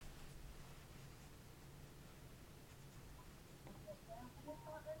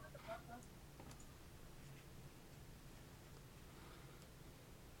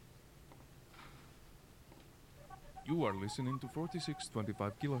You are listening to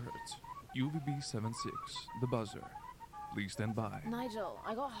 4625 kilohertz, UVB 76, the buzzer. Please stand by. Nigel,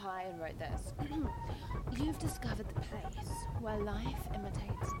 I got high and wrote this. You've discovered the place where life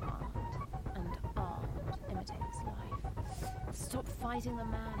imitates art, and art imitates life. Stop fighting the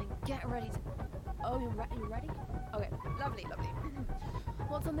man and get ready to... Oh, you ready? Okay, lovely.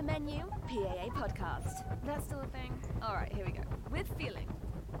 What's on the menu? PAA Podcast. That's still a thing? Alright, here we go. With feeling.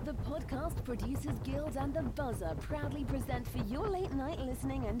 The Podcast Producers Guild and The Buzzer proudly present for your late night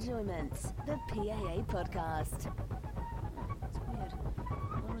listening enjoyment, the PAA Podcast. That's weird.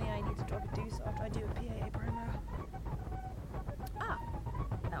 Normally I need to drop a deuce after I do a PAA promo. Ah,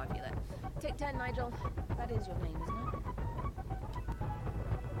 now I feel it. Take 10, Nigel. That is your name, isn't it?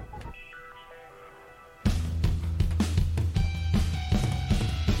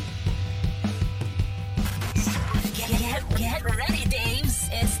 Get ready, Daves.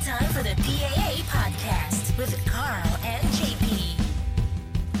 It's time for the PAA Podcast with Carl and JP.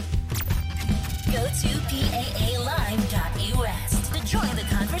 Go to paalive.us to join the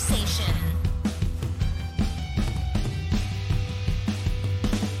conversation.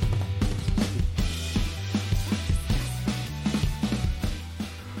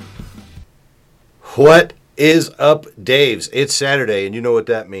 What is up, Daves? It's Saturday, and you know what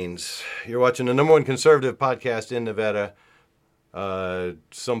that means. You're watching the number one conservative podcast in Nevada.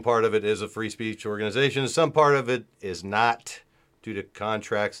 Some part of it is a free speech organization. Some part of it is not, due to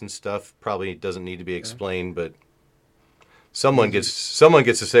contracts and stuff. Probably doesn't need to be explained, but someone gets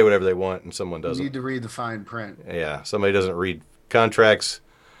to say whatever they want, and someone doesn't. You need to read the fine print. Yeah, somebody doesn't read contracts.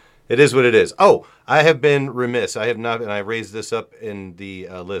 It is what it is. Oh, I have been remiss. I have not, and I raised this up in the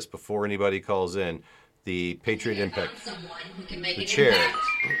list before anybody calls in. The Patriot Impact, the chair.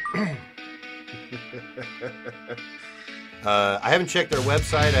 I haven't checked their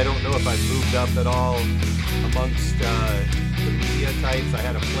website. I don't know if I've moved up at all amongst the media types. I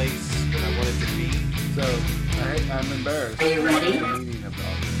had a place that I wanted to be. So I'm embarrassed. Are you ready?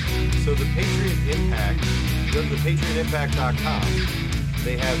 So the Patriot Impact, go to thepatriotimpact.com.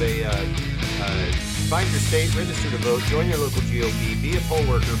 They have a find your state, register to vote, join your local GOP, be a poll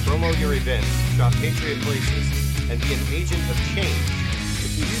worker, promote your events, shop Patriot places, and be an agent of change.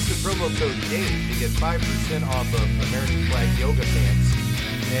 If you use the promo code DAVE, you get 5% off of American flag yoga pants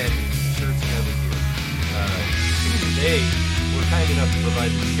and shirts and other gear. They were kind enough to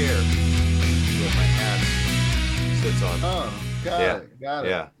provide the chair that my ass sits on. Oh, got it.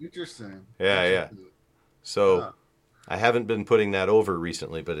 Yeah. Interesting. Yeah. So I haven't been putting that over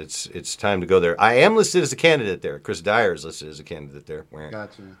recently, but it's time to go there. I am listed as a candidate there. Chris Dyer is listed as a candidate there.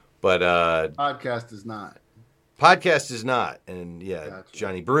 Gotcha. But podcast is not. And yeah, Gotcha.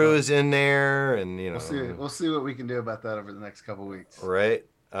 Johnny Brew is in there, and you know, We'll see what we can do about that over the next couple weeks. right?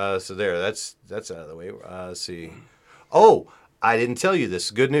 So there, that's out of the way. Let's see. Oh, I didn't tell you this.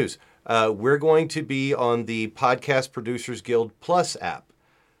 Good news. We're going to be on the Podcast Producers Guild Plus app,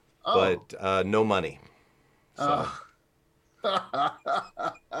 but no money. So.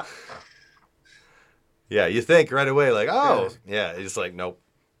 Yeah, you think right away like, yeah, it's like nope,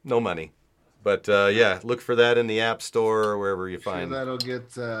 no money. But yeah, look for that in the App Store or wherever you find. That'll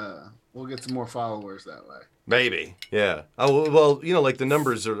get we'll get some more followers that way. Maybe, yeah. Oh well, you know, like the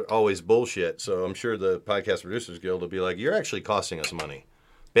numbers are always bullshit. So I'm sure the Podcast Producers Guild will be like, you're actually costing us money,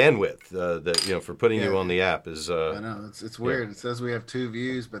 bandwidth. That you know for putting you on the app is. I know it's weird. It says we have 2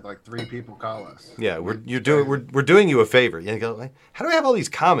 views, but like 3 people call us. Yeah, we're doing you a favor. You go like, how do I have all these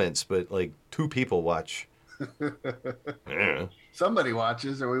comments, but like 2 people watch? Yeah. Somebody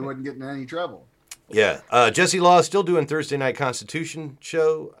watches, or we wouldn't get in any trouble. Yeah, Jesse Law is still doing Thursday Night Constitution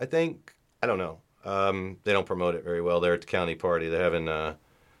show, I think. I don't know. They don't promote it very well there at the county party. They're having. I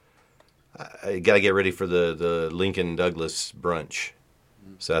got to get ready for the Lincoln Douglas brunch,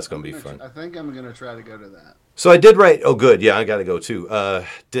 so that's going to be fun. I think I'm going to try to go to that. So I did write. Oh, good. Yeah, I got to go too.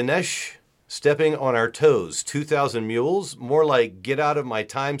 Dinesh stepping on our toes. 2,000 mules. More like get out of my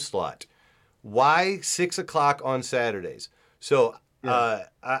time slot. Why 6 o'clock on Saturdays? So I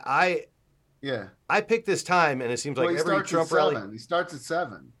picked this time, and it seems like every Trump rally. He starts at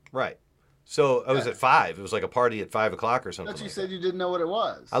 7. Right. So I was at 5. It was like a party at 5 o'clock or something. But you said you didn't know what it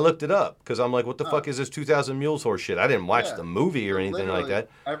was. I looked it up because I'm like, what the fuck is this 2,000 Mules horse shit? I didn't watch the movie or anything like that.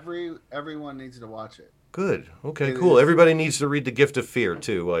 Everyone needs to watch it. Good. Okay, cool. Everybody needs to read The Gift of Fear,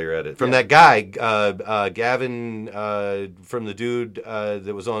 too, while you're at it. From that guy, Gavin, from the dude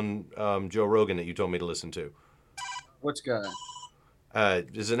that was on Joe Rogan that you told me to listen to. Which guy?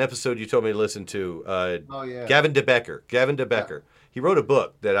 There's an episode you told me to listen to. Yeah. Gavin DeBecker. Yeah. He wrote a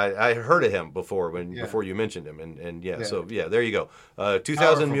book that I heard of him before before you mentioned him, and so there you go.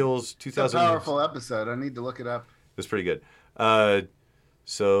 2,000 Mules. 2,000 powerful episode. I need to look it up. was pretty good.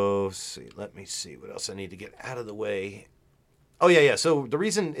 So see, let me see what else I need to get out of the way. Oh yeah. So the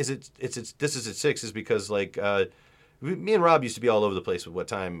reason is this is at 6 is because like me and Rob used to be all over the place with what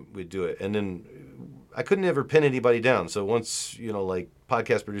time we'd do it, and then I couldn't ever pin anybody down. So once like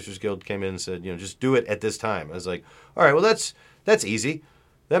Podcast Producers Guild came in and said just do it at this time, I was like, all right, well that's easy.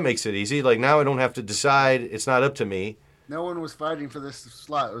 That makes it easy. Like now I don't have to decide. It's not up to me. No one was fighting for this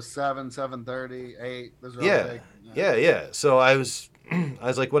slot. It was 7, 7:30, 8. Those are all big. Yeah. So I was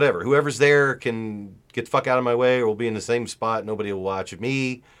like, whatever. Whoever's there can get the fuck out of my way, or we'll be in the same spot. Nobody will watch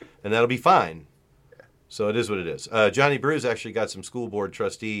me, and that'll be fine. So it is what it is. Johnny Bruce actually got some school board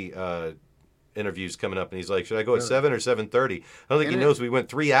trustee interviews coming up, and he's like, should I go at 7 or 7:30? I don't think he knows we went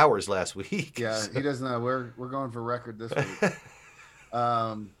 3 hours last week. Yeah, he doesn't know. We're going for record this week.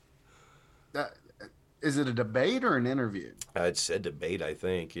 Is it a debate or an interview? It said debate, I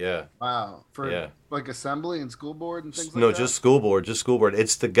think. Yeah. Wow. Like assembly and school board and things like that? No, just school board.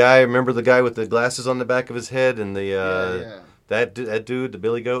 It's the guy. Remember the guy with the glasses on the back of his head and the that dude, the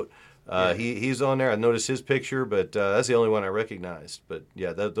Billy Goat. He's on there. I noticed his picture, but that's the only one I recognized. But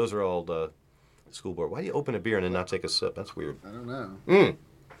yeah, those are all the school board. Why do you open a beer and then not take a sip? That's weird. I don't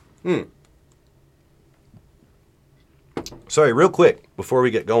know. Sorry, real quick before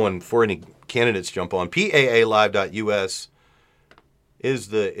we get going, before any candidates jump on, paalive.us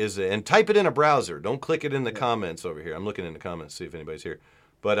is and type it in a browser. Don't click it in the comments over here. I'm looking in the comments to see if anybody's here.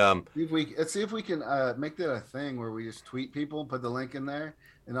 But let's see if we can make that a thing where we just tweet people, put the link in there,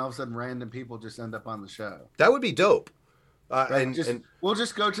 and all of a sudden random people just end up on the show. That would be dope. We'll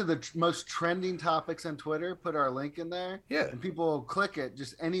just go to the most trending topics on Twitter, put our link in there, and people will click it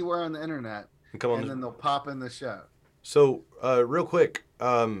just anywhere on the internet, and then they'll pop in the show. So real quick,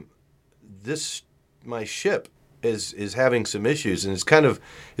 my ship is having some issues, and it's kind of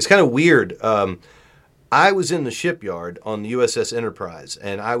weird. I was in the shipyard on the USS Enterprise,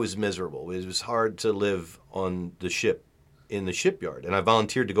 and I was miserable. It was hard to live on the ship in the shipyard, and I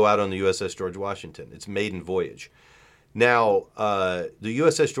volunteered to go out on the USS George Washington. It's maiden voyage. Now, the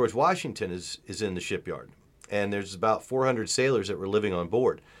USS George Washington is in the shipyard, and there's about 400 sailors that were living on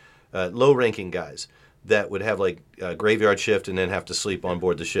board, low-ranking guys that would have like a graveyard shift and then have to sleep on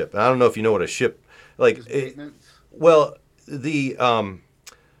board the ship. And I don't know if you know what a ship like.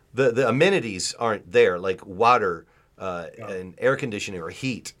 The amenities aren't there, like water and air conditioning or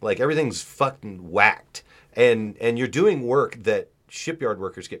heat. Like everything's fucking whacked, and you're doing work that shipyard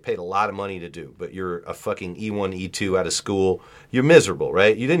workers get paid a lot of money to do, but you're a fucking E1, E2 out of school. You're miserable,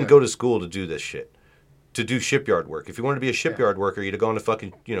 right? You didn't go to school to do this shit, to do shipyard work. If you wanted to be a shipyard worker, you'd have gone to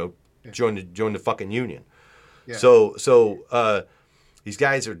fucking, join the fucking union. Yeah. So these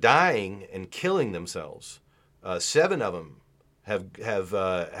guys are dying and killing themselves. 7 of them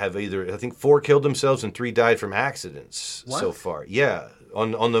have either, I think 4 killed themselves and 3 died from accidents so far. Yeah,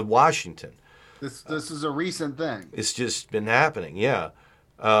 on the Washington. This is a recent thing. It's just been happening, yeah.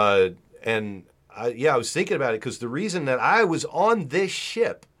 I was thinking about it because the reason that I was on this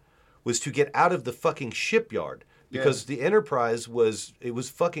ship was to get out of the fucking shipyard. Because the Enterprise was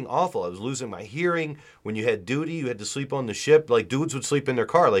fucking awful. I was losing my hearing. When you had duty, you had to sleep on the ship. Like, dudes would sleep in their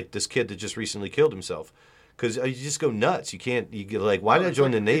car, like this kid that just recently killed himself. Because you just go nuts. You get like, why did I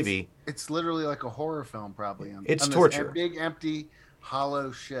join the Navy? It's literally like a horror film, probably. It's torture. This big, empty,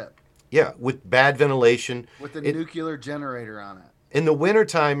 hollow ship. Yeah, with bad ventilation. With a nuclear generator on it. In the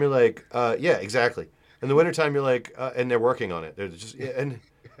wintertime, you're like, yeah, exactly. In the wintertime, you're like, and they're working on it. They're just, and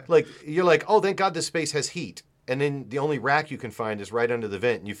like, you're like, oh, thank God this space has heat. And then the only rack you can find is right under the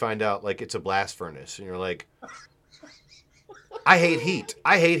vent, and you find out like it's a blast furnace, and you're like, I hate heat.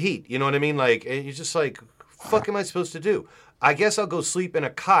 You know what I mean? Like, and you're just like, fuck am I supposed to do? I guess I'll go sleep in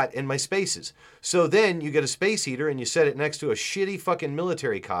a cot in my spaces. So then you get a space heater and you set it next to a shitty fucking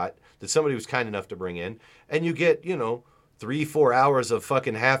military cot that somebody was kind enough to bring in, and you get 3-4 hours of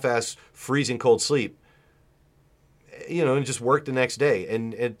fucking half-ass freezing cold sleep. And just work the next day.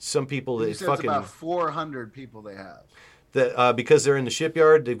 And some people, it's fucking about 400 people they have. That because they're in the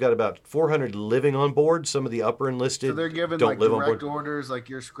shipyard, they've got about 400 living on board. Some of the upper enlisted so they're given don't like live direct on board. orders, like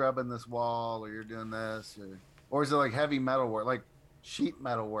you're scrubbing this wall or you're doing this, or is it like heavy metal work, like sheet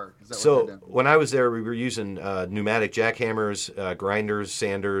metal work? Is that what they're doing? When I was there, we were using pneumatic jackhammers, grinders,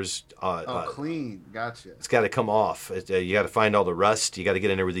 sanders. Clean. Gotcha. It's got to come off. You got to find all the rust. You got to get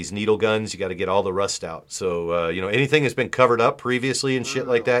in there with these needle guns. You got to get all the rust out. So, anything that's been covered up previously and shit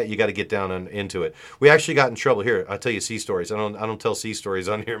like that, you got to get down into it. We actually got in trouble here. I'll tell you sea stories. I don't tell sea stories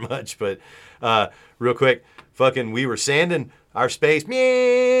on here much, but real quick, fucking, we were sanding our space.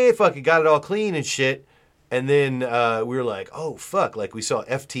 Fucking got it all clean and shit. And then we were like, oh, fuck. Like, we saw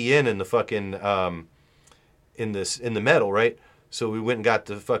FTN in the fucking in the medal, right? So we went and got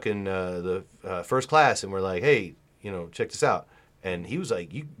the fucking first class, and we're like, hey, check this out. And he was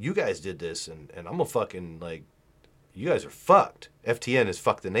like, you guys did this, and I'm gonna fucking, like, you guys are fucked. FTN is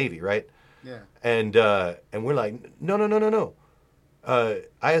fuck the Navy, right? Yeah. And we're like, no.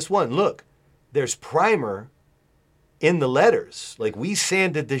 IS-1, look, there's primer in the letters. Like, we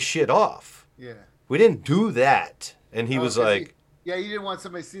sanded this shit off. Yeah. We didn't do that. And he was like... you didn't want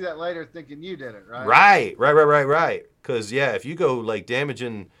somebody to see that later thinking you did it, right? Right. Because, if you go, like,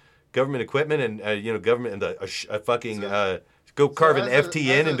 damaging government equipment and, government and a fucking... go carve an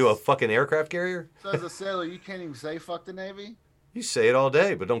FTN into a fucking aircraft carrier? So as a sailor, you can't even say fuck the Navy? You say it all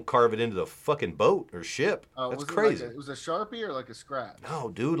day, but don't carve it into the fucking boat or ship. That's crazy. It was a Sharpie or like a scrap? No,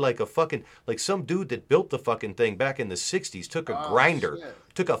 dude, like some dude that built the fucking thing back in the 60s took a grinder,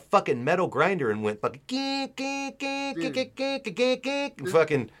 took a fucking metal grinder and went fucking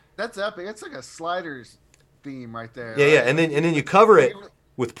fucking. That's epic. It's like a Sliders theme right there. Yeah, right? And then you cover it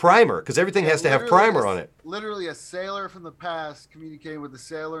with primer, because everything has to have primer on it. Literally a sailor from the past communicating with the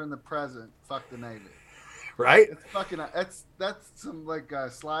sailor in the present. Fuck the Navy. Right? It's fucking. That's some like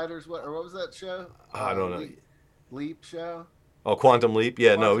Sliders. What was that show? I don't know. Leap show. Oh, Quantum Leap.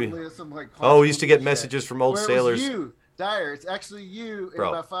 Yeah, Leap, we used to get messages from old sailors. It was you, Dyer. It's actually you. In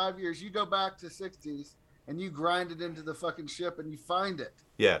about 5 years, you go back to 60s and you grind it into the fucking ship and you find it.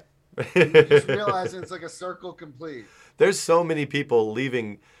 Yeah. You just realize it's like a circle complete. There's so many people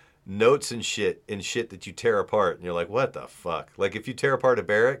leaving notes and shit that you tear apart, and you're like, what the fuck? Like, if you tear apart a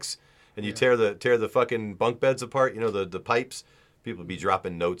barracks and you tear the fucking bunk beds apart, the pipes, people be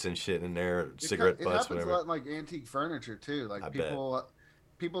dropping notes and shit in there, cigarette butts, whatever. It happens a lot in like antique furniture too. Like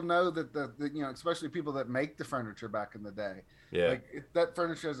people know that especially people that make the furniture back in the day. Yeah. Like if that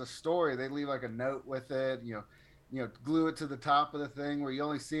furniture has a story, they leave like a note with it. Glue it to the top of the thing where you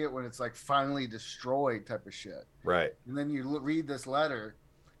only see it when it's like finally destroyed type of shit. Right. And then you read this letter,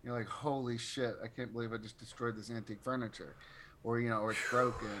 you're like, holy shit, I can't believe I just destroyed this antique furniture. Or it's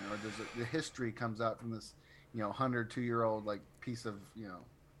broken, or the history comes out from this, 102-year-old like piece of,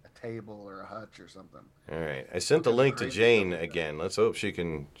 a table or a hutch or something. All right, I sent the link to Jane again. Let's hope she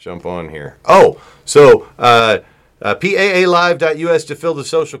can jump on here. Oh, so PAAlive.us to fill the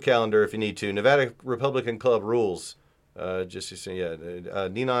social calendar if you need to. Nevada Republican Club rules.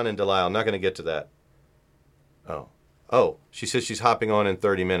 Ninon and Delisle. I'm not going to get to that. Oh, she says she's hopping on in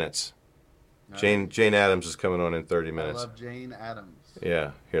 30 minutes. Jane Adams is coming on in 30 minutes. I love Jane Adams.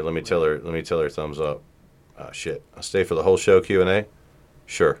 Yeah. Here, let me tell her thumbs up. Oh, shit. I'll stay for the whole show Q&A?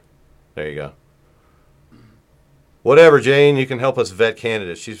 Sure. There you go. Whatever, Jane. You can help us vet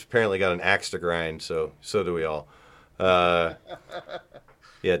candidates. She's apparently got an axe to grind, so do we all. Yeah,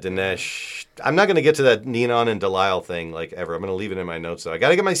 Dinesh. I'm not going to get to that Ninon and Delisle thing like ever. I'm going to leave it in my notes, though. I got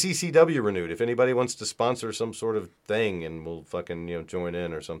to get my CCW renewed. If anybody wants to sponsor some sort of thing, and we'll fucking, join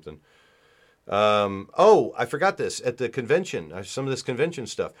in or something. I forgot this. At the convention, some of this convention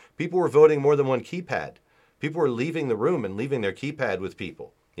stuff, people were voting more than one keypad. People were leaving the room and leaving their keypad with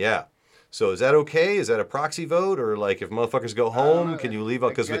people. Yeah. So is that okay? Is that a proxy vote? Or like if motherfuckers go home, can you leave?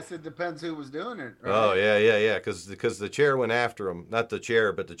 I guess it depends who was doing it. Right? Oh, yeah. Because the chair went after him. Not the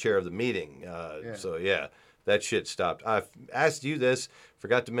chair, but the chair of the meeting. So, yeah, that shit stopped. I've asked you this.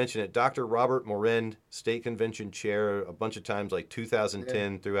 Forgot to mention it. Dr. Robert Morin, state convention chair, a bunch of times, like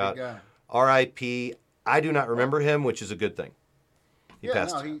 2010 throughout. R.I.P. I do not remember him, which is a good thing. He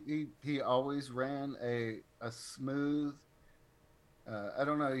passed. He always ran a smooth. I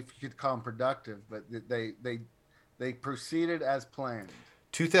don't know if you could call them productive, but they proceeded as planned.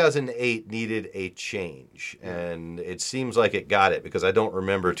 2008 needed a change, and it seems like it got it because I don't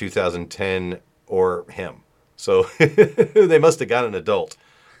remember 2010 or him. So they must have got an adult.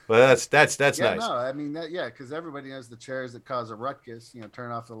 Well, that's nice. No, I mean because everybody knows the chairs that cause a ruckus.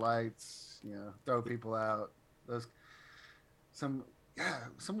 Turn off the lights. Throw people out. Some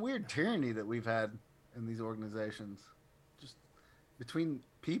weird tyranny that we've had in these organizations, just between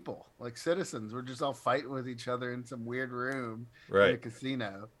people, like citizens. We're just all fighting with each other in some weird room in a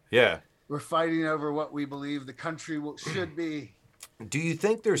casino. Yeah, we're fighting over what we believe the country should be. Do you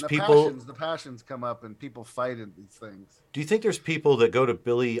think there's people... The passions come up and people fight in these things. Do you think there's people that go to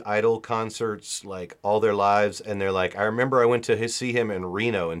Billy Idol concerts like all their lives and they're like, I remember I went to see him in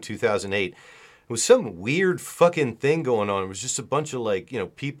Reno in 2008. It was some weird fucking thing going on. It was just a bunch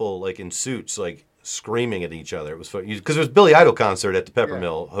of people like in suits like screaming at each other. It was because it was Billy Idol concert at the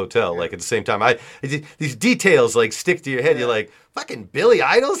Peppermill Hotel. Like at the same time, these details like stick to your head. You're like, fucking Billy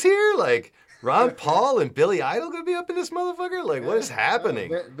Idol's here? Like... Ron Paul and Billy Idol gonna be up in this motherfucker? Like, what is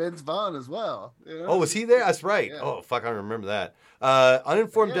happening? Vince Vaughn as well. You know? Oh, was he there? That's right. Yeah. Oh, fuck, I remember that.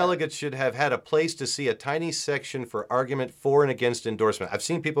 Uninformed delegates should have had a place to see a tiny section for argument for and against endorsement. I've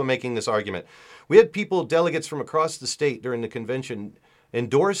seen people making this argument. We had delegates from across the state during the convention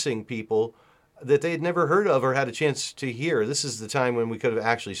endorsing people that they had never heard of or had a chance to hear. This is the time when we could have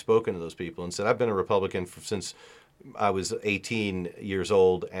actually spoken to those people and said, I've been a Republican since I was 18 years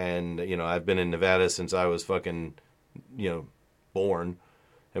old, and, I've been in Nevada since I was fucking, born.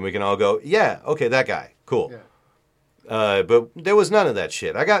 And we can all go, yeah, okay, that guy, cool. Yeah. But there was none of that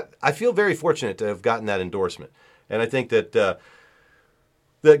shit. I feel very fortunate to have gotten that endorsement. And I think that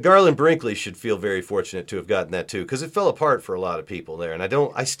that Garland Brinkley should feel very fortunate to have gotten that too, because it fell apart for a lot of people there. And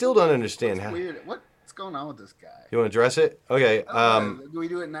I still don't understand how. Weird. What's going on with this guy? You want to address it? Okay. Do we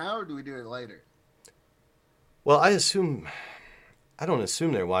do it now or do we do it later? Well, I don't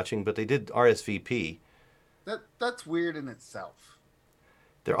assume they're watching, but they did RSVP. That's weird in itself.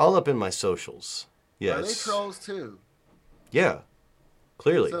 They're all up in my socials. Yes. Are they trolls too? Yeah,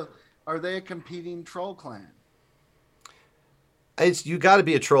 clearly. So, are they a competing troll clan? You got to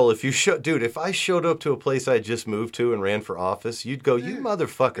be a troll if you dude. If I showed up to a place I just moved to and ran for office, you'd go, "You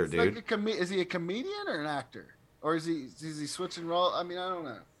motherfucker, dude." Like is he a comedian or an actor, or is he switching role? I mean, I don't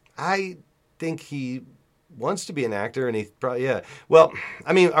know. I think he wants to be an actor, and he probably Well,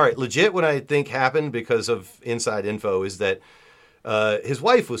 I mean, all right, legit. What I think happened because of inside info is that his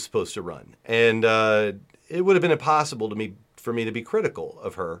wife was supposed to run, and it would have been impossible for me to be critical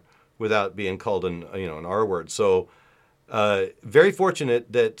of her without being called an R word. So. Very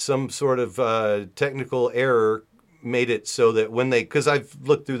fortunate that some sort of technical error made it so that because I've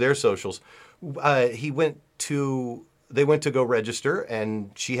looked through their socials, they went to go register,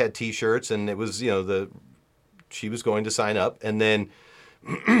 and she had T-shirts, and it was she was going to sign up, and then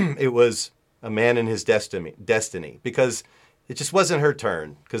it was a man in his destiny because it just wasn't her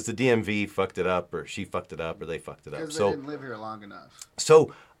turn because the DMV fucked it up, or she fucked it up, or they fucked it up. Because they didn't live here long enough.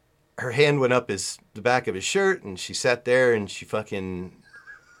 So. Her hand went up the back of his shirt, and she sat there, and she fucking,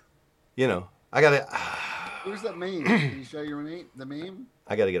 I gotta. Where's that meme? Can you show your the meme?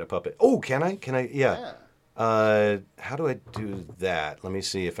 I gotta get a puppet. Oh, can I? Can I? Yeah. How do I do that? Let me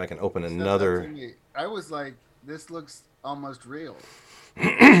see if I can open another. I was like, this looks almost real.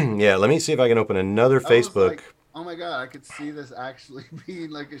 Yeah, let me see if I can open another Facebook. Like, oh my God, I could see this actually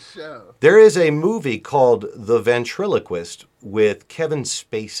being like a show. There is a movie called The Ventriloquist with Kevin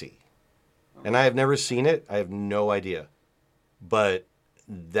Spacey. And I have never seen it. I have no idea. But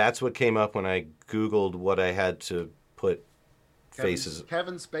that's what came up when I Googled what I had to put faces.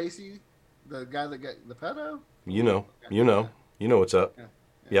 Kevin Spacey? The guy that got the pedo? You know what's up.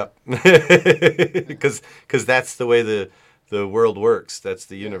 Yeah. Yep. Because that's the way the world works. That's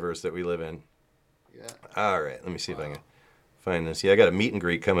the universe that we live in. Yeah. All right. Let me see if I can find this. Yeah, I got a meet and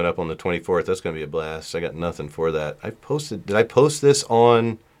greet coming up on the 24th. That's going to be a blast. I got nothing for that. Did I post this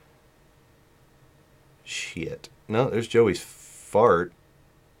on... Shit. No, there's Joey's fart.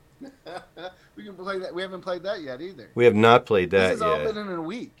 We can play that. We haven't played that yet either. We have not played that yet. This has all been in a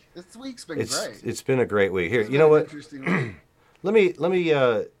week. This week's been great. It's been a great week. Here, you know what? Interesting week. Let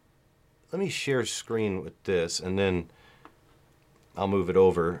me share screen with this, and then I'll move it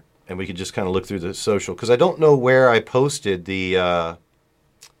over, and we could just kind of look through the social, because I don't know where I posted the.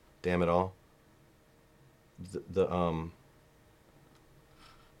 Damn it all.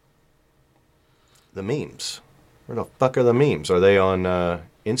 The memes. Where the fuck are the memes? Are they on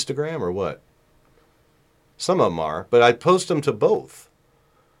Instagram or what? Some of them are, but I post them to both.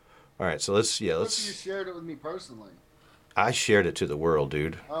 All right, so let's. What if you shared it with me personally? I shared it to the world,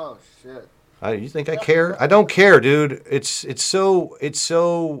 dude. Oh shit. You think I care? I don't care, dude. It's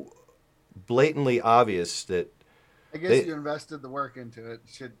so blatantly obvious that. I guess you invested the work into it.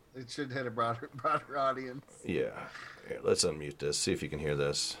 It should hit a broader audience. Yeah. Here, let's unmute this. See if you can hear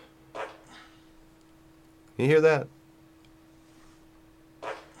this. Can you hear that?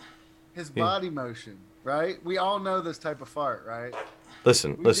 His body motion, right? We all know this type of fart, right?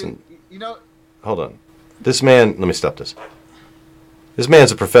 Listen. Hold on. This man, let me stop this. This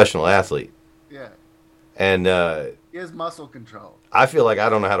man's a professional athlete. Yeah. And he has muscle control. I feel like I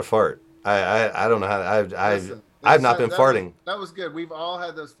don't know how to fart. I don't know how to, I've not been farting. That was good. We've all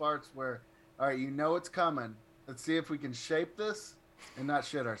had those farts where, all right, you know it's coming. Let's see if we can shape this and not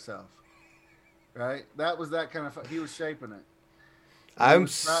shit ourselves. Right? That was that kind of. He was shaping it. He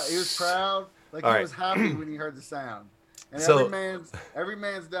was proud. Like he was happy when he heard the sound. And so, every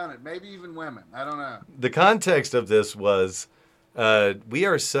man's done it. Maybe even women. I don't know. The context of this was, we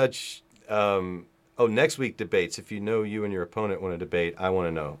are such Oh, next week debates. If you know you and your opponent want to debate, I want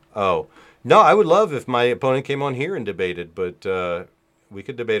to know. Oh, no, I would love if my opponent came on here and debated, but we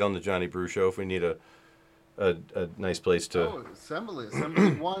could debate on the Johnny Brew Show if we need a nice place to. Oh, Assembly.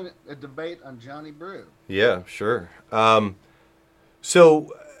 Assembly won a debate on Johnny Brew. Yeah, sure.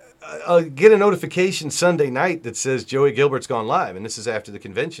 So I'll get a notification Sunday night that says Joey Gilbert's gone live, and this is after the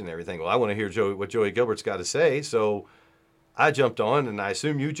convention and everything. Well, I want to hear what Joey Gilbert's got to say, so I jumped on, and I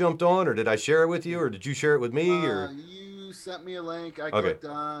assume you jumped on, or did I share it with you, or did you share it with me? Or You sent me a link. I Okay. clicked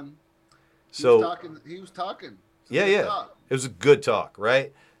on. He So- was talking. He was talking. Yeah, Good yeah. talk. It was a good talk,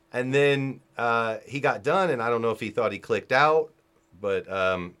 right? And then he got done, and I don't know if he thought he clicked out, but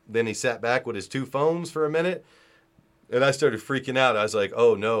then he sat back with his two phones for a minute, and I started freaking out. I was like,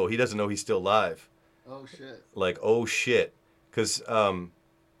 oh, no, he doesn't know he's still live. Oh shit. Like, oh, shit. Because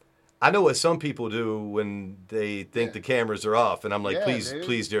I know what some people do when they think Yeah. the cameras are off, and I'm like, Yeah, please, dude.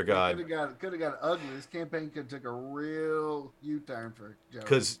 please, dear God. Could have got ugly. This campaign could have took a real U-turn for Joe.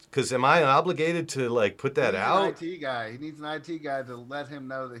 Because am I obligated to, like, put that out? He needs an IT guy. He needs an IT guy to let him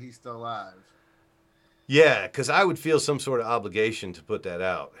know that he's still alive. Yeah, because I would feel some sort of obligation to put that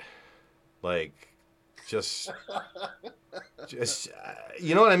out. Like, just,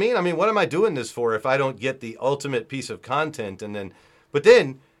 you know what I mean? I mean, what am I doing this for if I don't get the ultimate piece of content? But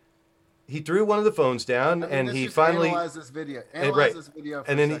then he threw one of the phones down, I mean, and let's he just finally, analyze this video. and- Analyze right, this video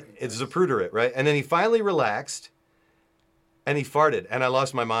for and a then second, it's Chris. Zapruder it, right? And then he finally relaxed, and he farted, and I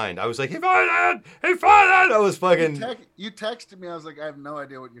lost my mind. I was like, he farted! He farted! I was fucking. You texted me. I was like, I have no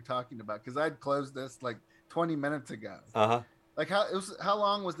idea what you're talking about because I'd closed this like 20 minutes ago. Uh-huh. Like how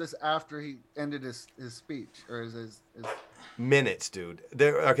long was this after he ended his speech or his Minutes, dude.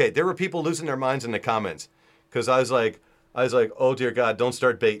 There were people losing their minds in the comments because I was like, oh dear God, don't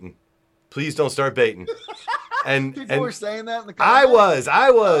start baiting, please don't start baiting. And people were saying that in the I comments?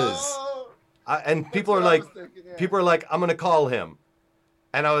 was, Oh, and people are what I like, was thinking, yeah. people are like, I'm gonna call him,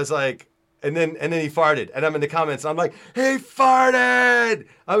 and I was like, and then he farted, and I'm in the comments, I'm like, he farted.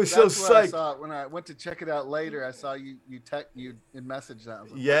 I was That's so what I psyched. saw when I went to check it out later. I saw you in message that. I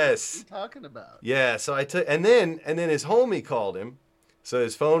was like, Yes. what are you talking about? Yeah, so I took, and then his homie called him, so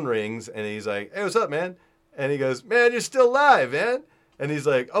his phone rings, and he's like, "Hey, what's up, man?" And he goes, "Man, you're still live, man." And he's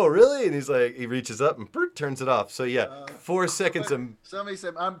like, "Oh, really?" And he's like, he reaches up and turns it off. So yeah, 4 seconds of Somebody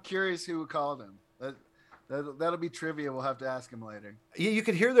said, "I'm curious who called him." That'll be trivia. We'll have to ask him later. you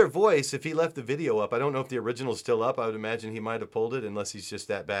could hear their voice if he left the video up. I don't know if the original's still up. I would imagine he might have pulled it, unless he's just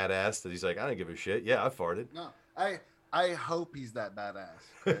that badass that he's like, I don't give a shit. Yeah, I farted. No, I hope he's that badass,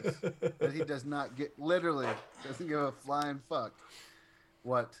 Chris, that he does not literally doesn't give a flying fuck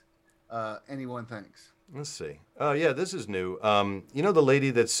what anyone thinks. Let's see. Oh yeah, this is new. You know the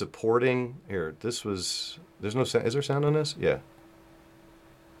lady that's supporting here. There's no sound. Is there sound on this? Yeah.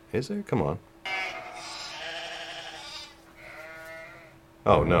 Is there? Come on.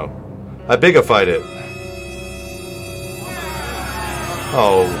 Oh no, I bigified it.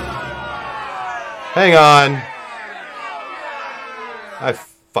 Oh, hang on. I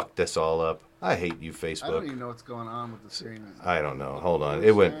fucked this all up. I hate you, I don't Facebook. even know what's going on with the screen. I don't know. Hold on.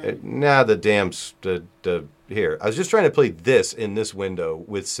 It went. The damn. Here. I was just trying to play this in this window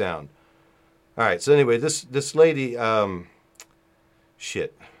with sound. All right. So anyway, this lady.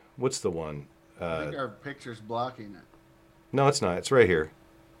 Shit. What's the one? I think our picture's blocking it. No, it's not. It's right here.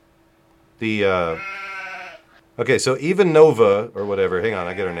 Okay, so Even Nova or whatever. Hang on,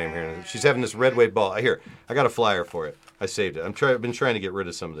 I get her name here. She's having this red wave ball. Here, I got a flyer for it. I saved it. I've been trying to get rid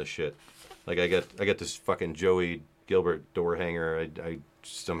of some of this shit. Like I got this fucking Joey Gilbert door hanger. I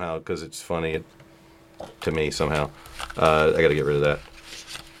somehow, because it's funny to me somehow. I got to get rid of that.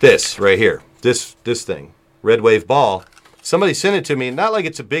 This right here. This thing. Red wave ball. Somebody sent it to me. Not like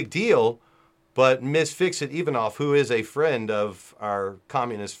it's a big deal. But Miss Fix-It Evanoff, who is a friend of our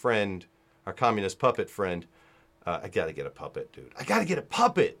communist friend, our communist puppet friend, I got to get a puppet, dude. I got to get a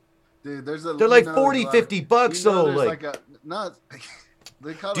puppet. Dude, They're like 40, 50 bucks, though. Like,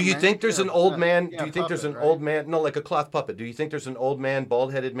 do you think there's an old man? Do you think there's an old man? No, like a cloth puppet. Do you think there's an old man,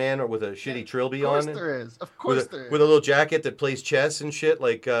 bald-headed man, or with a shitty trilby on? Of course there is. Of course there is. With a little jacket that plays chess and shit,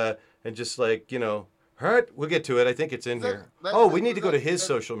 like, and just like, you know. Hurt. We'll get to it. I think it's in here. We need to go to his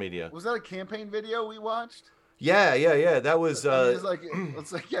social media. Was that a campaign video we watched? Yeah. That was.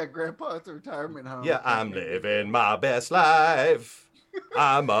 It's like, yeah, Grandpa at the retirement home. Yeah, I'm living my best life.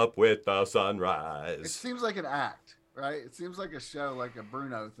 I'm up with the sunrise. It seems like an act, right? It seems like a show, like a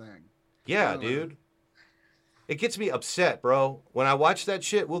Bruno thing. Yeah, dude. It gets me upset, bro. When I watch that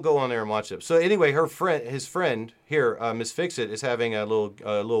shit, we'll go on there and watch it. So anyway, his friend here, Miss Fix-It, is having a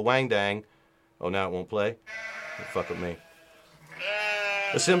little wang dang. Oh, now it won't play? Don't fuck with me.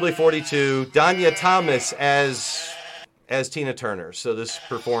 Assembly 42, Danya Thomas as Tina Turner. So this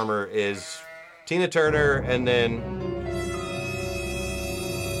performer is Tina Turner, and then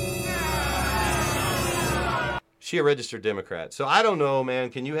she a registered Democrat. So I don't know, man.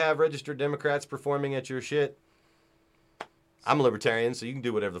 Can you have registered Democrats performing at your shit? I'm a libertarian, so you can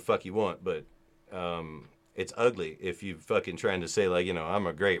do whatever the fuck you want, but it's ugly if you fucking trying to say, like, you know, I'm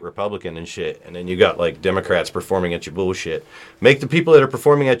a great Republican and shit, and then you got, like, Democrats performing at your bullshit. Make the people that are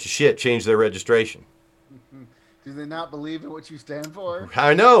performing at your shit change their registration. Do they not believe in what you stand for?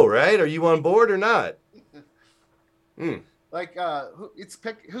 I know, right? Are you on board or not? Like,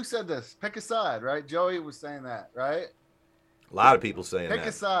 who said this? Pick a side, right? Joey was saying that, right? A lot of people saying Pick that.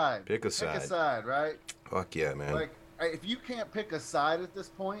 a side. Pick a side. Pick a side, right? Fuck yeah, man. Like, if you can't pick a side at this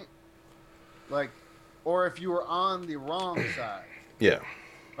point, like, or if you were on the wrong side, Yeah,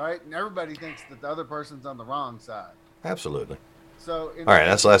 right? And everybody thinks that the other person's on the wrong side. absolutely. So, in All right,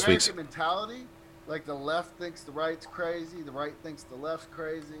 that's last week's. American mentality, like the left thinks the right's crazy, the right thinks the left's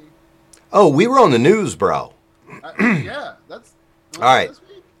crazy. Oh, we were on the news, bro. Yeah, that's All right. this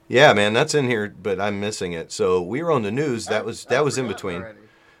week? Yeah, man, that's in here, but I'm missing it. So we were on the news. That was in forgot between. already.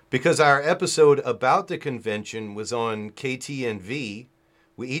 Because our episode about the convention was on KTNV.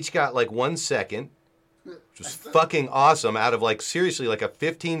 We each got like 1 second, which was fucking awesome. Out of like, seriously, like a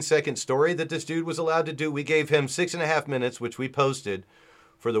 15-second story that this dude was allowed to do. We gave him 6.5 minutes, which we posted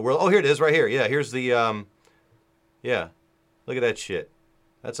for the world. Oh, here it is right here. Yeah, here's the, yeah. Look at that shit.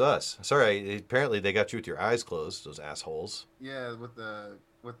 That's us. Sorry, apparently they got you with your eyes closed, those assholes. Yeah, with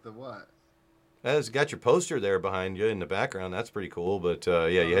the what? It's got your poster there behind you in the background. That's pretty cool. But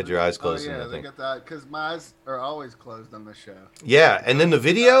yeah, you had your eyes closed. Oh, yeah, in that they thing. got that because my eyes are always closed on this show. Yeah, and then the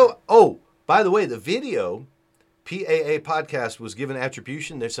video. Oh, by the way, the video, PAA podcast was given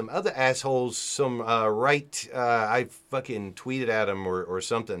attribution. There's some other assholes, some I fucking tweeted at him or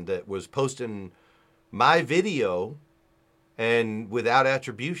something that was posting my video and without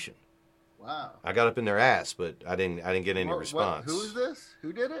attribution. Wow. I got up in their ass, but I didn't get any response. Who is this?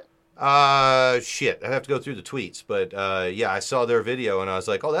 Who did it? Shit. I'd have to go through the tweets, but yeah, I saw their video and I was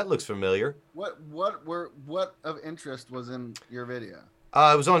like, oh, that looks familiar. What of interest was in your video?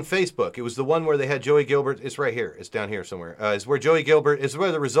 It was on Facebook. It was the one where they had Joey Gilbert. It's right here. It's down here somewhere. It's where Joey Gilbert. It's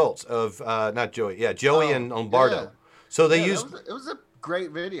where the results of not Joey. Yeah, Joey and Lombardo. Yeah. So they Yeah, used. it was a great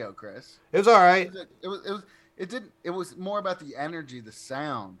video, Chris. It was all right. It was more about the energy, the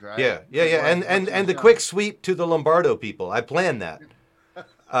sound, right? Yeah. And the show. quick sweep to the Lombardo people. I planned that.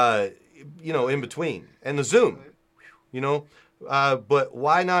 In between and the Zoom. But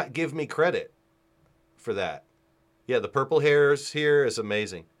why not give me credit for that? Yeah, the purple hairs here is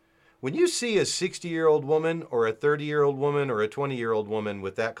amazing. When you see a 60-year-old woman or a 30-year-old woman or a 20-year-old woman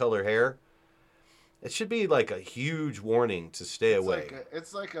with that color hair, it should be like a huge warning to stay away.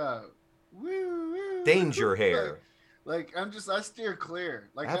 It's like a woo, Danger hair. Like I steer clear.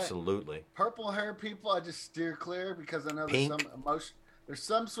 Like Absolutely. Purple hair people, I just steer clear because I know Pink. there's some emotion. There's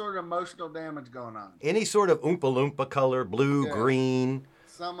some sort of emotional damage going on. Any sort of Oompa Loompa color, blue, Yeah. green.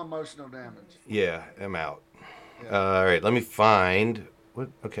 Some emotional damage. Yeah, I'm out. Yeah. All right, let me find. What?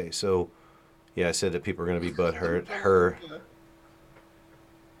 Okay, so, yeah, I said that people are going to be butthurt. Her.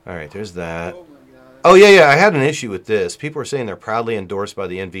 All right, there's that. Oh my god. Oh, yeah, I had an issue with this. People are saying they're proudly endorsed by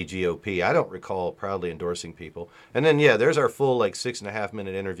the NVGOP. I don't recall proudly endorsing people. And then, yeah, there's our full,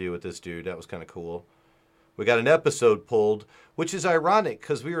 6.5-minute interview with this dude. That was kind of cool. We got an episode pulled, which is ironic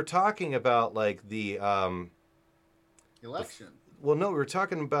because we were talking about, the... Election. Well, no, we were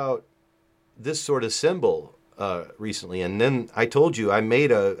talking about this sort of symbol recently, and then I told you I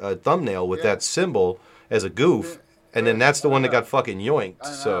made a thumbnail with that symbol as a goof, and then that's the one that got fucking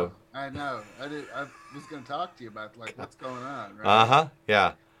yoinked. I know. I was going to talk to you about what's going on. Right?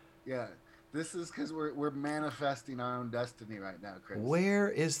 Yeah. Yeah. This is because we're manifesting our own destiny right now, Chris. Where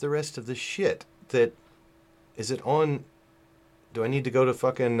is the rest of the shit? Is it on? Do I need to go to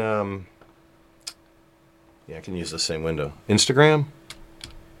fucking? Yeah, I can use the same window. Instagram.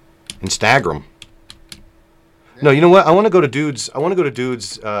 No, you know what? I want to go to dudes. I want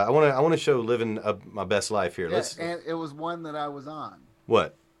to show living my best life here. Yeah, and it was one that I was on.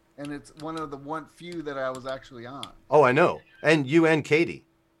 What? And it's one of the few that I was actually on. Oh, I know. And you and Katie.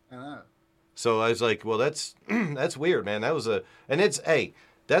 I know. So I was like, well, that's weird, man. That was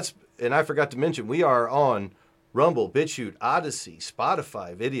and I forgot to mention, we are on Rumble, BitChute, Odyssey,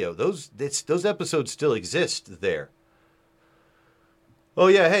 Spotify, video. Those episodes still exist there. Oh,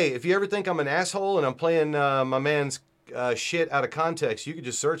 yeah, hey, if you ever think I'm an asshole and I'm playing my man's shit out of context, you could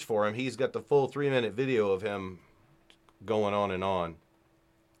just search for him. He's got the full 3-minute video of him going on and on.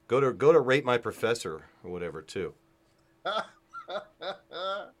 Go to Rate My Professor or whatever, too.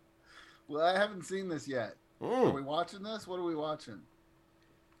 Well, I haven't seen this yet. Are we watching this? What are we watching?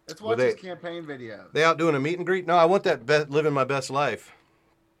 Let's watch Well, his campaign video. They out doing a meet and greet? No, I want that living my best life.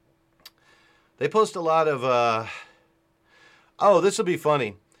 They post a lot of, this will be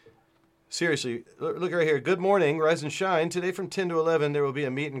funny. Seriously, look right here. Good morning, rise and shine. Today from 10 to 11, there will be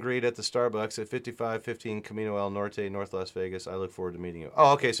a meet and greet at the Starbucks at 5515 Camino El Norte, North Las Vegas. I look forward to meeting you.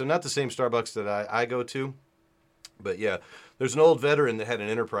 Oh, okay, so not the same Starbucks that I go to. But yeah, there's an old veteran that had an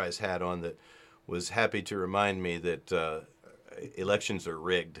Enterprise hat on that was happy to remind me that elections are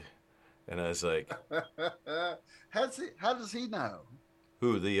rigged. And I was like... How does he know?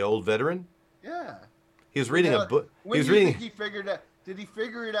 Who, the old veteran? Yeah. He was reading a book. When He was do you reading... think he figured out? Did he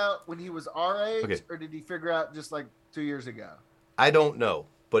figure it out when he was our age, Okay. or did he figure out just like 2 years ago? I don't know.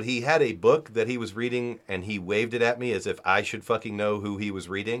 But he had a book that he was reading, and he waved it at me as if I should fucking know who he was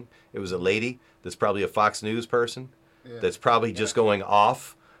reading. It was a lady that's probably a Fox News person that's probably just going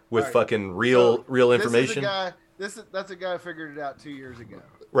off with Right. fucking real information. That's a guy who figured it out 2 years ago.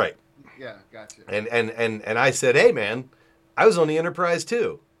 Right. Yeah, gotcha. And I said, hey, man, I was on the Enterprise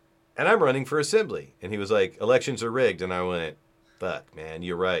too, and I'm running for assembly. And he was like, elections are rigged. And I went, fuck, man,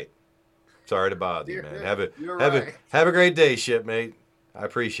 you're right. Sorry to bother you, man. Have a great day, shipmate. I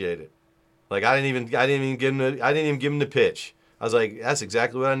appreciate it. Like I didn't even give him the pitch. I was like, that's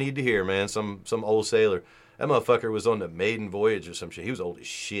exactly what I need to hear, man. Some old sailor. That motherfucker was on the maiden voyage or some shit. He was old as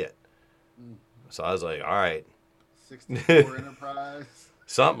shit. So I was like, all right. 64 Enterprise.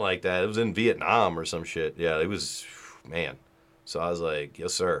 Something like that. It was in Vietnam or some shit. Yeah, it was, man. So I was like,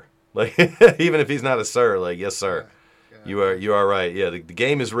 yes, sir. Like, even if he's not a sir, like, yes, sir. Yeah. You are right. Yeah, the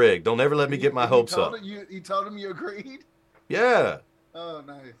game is rigged. Don't ever let me get my hopes up. You told him you agreed? Yeah. Oh,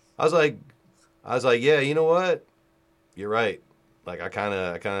 nice. I was like, yeah, you know what? You're right. Like, I kind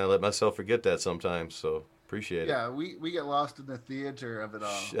of let myself forget that sometimes, so appreciate it. Yeah, we get lost in the theater of it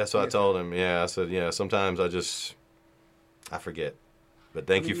all. That's what I told him. Yeah, I said, yeah, sometimes I forget. But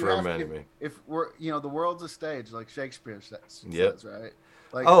thank you for reminding me. If we're, the world's a stage, like Shakespeare says, right?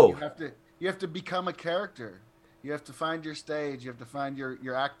 Like, you have to become a character. You have to find your stage. You have to find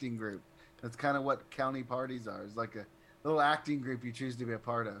your acting group. That's kind of what county parties are. It's like a little acting group you choose to be a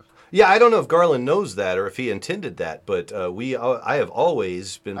part of. Yeah, I don't know if Garland knows that or if he intended that, but I have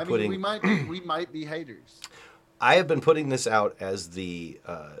always been putting. We might be haters. I have been putting this out as the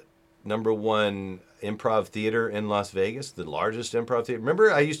 #1 improv theater in Las Vegas, the largest improv theater.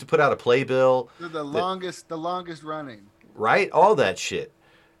 Remember, I used to put out a playbill. The longest running. Right, all that shit.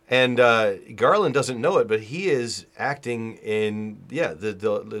 And Garland doesn't know it, but he is acting in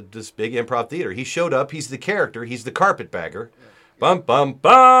this big improv theater. He showed up. He's the character. He's the carpetbagger. Yeah. Bum bum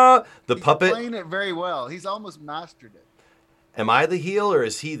ba. He's puppet. Playing it very well. He's almost mastered it. Am I the heel or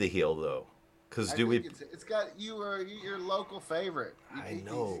is he the heel though? Because it's got your local favorite. I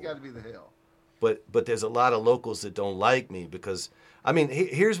know. He's got to be the heel. But there's a lot of locals that don't like me because I mean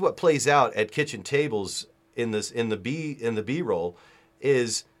here's what plays out at kitchen tables in the B-roll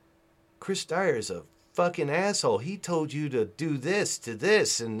is. Chris Dyer is a fucking asshole. He told you to do this to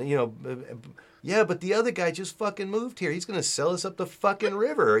this, and yeah, but the other guy just fucking moved here. He's gonna sell us up the fucking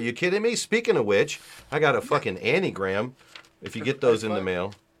river. Are you kidding me? Speaking of which, I got a fucking Anniegram. If you get those in the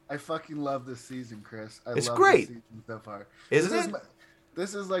mail, I fucking love this season, Chris. It's great. This season so far, isn't it?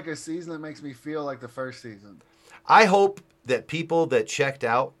 This is like a season that makes me feel like the first season. I hope that people that checked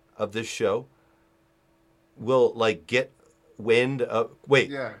out of this show will like get. Wind up.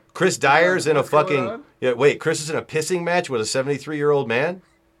 Wait, Chris Dyer's in a fucking. Yeah, wait, Chris is in a pissing match with a 73-year-old man?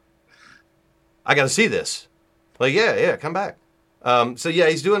 I got to see this. Like, yeah, come back. So, yeah,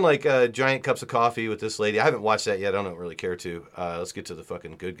 he's doing like giant cups of coffee with this lady. I haven't watched that yet. I don't really care to. Let's get to the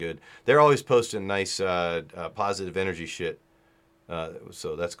fucking good. They're always posting nice positive energy shit.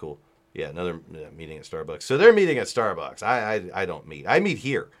 So that's cool. Yeah, another meeting at Starbucks. So they're meeting at Starbucks. I don't meet. I meet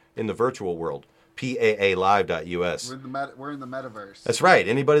here in the virtual world. PAAlive.us. We're in the metaverse. That's right.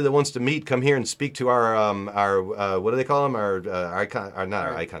 Anybody that wants to meet, come here and speak to our what do they call them? Our icon, not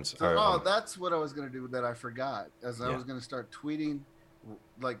our icons. So, that's what I was going to do that I forgot. I was going to start tweeting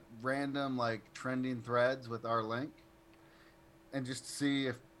like random like trending threads with our link, and just see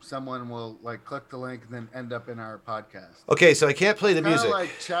if someone will like click the link and then end up in our podcast. Okay, so I can't play the music. It's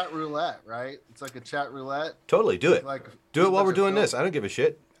like chat roulette, right? It's like a chat roulette. Totally, do it. Do it while we're doing this. I don't give a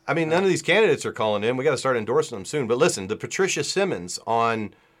shit. I mean, none of these candidates are calling in. We got to start endorsing them soon. But listen, the Patricia Simmons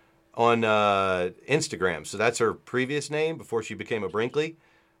on Instagram. So that's her previous name before she became a Brinkley.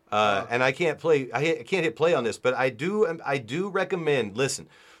 And I can't hit play on this, but I do recommend. Listen,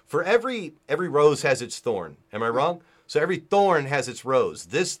 for every rose has its thorn. Am I wrong? So every thorn has its rose.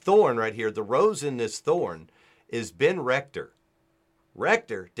 This thorn right here, the rose in this thorn, is Ben Rector.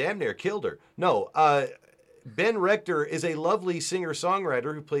 Rector damn near killed her. No, Ben Rector is a lovely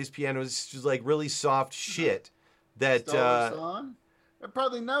singer-songwriter who plays piano. It's just like really soft shit. That Stole her song? It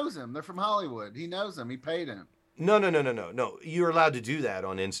probably knows him. They're from Hollywood. He knows him. He paid him. No. You're allowed to do that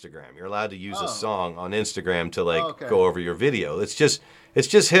on Instagram. You're allowed to use a song on Instagram to Okay. go over your video. It's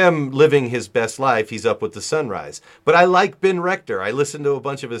just him living his best life. He's up with the sunrise. But I like Ben Rector. I listened to a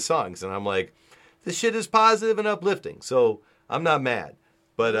bunch of his songs, and I'm like, this shit is positive and uplifting. So I'm not mad.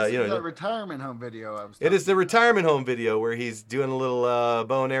 But This is that retirement home video I was it is the retirement home video where he's doing a little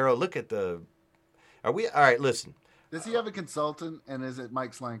bow and arrow. Look at the. Are we all right? Listen. Does he have a consultant, and is it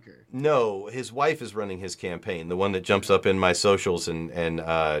Mike Slanker? No, his wife is running his campaign, the one that jumps up in my socials and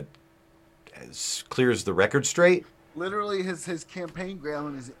clears the record straight. Literally, his campaign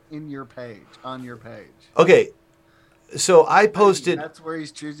ground is in your page, on your page. Okay, so I posted. That's where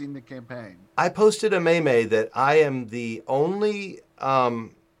he's choosing the campaign. I posted a meme that I am the only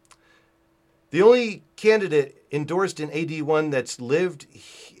candidate endorsed in AD1 that's lived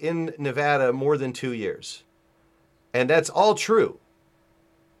in Nevada more than 2 years. And that's all true.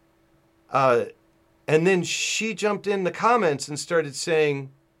 And then she jumped in the comments and started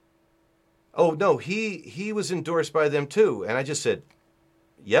saying, oh, no, he was endorsed by them too. And I just said,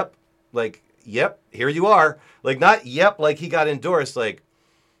 yep. Like, yep, here you are. Like, not yep, like he got endorsed. Like,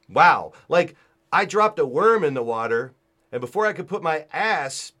 wow. Like, I dropped a worm in the water, and before I could put my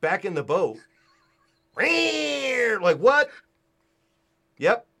ass back in the boat, like, what?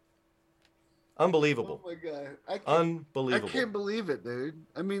 Yep. Unbelievable. Oh my god! Unbelievable. I can't believe it, dude.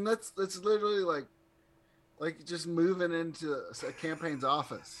 I mean, that's literally like just moving into a campaign's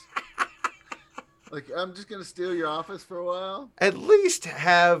office. Like, I'm just gonna steal your office for a while. At least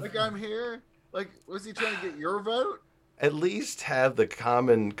have. Like, I'm here. Like, was he trying to get your vote? At least have the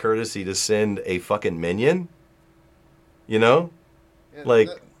common courtesy to send a fucking minion. You know, Yeah, like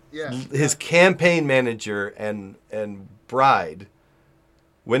yeah. his campaign manager and bride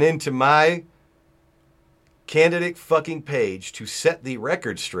went into my candidate fucking page to set the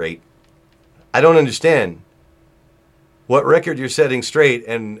record straight. I don't understand what record you're setting straight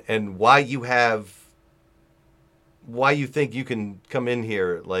and why you think you can come in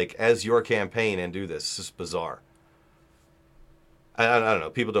here like as your campaign and do this. This is bizarre. I don't know.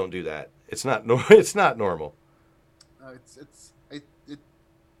 People don't do that. It's not it's not normal.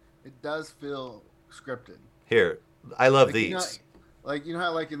 It does feel scripted. Here, I love Like, these. You know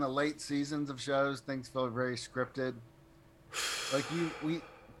how like in the late seasons of shows things feel very scripted. Like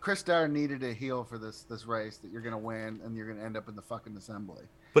Chris Dyer needed a heel for this race that you're gonna win and you're gonna end up in the fucking assembly.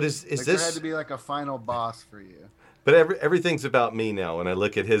 But is Like, this? there had to be like a final boss for you. But everything's about me now. When I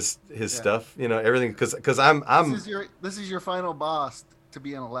look at his stuff, you know, everything because I'm This is your final boss to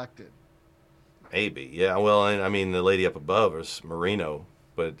be unelected. maybe yeah. Well, I mean the lady up above is Marino,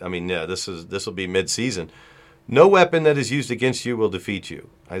 but I mean yeah, this will be mid-season. No weapon that is used against you will defeat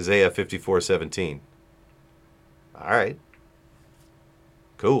you. Isaiah 54:17. All right.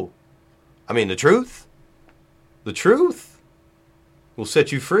 Cool. I mean the truth will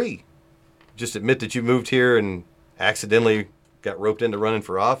set you free. Just admit that you moved here and accidentally got roped into running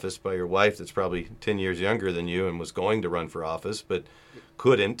for office by your wife that's probably 10 years younger than you and was going to run for office but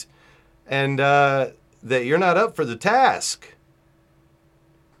couldn't. And that you're not up for the task.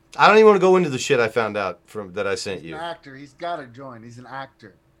 I don't even want to go into the shit I found out from that I sent you. He's an actor. He's got to join. He's an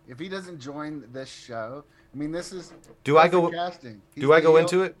actor. If he doesn't join this show, I mean, this is Do I go casting. Do I go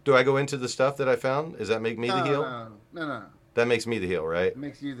into it? Do I go into the stuff that I found? Does that make me the heel? No. That makes me the heel, right? It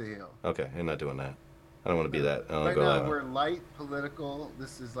makes you the heel. Okay, I'm not doing that. I don't want to be that. I don't Right go now that way. we're light political.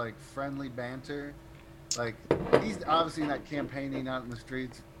 This is like friendly banter. Like he's obviously not campaigning out in the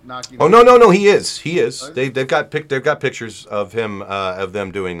streets knocking. Oh no, he is. He is. Oh, They've got pictures of him of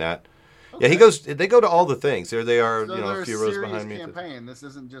them doing that. Okay. Yeah, he goes. They go to all the things. There they are. So you know, they're a few rows serious behind me. campaign. This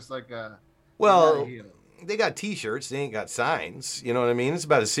isn't just like a. Well, not a heel. they got T-shirts. They ain't got signs. You know what I mean? It's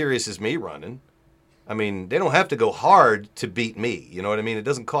about as serious as me running. I mean, they don't have to go hard to beat me. You know what I mean? It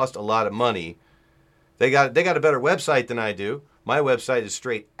doesn't cost a lot of money. They got a better website than I do. My website is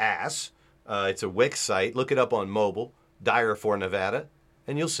straight ass. It's a Wix site. Look it up on mobile. Dyer for Nevada,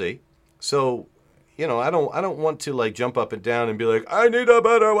 and you'll see. So, you know, I don't want to like jump up and down and be like, I need a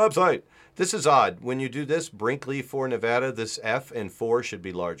better website. This is odd. When you do this, Brinkley for Nevada, this F and 4 should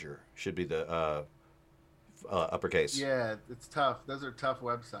be larger. Should be the uppercase. Yeah, it's tough. Those are tough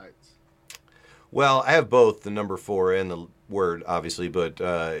websites. Well, I have both the number 4 and the word, obviously, but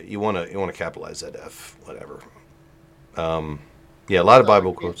you want to capitalize that F, whatever. Yeah, a lot of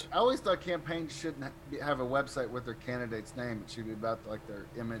Bible quotes. I always thought campaigns shouldn't have a website with their candidate's name. It should be about like their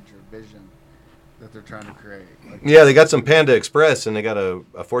image or vision. that they're trying to create. Like, Yeah, they got some Panda Express, and they got a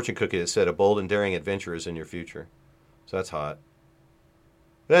fortune cookie that said, "A bold and daring adventure is in your future." So that's hot.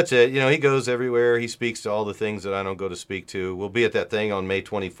 That's it. He goes everywhere. He speaks to all the things that I don't go to speak to. We'll be at that thing on May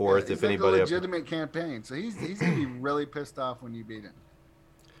 24th. It's If like anybody, a legitimate campaign, so he's gonna be really pissed off when you beat him.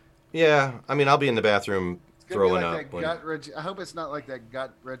 yeah, I mean, I'll be in the bathroom It's gonna throwing be like up. that gut-wrenching. I hope it's not like that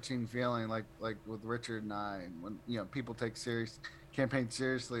gut-wrenching feeling like with Richard and I, when people take campaign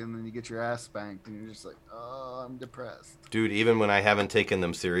seriously, and then you get your ass spanked, and you're just like, oh, I'm depressed. Dude, even when I haven't taken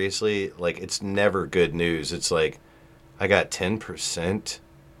them seriously, like, it's never good news. It's like, I got 10%.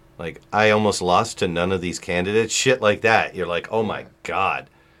 Like, I almost lost to none of these candidates. Shit like that. You're like, oh my God.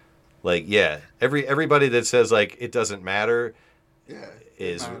 Like, yeah. Everybody that says, like, it doesn't matter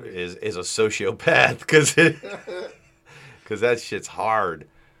is a sociopath, because that shit's hard.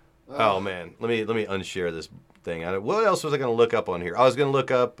 Oh man. Let me unshare this thing. What else was I going to look up on here? I was going to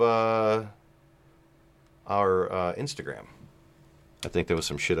look up our Instagram. I think there was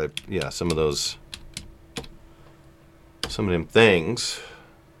some shit. Some of them things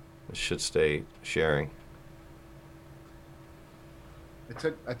I should stay sharing.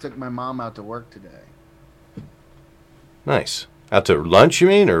 I took my mom out to work today. Nice. Out to lunch, you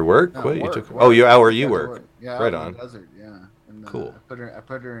mean, or work? No, What work, you took? work. Oh, you out where I you had to work? Yeah, Right out in on. the desert, yeah. And, Cool. I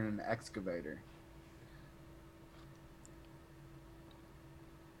put her in an excavator.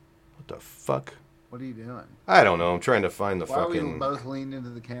 What the fuck? What are you doing? I don't know. I'm trying to find the Why are we fucking. both leaned into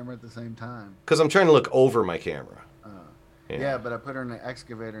the camera at the same time? Because I'm trying to look over my camera. Yeah, but I put her in an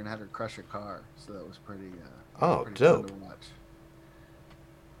excavator and had her crush a car, so that was pretty. Oh, pretty dope. fun to watch.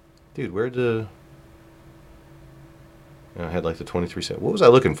 Dude, where'd the. I had like the 23 cent. What was I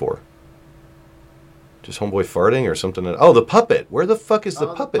looking for? Just homeboy farting or something? Oh, the puppet. Where the fuck is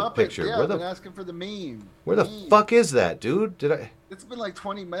the puppet picture? Yeah, Where I've the been asking for the meme. Where the fuck is that, dude? Did I? It's been like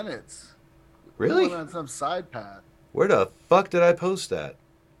 20 minutes. Really? Going on some side path. Where the fuck did I post that?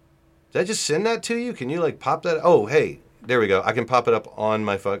 Did I just send that to you? Can you like pop that? Oh, hey, there we go. I can pop it up on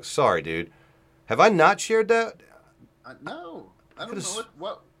my fuck. Sorry, dude. Have I not shared that? No, I don't know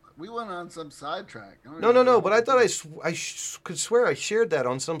what. We went on some sidetrack. No. But I thought I could swear I shared that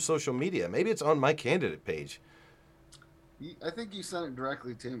on some social media. Maybe it's on my candidate page. I think you sent it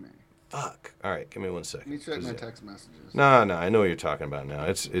directly to me. Fuck. All right, give me 1 second. Let me check my text messages. No, I know what you're talking about now.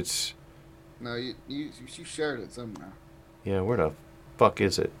 It's. No, you shared it somewhere. Yeah, where the fuck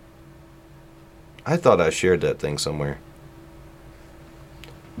is it? I thought I shared that thing somewhere.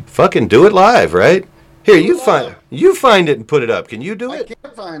 Fucking do it live, right? Here, you find it and put it up. Can you do it? I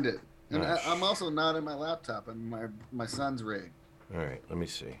can't find it. And Oh, I'm also not in my laptop. I'm in my son's rig. All right, let me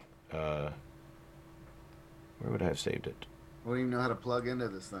see. Where would I have saved it? I don't even know how to plug into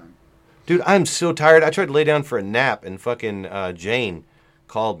this thing. Dude, I'm so tired. I tried to lay down for a nap, and fucking Jane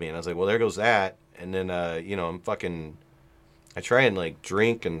called me, and I was like, well, there goes that. And then, I'm fucking... I try and, like,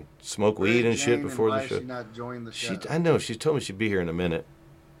 drink and smoke weed and shit before the show. Why she not join the show? I know. She told me she'd be here in a minute.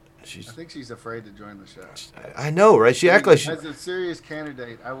 I think she's afraid to join the show. I know, right? She act like she... As a serious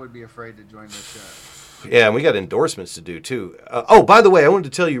candidate, I would be afraid to join the show. Yeah, and we got endorsements to do, too. By the way, I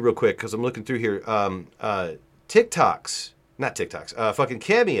wanted to tell you real quick, because I'm looking through here. Fucking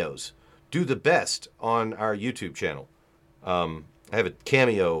cameos do the best on our YouTube channel. I have a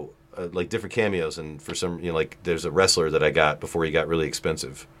cameo, like different cameos, and for some, like there's a wrestler that I got before he got really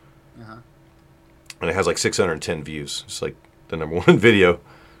expensive. Uh-huh. And it has like 610 views. It's like the #1 video.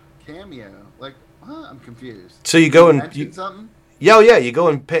 Cameo? Like, huh? I'm confused. So you go and... something? Yeah, you go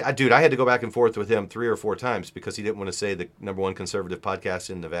and pay. Dude, I had to go back and forth with him 3 or 4 times because he didn't want to say the #1 conservative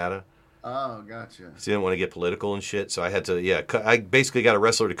podcast in Nevada. Oh, gotcha. So he didn't want to get political and shit. So I had to, I basically got a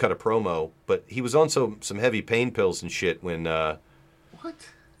wrestler to cut a promo, but he was on some heavy pain pills and shit when... What?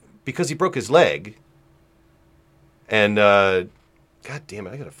 Because he broke his leg. And, God damn it,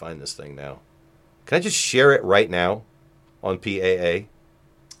 I gotta find this thing now. Can I just share it right now on PAA?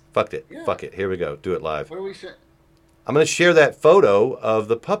 Fuck it. Yeah. Fuck it. Here we go. Do it live. What are we share? I'm going to share that photo of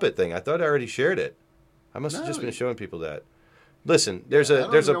the puppet thing. I thought I already shared it. I must have No, just been showing people that. Listen, there's a... I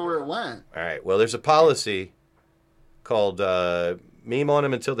don't even know where it went. All right. Well, there's a policy called meme on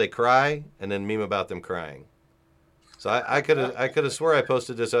them until they cry, and then meme about them crying. So I could have swore I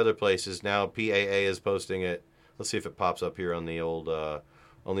posted this other places. Now PAA is posting it. Let's see if it pops up here on the old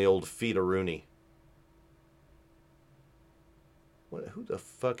Feed-a-Rooney. Who the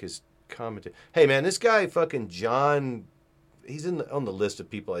fuck is commenting? Hey man, this guy fucking John, he's on the list of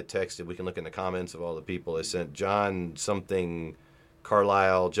people I texted. We can look in the comments of all the people I sent. John something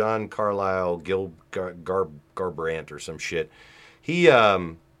Carlisle, John Carlisle Garbrandt or some shit. He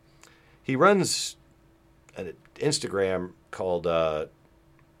runs an Instagram called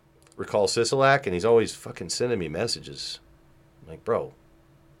recall Sisolak, and he's always fucking sending me messages. I'm like, bro,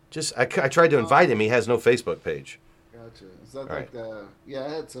 I tried to invite him. He has no Facebook page. Gotcha. Is that Right. I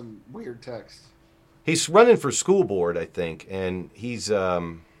had some weird text. He's running for school board, I think, and he's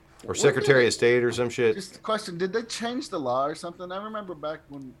or Secretary of State or some shit. Just a question: did they change the law or something? I remember back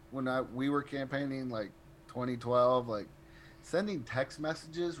when we were campaigning, like 2012, like sending text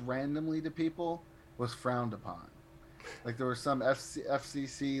messages randomly to people was frowned upon. Like there was some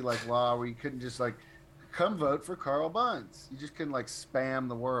FCC like law where you couldn't just like come vote for Carl Bunce. You just couldn't like spam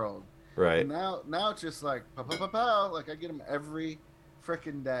the world. Right. And now it's just like pow, pow, pow, pow. Like I get them every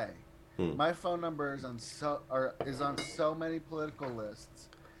freaking day. My phone number is on so many political lists.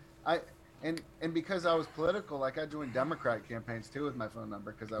 And because I was political, like I joined Democrat campaigns too with my phone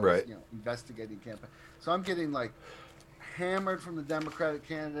number because I was investigating campaign. So I'm getting like hammered from the Democratic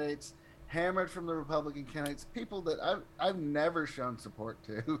candidates, hammered from the Republican candidates, people that I've never shown support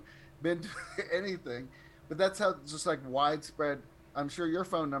to, been to anything. But that's how just like widespread. I'm sure your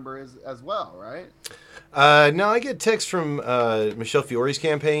phone number is as well, right? No, I get texts from Michelle Fiore's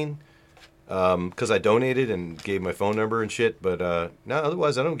campaign because I donated and gave my phone number and shit. But no,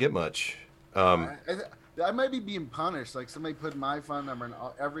 otherwise I don't get much. I might be being punished. Like somebody put my phone number in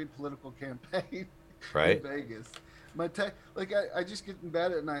every political campaign Right. in Vegas. I just get in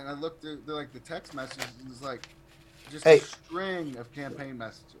bed at night and I look through like the text messages and it's like just a string of campaign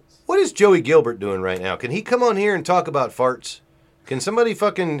messages. What is Joey Gilbert doing right now? Can he come on here and talk about farts? Can somebody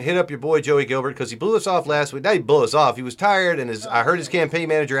fucking hit up your boy Joey Gilbert? Because he blew us off last week. Now he blew us off. He was tired, and I heard his campaign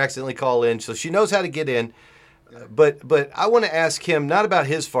manager accidentally call in, so she knows how to get in. But I want to ask him, not about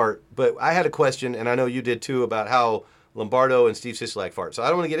his fart, but I had a question, and I know you did too, about how Lombardo and Steve Sisolak fart. So I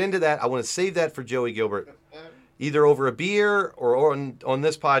don't want to get into that. I want to save that for Joey Gilbert. Either over a beer or on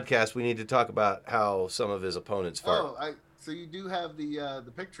this podcast, we need to talk about how some of his opponents fart. So you do have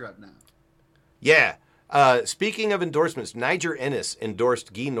the picture up now. Yeah. Speaking of endorsements, Niger Ennis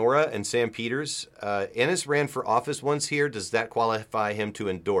endorsed Guy Nora and Sam Peters. Ennis ran for office once here. Does that qualify him to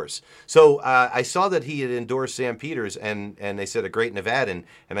endorse? So I saw that he had endorsed Sam Peters, and they said a great Nevadan.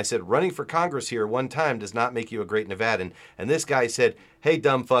 And I said, running for Congress here one time does not make you a great Nevadan. And this guy said, hey,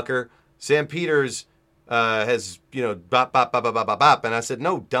 dumb fucker, Sam Peters has, bop, bop, bop, bop, bop, bop, bop. And I said,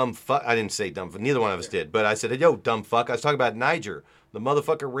 no, dumb fuck. I didn't say dumb fuck. Neither one of us did. But I said, yo, dumb fuck. I was talking about Niger. The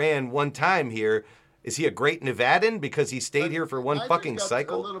motherfucker ran one time here. Is he a great Nevadan because he stayed here for one Niger's fucking got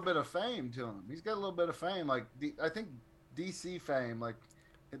cycle? A little bit of fame to him. He's got a little bit of fame, like I think DC fame, like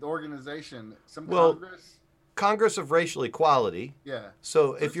the organization, Congress of Racial Equality. Yeah.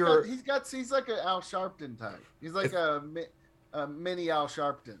 So if he's like an Al Sharpton type. He's like a mini Al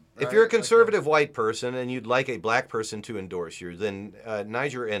Sharpton. Right? If you're a conservative white person and you'd like a black person to endorse you, then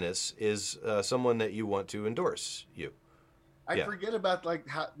Niger Ennis is someone that you want to endorse you. I forget about like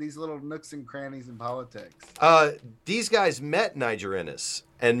how, these little nooks and crannies in politics. These guys met Niger Ennis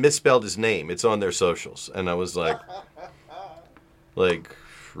and misspelled his name. It's on their socials, and I was like,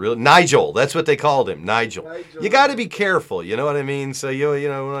 really, Nigel. That's what they called him, Nigel. You got to be careful. You know what I mean? So you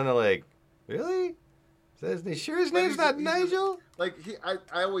want to like, really? Sure, his name's not Nigel. I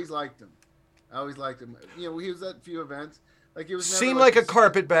always liked him. He was at a few events. Like he was never seemed like a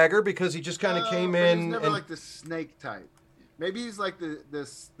carpetbagger because he just kind of came in. He was never like the snake type. Maybe he's like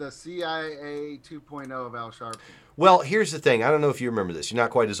the CIA 2.0 of Al Sharpton. Well, here's the thing. I don't know if you remember this. You're not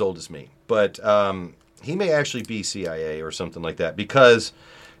quite as old as me. But he may actually be CIA or something like that. Because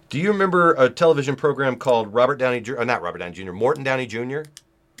do you remember a television program called Morton Downey Jr.?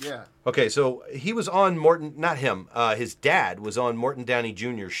 Yeah. Okay, so he was on Morton, not him. His dad was on Morton Downey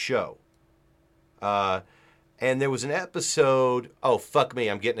Jr.'s show. And there was an episode. Oh, fuck me.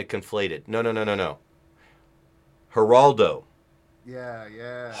 I'm getting it conflated. No. Geraldo.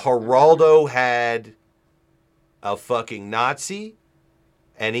 Yeah. Geraldo had a fucking Nazi,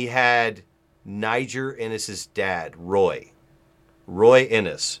 and he had Niger Ennis's dad, Roy. Roy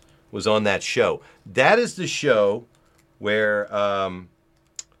Ennis was on that show. That is the show where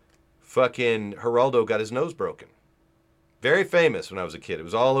fucking Geraldo got his nose broken. Very famous when I was a kid. It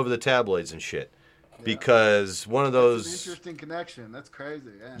was all over the tabloids and shit. Yeah. Because one of those... That's an interesting connection. That's crazy.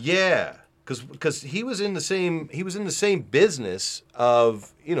 Yeah. Because he was in the same business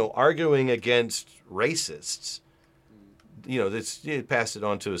of arguing against racists. He passed it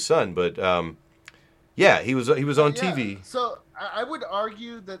on to his son, but he was on TV. So I would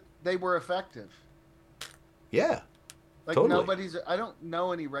argue that they were effective. Yeah, like totally. I don't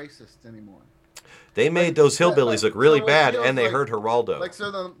know any racists anymore. They made those hillbillies look really bad, and they hurt Geraldo. Like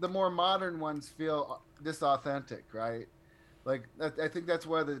so, the more modern ones feel disauthentic, right? Like I think that's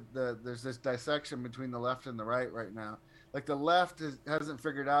why there's this dissection between the left and the right now. like the left hasn't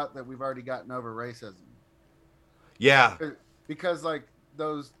figured out that we've already gotten over racism. Yeah. Because like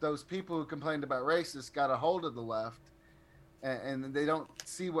those people who complained about racists got a hold of the left, and they don't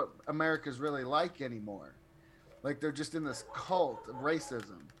see what America's really like anymore. Like they're just in this cult of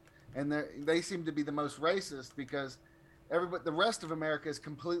racism, and they seem to be the most racist because the rest of America has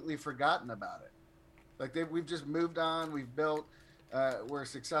completely forgotten about it. Like we've just moved on. We've built. We're a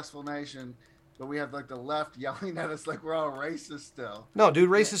successful nation, but we have like the left yelling at us like we're all racist still. No, dude,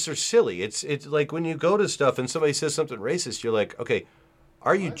 racists are silly. It's like when you go to stuff and somebody says something racist, you're like, okay,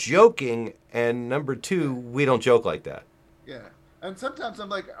 are you joking? And number two, we don't joke like that. Yeah. And sometimes I'm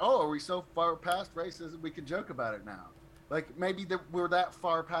like, oh, are we so far past racism we can joke about it now? Like maybe we're that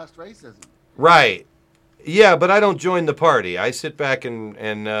far past racism. Right. Yeah, but I don't join the party. I sit back and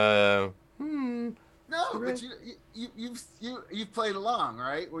No, but you've played along,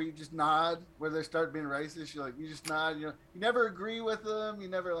 right? Where you just nod, where they start being racist. You just nod. You never agree with them. You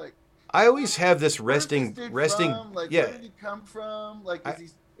never like. I always have this resting. From? Like, yeah. Where did he come from? Like,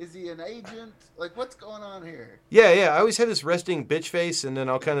 is he an agent? Like, what's going on here? Yeah. I always have this resting bitch face, and then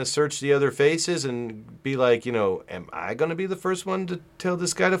I'll kind of search the other faces and be like, am I going to be the first one to tell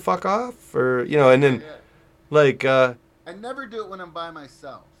this guy to fuck off? Or, and then, like... I never do it when I'm by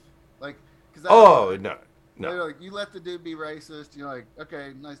myself. Like, because no. They're like, you let the dude be racist. You're like,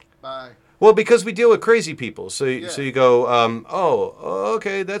 okay, nice, bye. Well, because we deal with crazy people. So you go,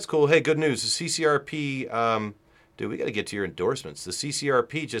 okay, that's cool. Hey, good news. The CCRP... dude, we got to get to your endorsements. The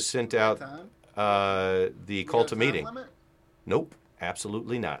CCRP just sent out the call to meeting. Limit? Nope,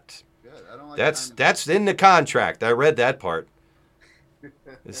 absolutely not. Good. I don't like that's in the contract. I read that part.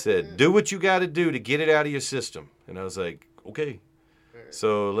 It said, do what you got to do to get it out of your system. And I was like, okay.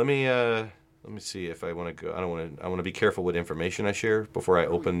 So let me see if I want to go. I want to be careful with information I share before I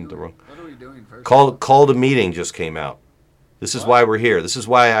open the room. What are we doing first? Call to meeting just came out. This is why we're here. This is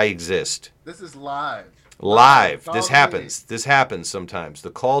why I exist. This is live. Live. This happens. This happens sometimes.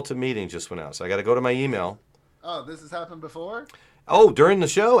 The call to meeting just went out. So I got to go to my email. Oh, this has happened before? Oh, during the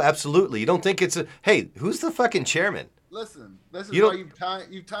show? Absolutely. You don't think it's hey, who's the fucking chairman? Listen, this is why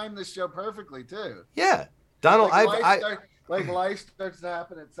you timed this show perfectly, too. Yeah. Donald, life starts to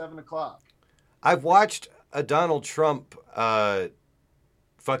happen at 7:00. I've watched a Donald Trump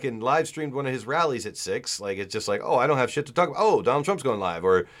fucking live streamed one of his rallies at 6. Like, it's just like, oh, I don't have shit to talk about. Oh, Donald Trump's going live.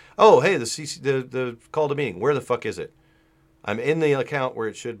 Or, oh, hey, the call to meeting. Where the fuck is it? I'm in the account where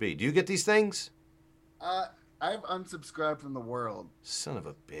it should be. Do you get these things? I've unsubscribed from the world. Son of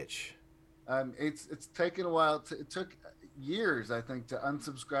a bitch. It's taken a while. It took years, I think, to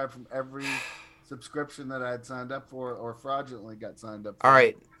unsubscribe from every subscription that I had signed up for or fraudulently got signed up for. All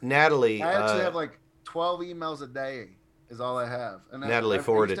right, Natalie. I actually have like 12 emails a day is all I have. And Natalie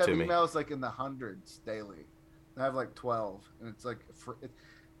forwarded it to me. Emails like in the hundreds daily. I have like 12, and it's like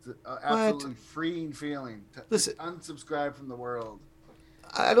it's an absolutely freeing feeling to unsubscribe from the world.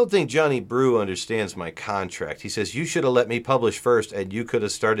 I don't think Johnny Brew understands my contract. He says, you should have let me publish first, and you could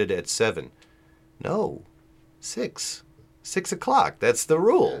have started at 7. No, 6. 6 o'clock. That's the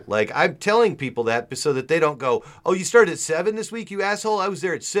rule. Yeah. Like, I'm telling people that so that they don't go, oh, you started at 7 this week, you asshole? I was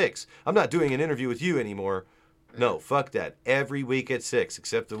there at 6. I'm not doing an interview with you anymore. Yeah. No, fuck that. Every week at 6,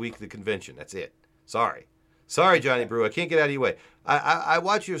 except the week of the convention. That's it. Sorry, Johnny Brew. I can't get out of your way. I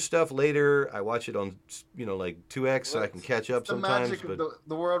watch your stuff later. I watch it on, like 2X, so I can catch up sometimes. It's the magic of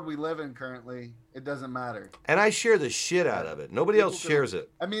the world we live in currently. It doesn't matter. And I share the shit out of it. Nobody else shares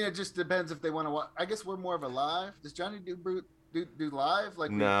it. I mean, it just depends if they want to watch. I guess we're more of a live. Does Johnny do live? Like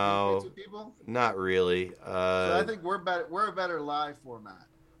no, with people? Not really. So I think we're better. We're a better live format.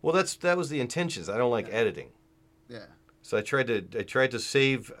 Well, that was the intentions. I don't like editing. Yeah. So I tried to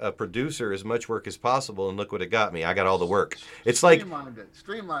save a producer as much work as possible, and look what it got me. I got all the work. It's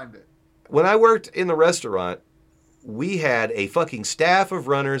streamlined it. When I worked in the restaurant, we had a fucking staff of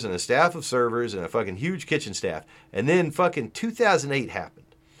runners and a staff of servers and a fucking huge kitchen staff. And then fucking 2008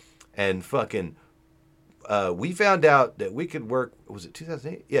 happened, and fucking we found out that we could work. Was it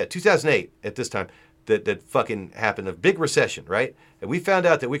 2008? Yeah, 2008 at this time. That fucking happened. A big recession, right? And we found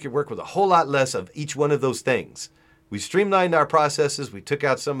out that we could work with a whole lot less of each one of those things. We streamlined our processes. We took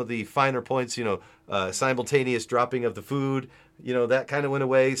out some of the finer points, simultaneous dropping of the food, that kind of went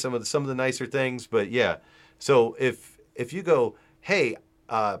away. Some of the nicer things, but yeah. So if you go, hey,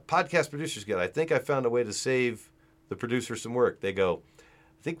 Podcast Producers Guild, I think I found a way to save the producer some work. They go,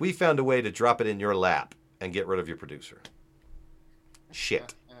 I think we found a way to drop it in your lap and get rid of your producer.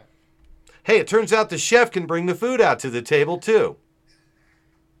 Shit. Hey, it turns out the chef can bring the food out to the table too.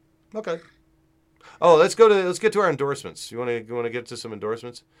 Okay. Oh, let's get to our endorsements. You want to get to some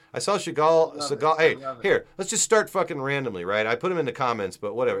endorsements? I saw Seagal. Hey, here, let's just start fucking randomly, right? I put them in the comments,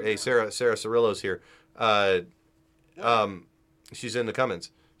 but whatever. Hey, Sarah Cirillo's here. She's in the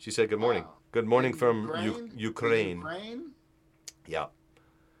comments. She said, "Good morning. Wow. Good morning from Ukraine? Ukraine." Ukraine? Yeah.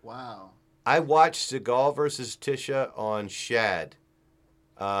 Wow. I watched Seagal versus Tisha on Shad.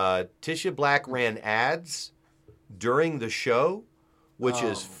 Tisha Black ran ads during the show, which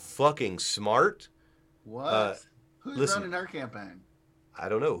is fucking smart. What? Who's listen. running her campaign? I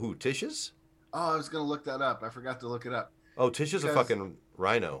don't know. Who, Tisha's? Oh, I was going to look that up. I forgot to look it up. Oh, Tisha's a fucking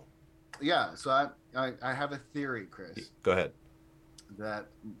rhino. Yeah, so I have a theory, Chris, Go ahead. that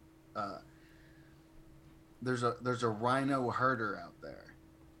there's a rhino herder out there.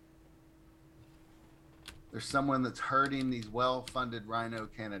 There's someone that's herding these well-funded rhino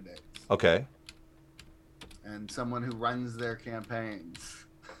candidates, Okay. and someone who runs their campaigns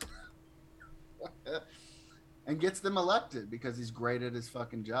and gets them elected because he's great at his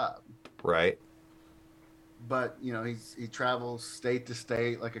fucking job. Right. But he travels state to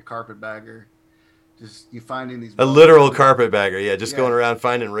state like a carpetbagger. Just you finding these A literal carpetbagger, yeah, just going around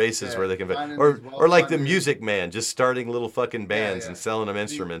finding races Yeah, where they can, finding or these like the well-funded- Music Man, just starting little fucking bands yeah. and selling them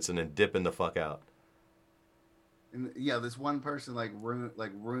instruments and then dipping the fuck out. And this one person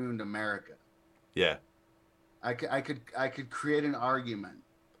ruined America. Yeah. I could create an argument.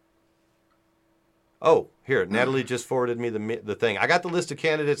 Oh, here, Natalie just forwarded me the thing. I got the list of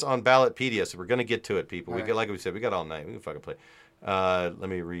candidates on Ballotpedia, so we're gonna get to it, people. All right. Like we said, we got all night. We can fucking play. Let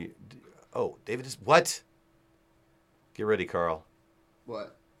me read. Oh, David is what? Get ready, Carl.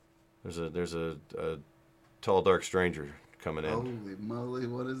 What? There's a tall, dark stranger coming in. Holy moly!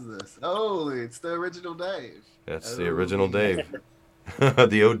 What is this? Holy, it's the original Dave. That's the original Dave.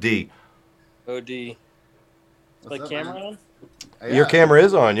 The OD. OD. What's Like up, camera man? on? Hey, Your camera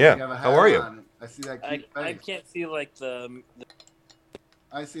is on, you yeah. have a How hat are you? on. I see that cute I face. can't see like the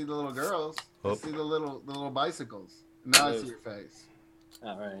I see the little girls. Oh. I see the little bicycles. Now I see your face.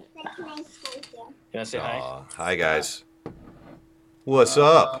 all right. Can I say hi? Aw, hi guys. What's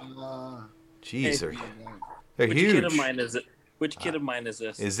up? Jeez, Hey. they're Which huge. kid of mine is it? Which kid of mine is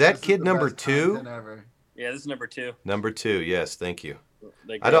this? Is that This is kid the number best 2? content ever. Yeah, this is number 2. Number 2, yes, thank you.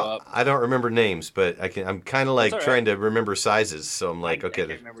 They I grow don't up. I don't remember names, but I'm kind of like That's all trying right. to remember sizes, so I'm like, I okay,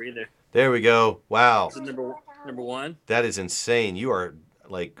 can't remember either. there we go. Wow, This is number 1. that is insane. You are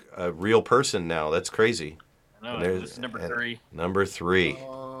like a real person now. That's crazy. I know. And there's- This is number and- 3. Number 3,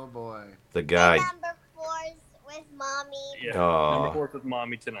 Oh boy. the guy. Number 4's with mommy. Yeah. Aw. Number 4 with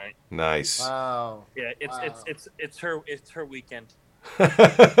mommy tonight. Nice. Wow. Yeah, Wow. it's her weekend. For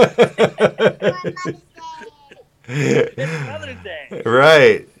Mother's Day. It's Mother's Day.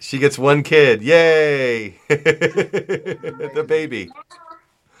 Right. She gets one kid. Yay. The baby.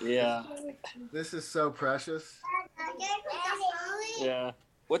 Yeah. This is so precious. Yeah.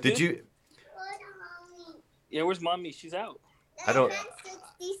 What Did dude? you Yeah, where's mommy? She's out. I don't- 60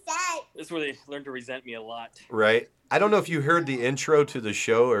 cents. This is where they learn to resent me a lot. right? I don't know if you heard the intro to the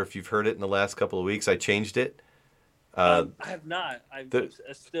show or if you've heard it in the last couple of weeks. I changed it. I have not. I'm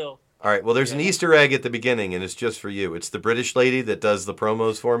still. All right. Well, there's an Yeah. Easter egg at the beginning, and it's just for you. It's the British lady that does the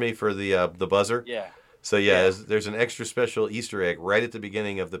promos for me for the buzzer. Yeah. So yeah, Yeah. there's an extra special Easter egg right at the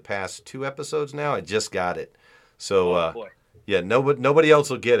beginning of the past 2 episodes. Now I just got it. So Oh boy. yeah, nobody else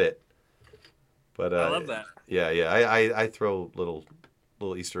will get it. But I love that. Yeah. I throw little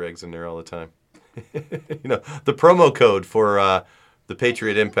Easter eggs in there all the time. The promo code for the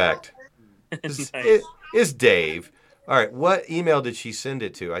Patriot Impact Nice. is Dave. All right, what email did she send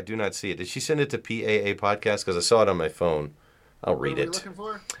it to? I do not see it. Did she send it to PAA Podcast? Because I saw it on my phone. I'll read What are we it. looking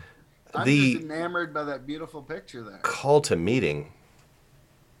for? I'm The- just enamored by that beautiful picture there. Call to meeting.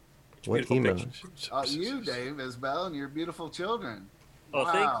 What Beautiful email? picture. You, Dave, Isabel, and your beautiful children. Oh,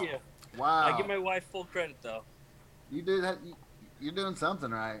 Wow. thank you. Wow. I give my wife full credit though. You did. You're doing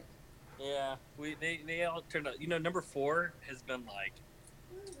something right. Yeah, they all turned out. Number 4 has been like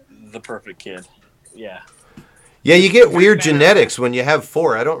the perfect kid. Yeah. Yeah, you get weird genetics when you have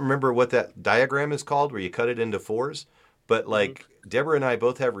 4. I don't remember what that diagram is called where you cut it into 4s. But like Deborah and I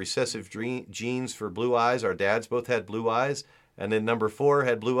both have recessive genes for blue eyes. Our dads both had blue eyes. And then number 4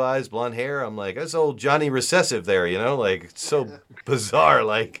 had blue eyes, blonde hair. I'm like, that's old Johnny Recessive there, like it's so bizarre.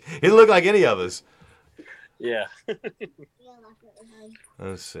 Like he didn't look like any of us. Yeah.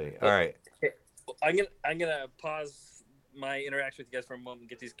 Let's see. All right. I'm gonna pause my interaction with you guys for a moment.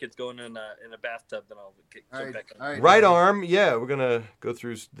 Get these kids going in a bathtub, then I'll All jump right. back in. All right. Right Dave. arm. Yeah, we're going to go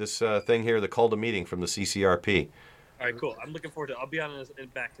through this thing here, the call to meeting from the CCRP. All right, cool. I'm looking forward to it. I'll be on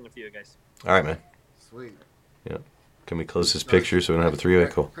back in a few, guys. All right, man. Sweet. Okay, Can we close this picture so we don't have a three-way?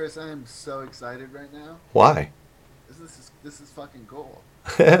 Cool. Chris, I am so excited right now. Why? This is fucking cool.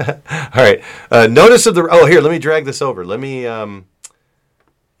 All right. Notice of the... Oh, here, let me drag this over. Let me...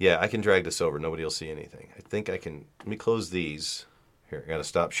 Yeah, I can drag this over. Nobody will see anything. I think I can... Let me close these. Here, I got to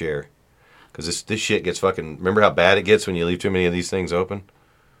stop share. Because this shit gets fucking... Remember how bad it gets when you leave too many of these things open?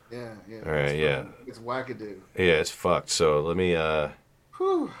 Yeah. All right, yeah. It's wackadoo. Yeah, it's fucked. So let me...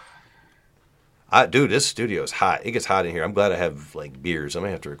 Whew. Dude, this studio is hot. It gets hot in here. I'm glad I have, like, beers. I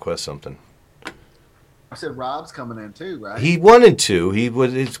might have to request something. I said Rob's coming in too, right? He wanted to. He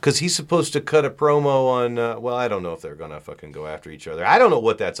would, because he's supposed to cut a promo on. Well, I don't know if they're gonna fucking go after each other. I don't know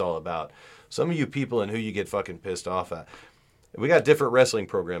what that's all about. Some of you people and who you get fucking pissed off at. We got different wrestling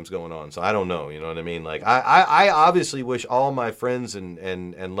programs going on, so I don't know. You know what I mean? Like I obviously wish all my friends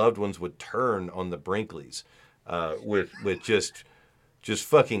and loved ones would turn on the Brinkleys, with just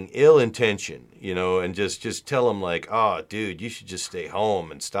fucking ill intention, you know, and just tell them like, oh, dude, you should just stay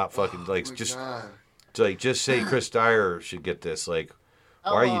home and stop fucking just say Chris Dyer should get this. Like,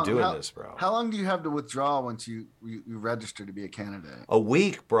 why are you doing this, bro? How long do you have to withdraw once you register to be a candidate? A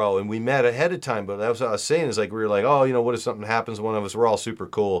week, bro. And we met ahead of time. But that's what I was saying is like, we were like, oh, you know, what if something happens to one of us? We're all super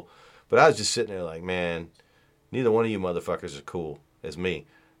cool. But I was just sitting there like, man, neither one of you motherfuckers are cool as me.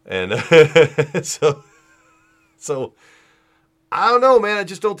 And so I don't know, man. I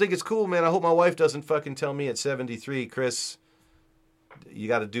just don't think it's cool, man. I hope my wife doesn't fucking tell me at 73, Chris, you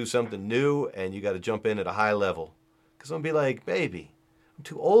got to do something new and you got to jump in at a high level. Because I'm going to be like, baby, I'm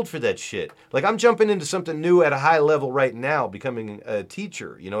too old for that shit. Like, I'm jumping into something new at a high level right now, becoming a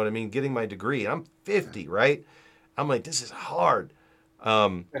teacher, you know what I mean? Getting my degree. I'm 50, right? I'm like, this is hard.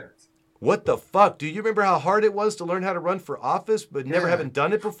 What the fuck? Do you remember how hard it was to learn how to run for office, but never having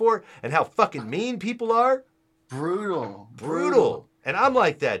done it before? And how fucking mean people are? Brutal. And I'm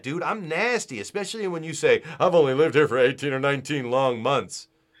like that, dude. I'm nasty, especially when you say, I've only lived here for 18 or 19 long months.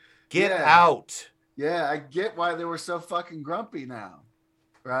 Get out. Yeah, I get why they were so fucking grumpy now.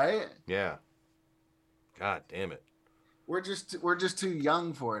 Right? Yeah. God damn it. We're just too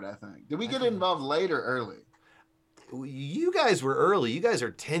young for it, I think. Did we get involved late or early? You guys were early. You guys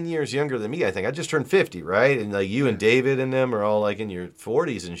are 10 years younger than me, I think. I just turned 50, right? And like you and David and them are all like in your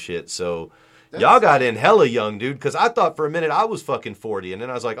 40s and shit, so... Y'all got in hella young, dude, because I thought for a minute I was fucking 40, and then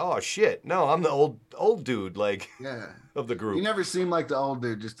I was like, oh, shit. No, I'm the old dude, like, of the group. You never seem like the old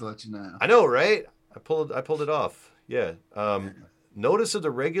dude, just to let you know. I know, right? I pulled it off. Yeah. Notice of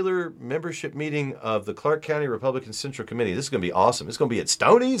the regular membership meeting of the Clark County Republican Central Committee. This is going to be awesome. It's going to be at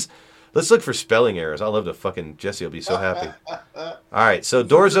Stoney's. Let's look for spelling errors. I love to fucking... Jesse will be so happy. All right, so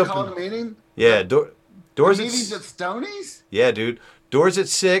doors open... Called a meeting? Yeah, doors at... Meetings at Stoney's? Yeah, dude. Doors at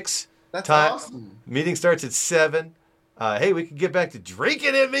 6. That's awesome. Meeting starts at 7. Hey, we can get back to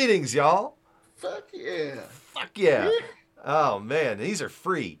drinking at meetings, y'all. Fuck yeah. Fuck yeah. Oh, man. These are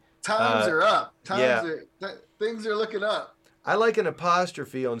free. Times are up. Things are looking up. I like an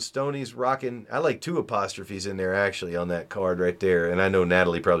apostrophe on Stoney's rockin'. I like 2 apostrophes in there, actually, on that card right there. And I know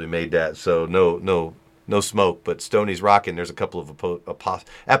Natalie probably made that, so no smoke. But Stoney's rockin', there's a couple of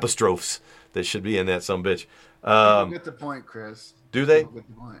apostrophes that should be in that sumbitch. You get the point, Chris. Do they?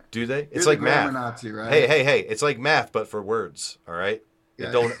 Do they? It's like math. Nazi, right? Hey! It's like math, but for words. All right.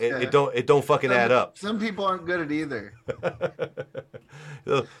 Yeah. It don't fucking add up. Some people aren't good at either.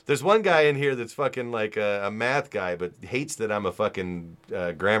 There's one guy in here that's fucking like a math guy, but hates that I'm a fucking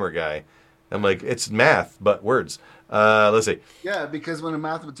grammar guy. I'm like, it's math, but words. Let's see. Yeah, because when a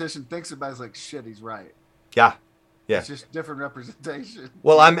mathematician thinks about it, it's like, shit, he's right. Yeah. Yeah. It's just different representation.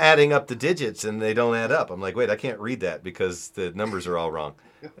 Well, I'm adding up the digits and they don't add up. I'm like, wait, I can't read that because the numbers are all wrong.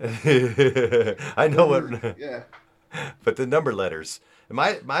 I know what. Yeah. But the number letters,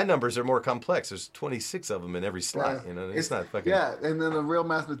 my numbers are more complex. There's 26 of them in every slot. You know, it's not fucking. Yeah, and then a real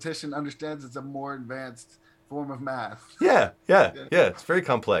mathematician understands it's a more advanced form of math. Yeah. It's very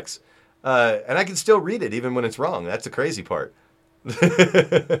complex, and I can still read it even when it's wrong. That's the crazy part.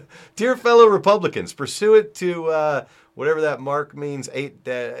 Dear fellow Republicans, pursuant to whatever that mark means,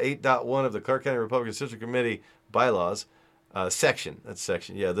 8.1 of the Clark County Republican Central Committee bylaws, section.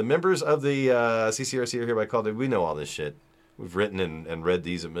 Yeah, the members of the CCRC are hereby called. We know all this shit. We've written and read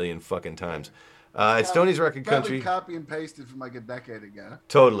these a million fucking times. It's Stoney's Record Country. Copy and pasted from like a decade ago.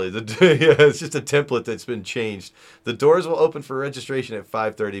 Totally. Yeah, it's just a template that's been changed. The doors will open for registration at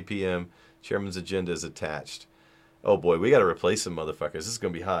 5:30 p.m. Chairman's agenda is attached. Oh boy, we got to replace some motherfuckers. This is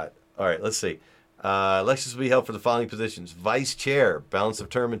going to be hot. All right, let's see. Elections will be held for the following positions: Vice Chair, balance of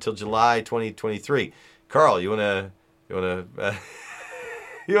term until July 2023. Carl, you wanna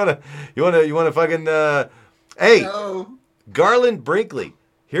fucking hey, No. Garland Brinkley.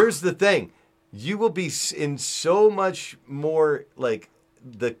 Here's the thing. You will be in so much more, like,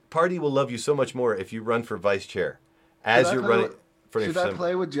 the party will love you so much more if you run for vice chair. As Should I you're play running with- for Should I assembly.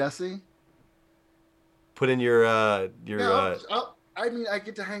 play with Jesse? Put in your Yeah, I mean, I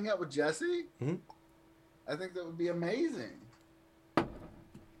get to hang out with Jesse. Mhm. I think that would be amazing.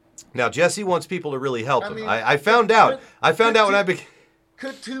 Now, Jesse wants people to really help I him. mean, I found out. I found out when I became.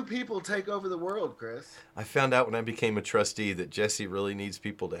 Could two people take over the world, Chris? I found out when I became a trustee that Jesse really needs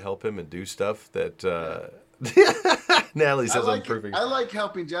people to help him and do stuff that. Natalie says I'm proving. I like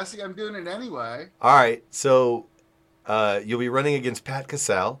helping Jesse. I'm doing it anyway. All right, so you'll be running against Pat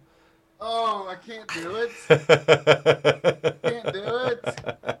Casale. Oh, I can't do it. Can't do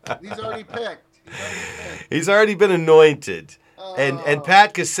it. He's already picked. He's already been anointed. And Oh.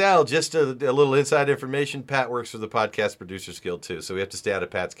 Pat Casale, just a little inside information, Pat works for the Podcast Producers Guild too, so we have to stay out of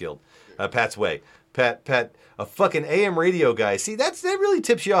Pat's guild. Pat's way. Pat, a fucking AM radio guy. See, that really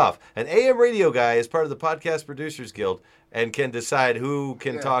tips you off. An AM radio guy is part of the Podcast Producers Guild and can decide who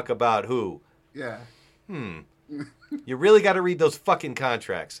can talk about who. Yeah. You really got to read those fucking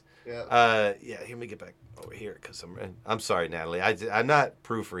contracts. Yeah. Yeah, let me get back over here because I'm sorry, Natalie. I'm not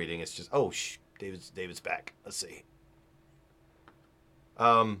proofreading. It's just David's back. Let's see.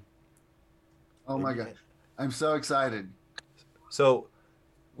 Oh my God. I'm so excited. So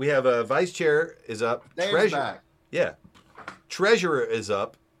we have a vice chair is up. Dave's back. Yeah. Treasurer is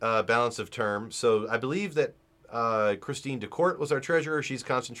up. Balance of term. So I believe that Christine DeCourt was our treasurer. She's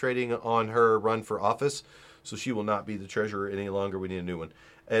concentrating on her run for office. So she will not be the treasurer any longer. We need a new one.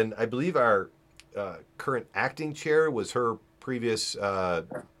 And I believe our current acting chair was her previous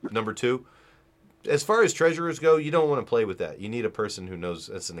number 2. As far as treasurers go, you don't want to play with that. You need a person who knows.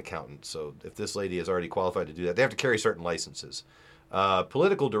 It's an accountant. So if this lady is already qualified to do that, they have to carry certain licenses.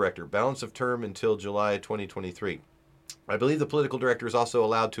 Political director, balance of term until July 2023. I believe the political director is also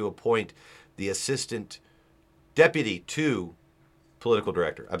allowed to appoint the assistant deputy to political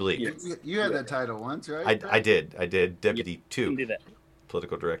director, I believe. You had that title once, right? I did. Deputy You to can do that.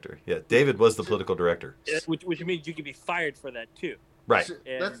 political director. Yeah, David was the political director. Which means you could be fired for that too. Right.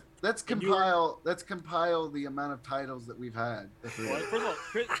 And- Let's compile. Let's compile the amount of titles that we've had. Well,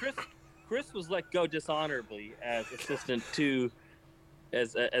 first of all, Chris was let go dishonorably as assistant to,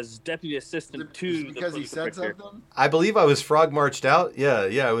 as deputy assistant to the because he political said director. something. I believe I was frog marched out. Yeah,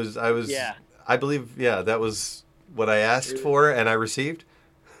 I was. Yeah. I believe, that was what I asked for and I received.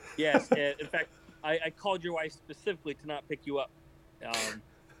 Yes, and in fact, I called your wife specifically to not pick you up.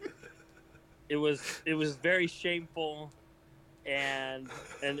 It was very shameful, and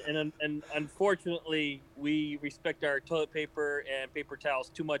unfortunately, we respect our toilet paper and paper towels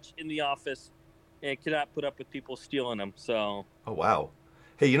too much in the office, and cannot put up with people stealing them. So. Oh wow.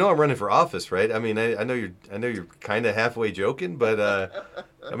 Hey, you know I'm running for office, right? I mean, I know you're kind of halfway joking, but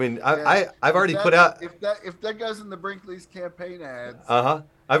I mean, I've already put out. If that goes in the Brinkley's campaign ads.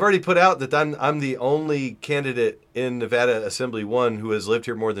 I've already put out that I'm the only candidate in Nevada Assembly 1 who has lived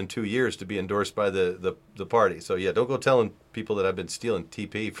here more than 2 years to be endorsed by the party. So yeah, don't go telling people that I've been stealing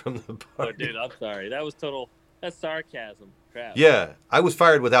TP from the party. Oh, dude, I'm sorry. That's sarcasm. Crap. Yeah, I was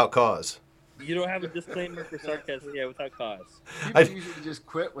fired without cause. You don't have a disclaimer for sarcasm, without cause. People usually just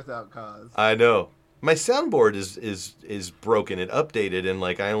quit without cause. I know. My soundboard is broken. It updated and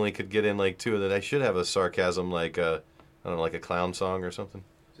like I only could get in like 2 of that. I should have a sarcasm like I don't know, like a clown song or something.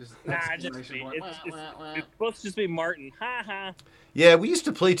 Just It's supposed to just be Martin. Ha ha. Yeah, we used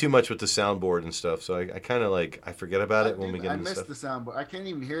to play too much with the soundboard and stuff, so I kind of like I forget about it when we get I into missed stuff. the soundboard. I can't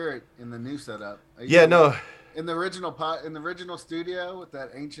even hear it in the new setup. Yeah, no. In the original studio with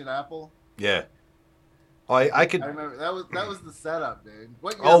that ancient Apple. Yeah. Oh, I could. I remember that was the setup, dude.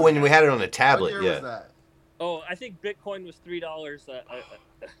 What year Oh, was when that? we had it on a What tablet, year yeah. was that? Oh, I think Bitcoin was $3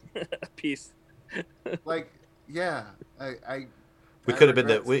 a piece. Like, yeah, I We I could have been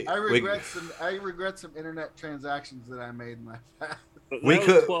regret- the I regret some internet transactions that I made in my past. We That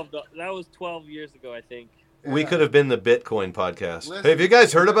could- was that was 12 years ago, I think. we Yeah. could have been the Bitcoin podcast. Listen. Hey, have you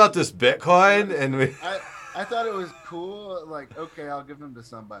guys heard about this Bitcoin? And we. I thought it was cool. Like, okay, I'll give them to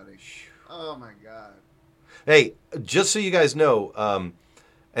somebody. Oh my god. Hey, just so you guys know,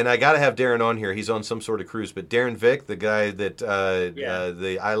 and I got to have Darren on here. He's on some sort of cruise, but Darren Vick, the guy that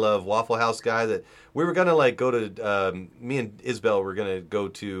the I Love Waffle House guy, that we were gonna like go to. Me and Isabel were gonna go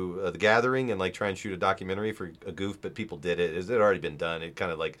to the Gathering and like try and shoot a documentary for a goof, but people did it. It had already been done. It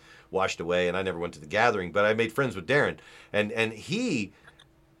kind of like washed away, and I never went to the Gathering. But I made friends with Darren, and he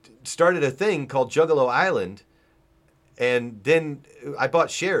started a thing called Juggalo Island. And then I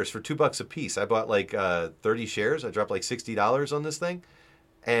bought shares for $2 a piece. I bought like 30 shares. I dropped like $60 on this thing.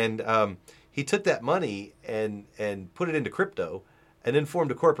 And he took that money and put it into crypto and then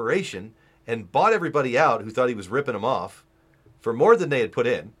formed a corporation. and bought everybody out who thought he was ripping them off for more than they had put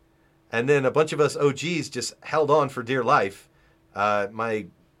in. And then a bunch of us OGs just held on for dear life. My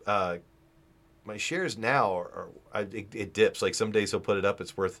shares now it dips. Like some days he'll put it up,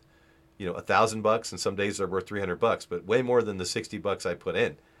 it's worth $1,000, and some days they're worth $300, but way more than the $60 I put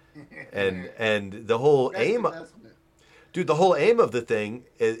in. And the whole aim, dude, the whole aim of the thing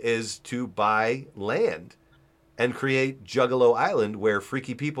is to buy land and create Juggalo Island, where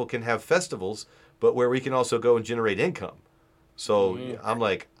freaky people can have festivals, but where we can also go and generate income. So I'm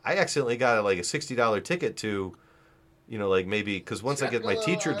like, I accidentally got like a $60 ticket to, like maybe because once I get my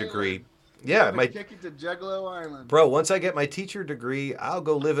teacher degree. Yeah, my ticket to Juggalo Island. Bro, once I get my teacher degree, I'll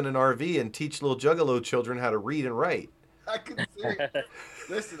go live in an RV and teach little Juggalo children how to read and write. I can see it.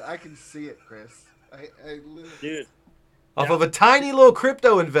 Listen, I can see it, Chris. Dude. Off of a tiny little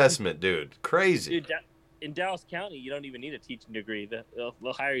crypto investment, dude. Crazy. Dude, in Dallas County, you don't even need a teaching degree. They'll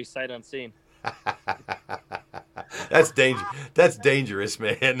hire you sight unseen. That's dangerous,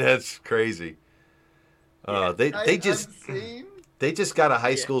 man. That's crazy. They just got a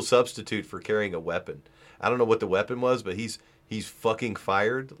high school substitute for carrying a weapon. I don't know what the weapon was, but he's fucking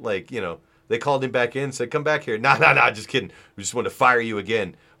fired. Like, they called him back in, said, "Come back here." Nah, just kidding. We just want to fire you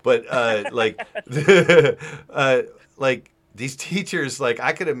again. But like these teachers, like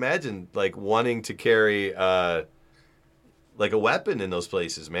I could imagine like wanting to carry like a weapon in those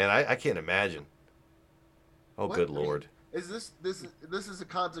places, man. I can't imagine. Oh, good Lord. Is this is a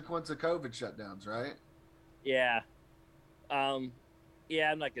consequence of COVID shutdowns, right? Yeah.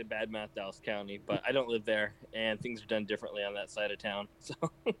 Yeah, I'm not going to badmouth Dallas County, but I don't live there, and things are done differently on that side of town. So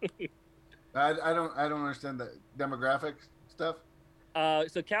I don't understand the demographic stuff.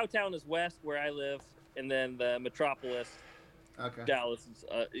 So Cowtown is west, where I live, and then the metropolis, Dallas,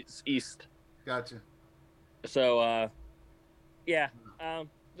 is east. Gotcha. So, yeah,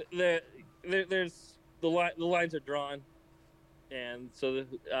 there's the lines are drawn, and so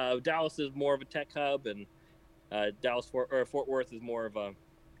Dallas is more of a tech hub, and Fort Worth is more of a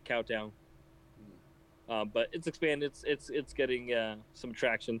Cowtown. But it's expanded. It's getting some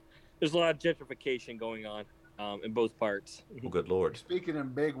traction. There's a lot of gentrification going on in both parts. Oh, good Lord. Speaking in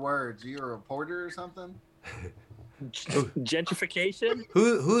big words, you a reporter or something? Gentrification?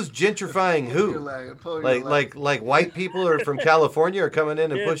 Who's gentrifying who? Like white people are from California are coming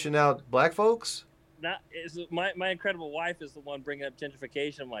in and pushing out black folks? My incredible wife is the one bringing up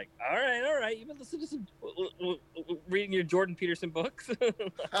gentrification. I'm like, all right. You've been listening to some, reading your Jordan Peterson books.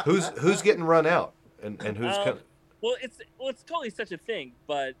 who's getting run out and who's coming? Well, it's totally such a thing,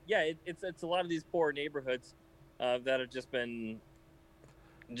 but yeah, it's a lot of these poor neighborhoods that have just been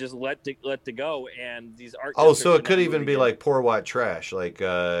let to go, and these art. Oh, so it could even be like poor white trash, like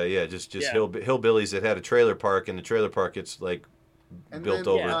just hillbillies that had a trailer park, and the trailer park gets like. And built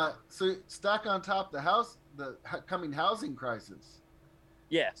then, over. So stack on top the coming housing crisis.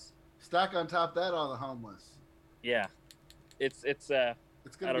 Yes. Stack on top that all the homeless. Yeah, it's gonna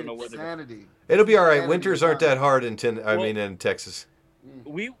be insanity. It'll be all right. Winters aren't that hard in Texas.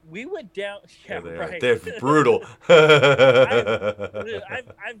 We went down. Yeah, right. They're brutal.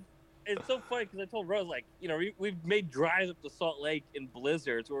 It's so funny because I told Rose, like, we've made drives up to Salt Lake in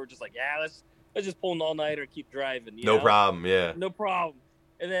blizzards where we're just like, yeah, let's just pull an all-nighter and keep driving. No problem, yeah. No problem.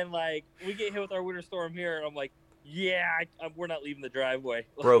 And then, like, we get hit with our winter storm here, and I'm like, yeah, we're not leaving the driveway.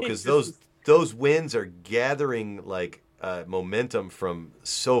 Bro, because those winds are gathering, like, momentum from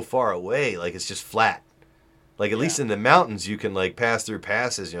so far away. Like, it's just flat. Like, at least in the mountains, you can, like, pass through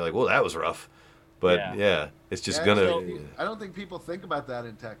passes, and you're like, well, that was rough. But, it's just going to... I don't think people think about that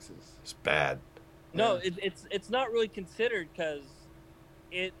in Texas. It's bad. No, it's not really considered because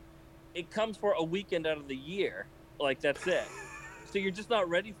it comes for a weekend out of the year. Like, that's it. So you're just not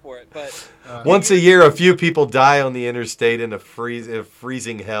ready for it. But once a year, a few people die on the interstate in a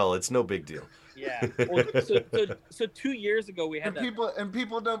freezing hell. It's no big deal. Yeah. Well, so 2 years ago we had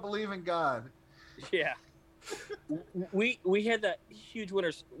people don't believe in God. Yeah. We had that huge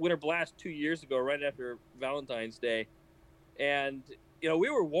winter blast 2 years ago, right after Valentine's Day, and we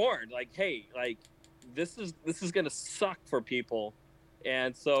were warned, like, hey, like this is gonna suck for people.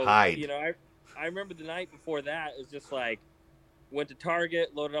 And so, I remember the night before that, it was just like, went to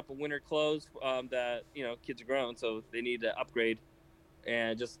Target, loaded up with winter clothes that, kids are grown, so they need to upgrade,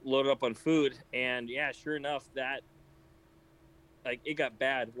 and just loaded up on food. And, yeah, sure enough, that, like, it got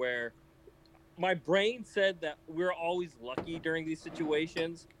bad where my brain said that we're always lucky during these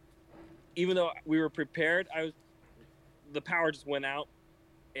situations. Even though we were prepared, the power just went out,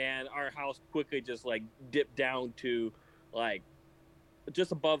 and our house quickly just, like, dipped down to, like,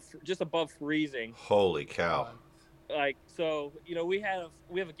 just above freezing. Holy cow. Like, so, we have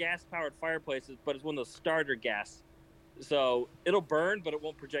a gas powered fireplaces, but it's one of those starter gas. So it'll burn, but it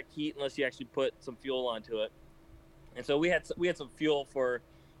won't project heat unless you actually put some fuel onto it. And so we had some fuel for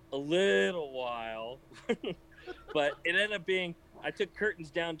a little while, but it ended up being, I took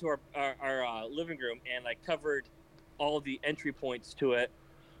curtains down to our living room and I covered all of the entry points to it.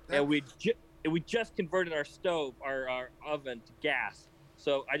 And we just converted our stove, our oven, to gas.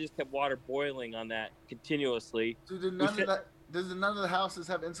 So I just kept water boiling on that continuously. So does none of the houses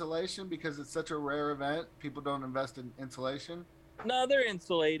have insulation because it's such a rare event? People don't invest in insulation. No, they're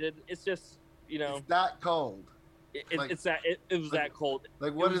insulated. It's just it's that cold. It was that cold.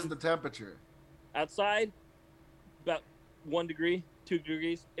 Like, what is the temperature outside? About 1 degree, 2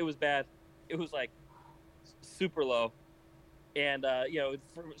 degrees. It was bad. It was like super low, and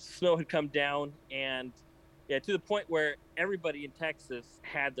snow had come down, and to the point where everybody in Texas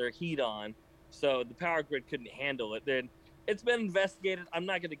had their heat on, so the power grid couldn't handle it. Then it's been investigated. I'm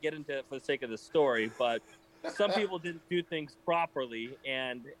not going to get into it for the sake of the story, but some people didn't do things properly,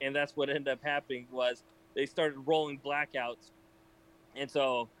 and that's what ended up happening was they started rolling blackouts, and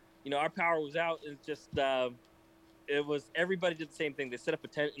so our power was out, and just everybody did the same thing. They set up a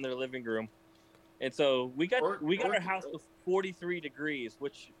tent in their living room, and so we got our house to 43 degrees,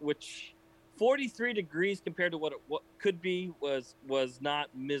 which 43 degrees compared to what could be was not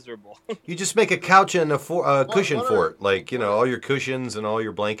miserable. You just make a couch and a cushion for it. Like, all your cushions and all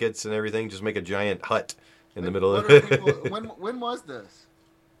your blankets and everything. Just make a giant hut in the middle of it. When was this?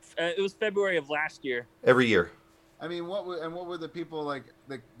 It was February of last year. Every year. I mean, what were the people like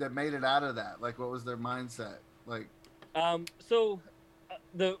that made it out of that? Like, what was their mindset? Like, so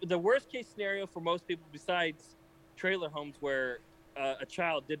the worst case scenario for most people, besides trailer homes where a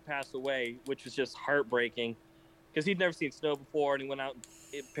child did pass away, which was just heartbreaking because he'd never seen snow before, and he went out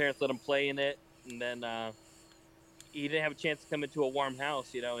and parents let him play in it, and then he didn't have a chance to come into a warm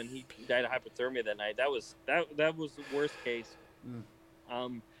house, and he died of hypothermia that night. That was the worst case.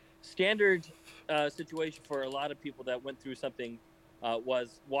 Standard situation for a lot of people that went through something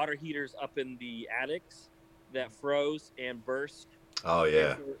was water heaters up in the attics that froze and burst. Oh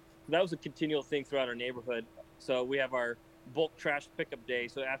yeah, that was a continual thing throughout our neighborhood. So we have our bulk trash pickup day.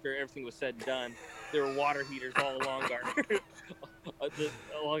 So after everything was said and done, there were water heaters all along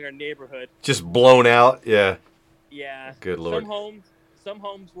along our neighborhood. Just blown out. Yeah. Yeah. Good Lord. Some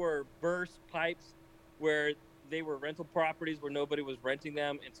homes were burst pipes where they were rental properties where nobody was renting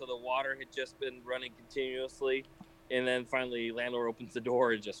them, and so the water had just been running continuously. And then finally, landlord opens the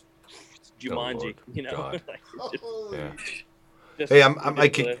door and just Jumanji, God. yeah. Hey, I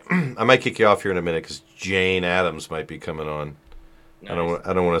might kick you off here in a minute because Jane Addams might be coming on. Nice.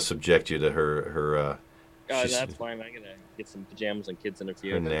 I don't want to subject you to her. That's fine. I'm gonna get some pajamas and kids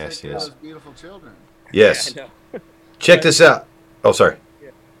interview. Her nastiness. Those beautiful children. Yes. Yeah, I know. Check this out. Oh, sorry. Yeah.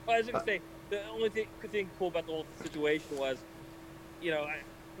 Well, I was gonna say the only thing cool about the whole situation was,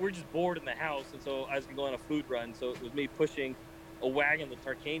 we're just bored in the house, and so I was gonna go on a food run. So it was me pushing a wagon the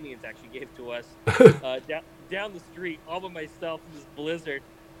Tarkanians actually gave to us down the street all by myself in this blizzard,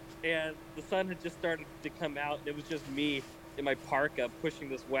 and the sun had just started to come out, and it was just me in my parka pushing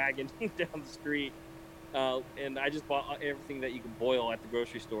this wagon down the street, and I just bought everything that you can boil at the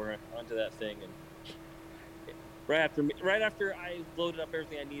grocery store onto that thing, and right after I loaded up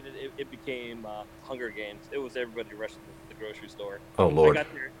everything I needed, it became Hunger Games. It was everybody rushing to the grocery store. Oh Lord!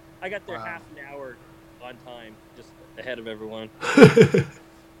 I got there half an hour on time, just ahead of everyone.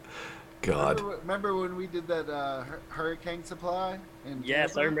 God. Remember when we did that hurricane supply?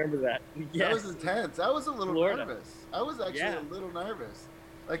 Yes, I remember that. Yes. That was intense. I was a little Florida. nervous. I was actually a little nervous.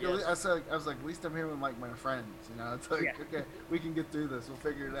 Like, yes. I was like, at least I'm here with like my friends. It's like, okay, we can get through this. We'll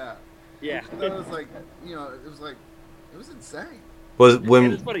figure it out. Yeah. And it was like, it was insane.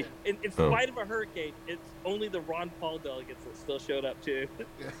 When it's funny. In spite of a hurricane, it's only the Ron Paul delegates that still showed up to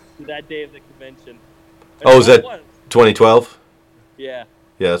that day of the convention. Oh, is that 2012? Yeah.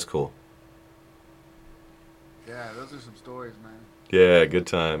 Yeah, that's cool. Yeah, those are some stories, man. Yeah, good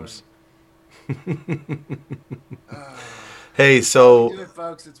times. Hey, so we do it,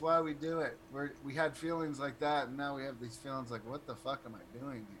 folks. It's why we do it. We had feelings like that, and now we have these feelings like, what the fuck am I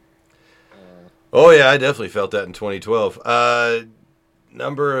doing here? Oh yeah, I definitely felt that in 2012.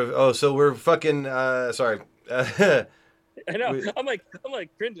 So we're fucking sorry. I know. I'm like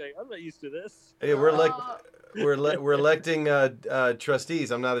cringing. I'm not used to this. Hey, we're electing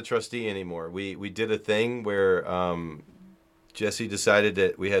trustees. I'm not a trustee anymore. We did a thing where Jesse decided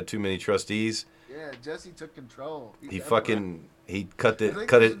that we had too many trustees. Yeah, Jesse took control. He cut it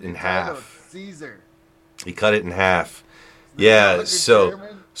in half. Caesar. He cut it in half. Yeah, so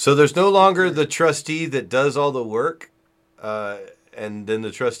Chairman? So there's no longer the trustee that does all the work, and then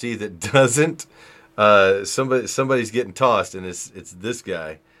the trustee that doesn't. Somebody's getting tossed, and it's this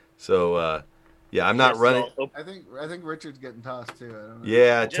guy. So yeah, I'm not running. I think Richard's getting tossed too. I don't know.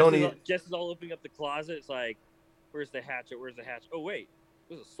 Yeah, Tony. Jess is all opening up the closet. It's like, where's the hatchet? Where's the hatchet? Oh wait,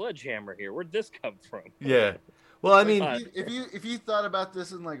 there's a sledgehammer here. Where'd this come from? Yeah. Well, I mean, if you thought about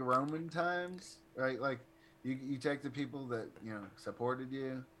this in like Roman times, right? Like you take the people that supported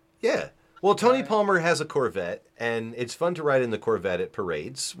you. Yeah. Well, Tony Palmer has a Corvette, and it's fun to ride in the Corvette at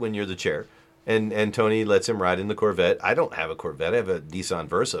parades when you're the chair. And Tony lets him ride in the Corvette. I don't have a Corvette. I have a Nissan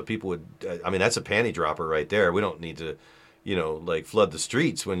Versa. People would, that's a panty dropper right there. We don't need to, like flood the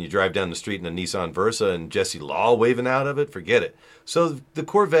streets when you drive down the street in a Nissan Versa and Jesse Law waving out of it. Forget it. So the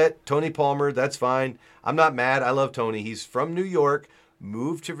Corvette, Tony Palmer, that's fine. I'm not mad. I love Tony. He's from New York,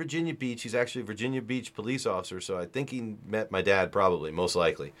 moved to Virginia Beach. He's actually a Virginia Beach police officer. So I think he met my dad probably, most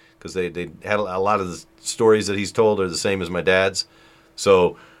likely, because they had a lot of the stories that he's told are the same as my dad's.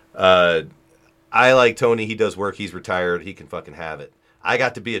 So, I like Tony. He does work. He's retired. He can fucking have it. I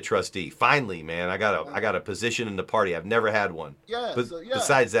got to be a trustee. Finally, man. I got a position in the party. I've never had one. Yeah. But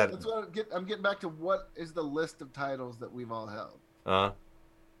besides that, that's what I'm getting back to. What is the list of titles that we've all held?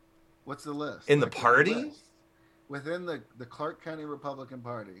 What's the list? In the party? Within the Clark County Republican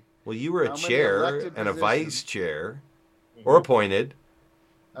Party. Well, you were a chair and a vice chair, or appointed.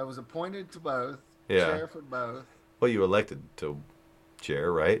 I was appointed to both. Yeah. Chair for both. Well, you were elected to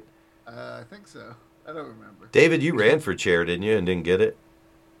chair, right? I think so. I don't remember. David, you ran for chair, didn't you, and didn't get it?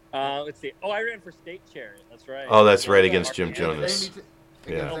 Let's see. Oh, I ran for state chair. That's right. Oh, that's right, against Mark Jim Amidei. Jonas.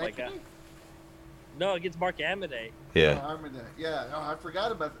 Yeah. Oh my god. No, against Mark Amidei. Yeah. Oh, yeah. Oh, I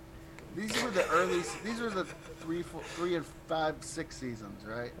forgot about that. These were the early. These were the 3, and 5, 6 seasons,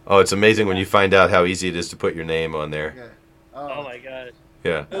 right? Oh, it's amazing when you find out how easy it is to put your name on there. Yeah. Oh my god.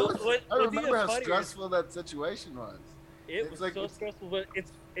 Yeah. I remember how stressful that situation was. It was so stressful, but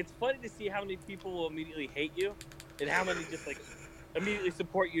it's funny to see how many people will immediately hate you, and how many just like immediately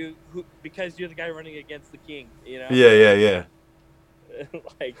support you because you're the guy running against the king. Yeah.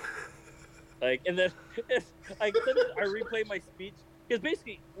 like, and then like sometimes I replay my speech because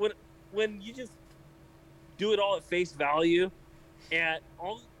basically when you just do it all at face value, and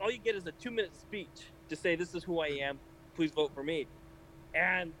all you get is a 2-minute speech to say this is who I am, please vote for me,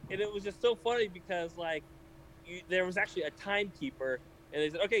 and it was just so funny because like. There was actually a timekeeper, and they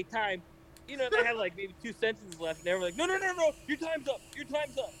said, "Okay, time." They had like maybe 2 sentences left, and they were like, "No, your time's up,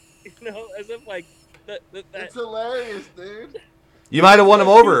 as if like that. It's hilarious, dude. You might have won them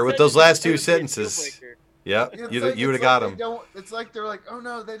over with those last 2 sentences. Yeah, you would have got them. It's like they're like, "Oh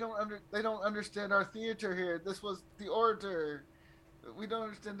no, they don't understand our theater here. This was the orator. We don't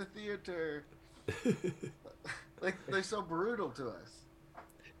understand the theater." Like they're so brutal to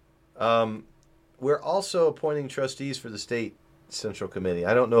us. We're also appointing trustees for the state central committee.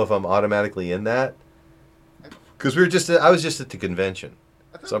 I don't know if I'm automatically in that because I was just at the convention.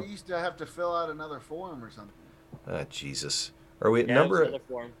 I thought we used to have to fill out another form or something. Ah, Jesus. Are we at number? Another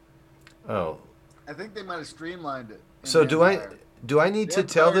form. Oh. I think they might have streamlined it. So do I need to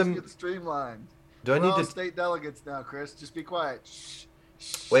tell them? Get streamlined. Do I need to? State delegates now, Chris. Just be quiet. Shh.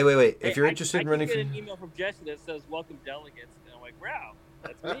 Wait. If you're interested in running for, I get an email from Jesse that says "Welcome delegates," and I'm like, "Wow,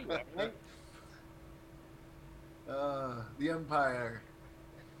 that's me." Right? The Empire.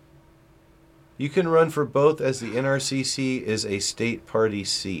 You can run for both as the NRCC is a state party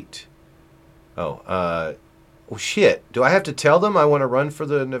seat. Oh, shit. Do I have to tell them I want to run for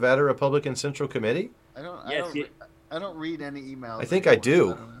the Nevada Republican Central Committee? I don't read any emails. I think I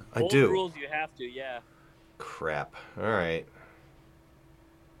do. I do. Old rules, you have to, yeah. Crap. All right.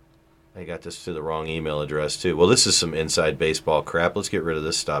 I got this to the wrong email address too. Well, this is some inside baseball crap. Let's get rid of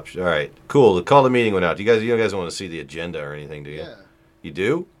this stuff. All right, cool. The call the meeting went out. You guys don't want to see the agenda or anything, do you? Yeah. You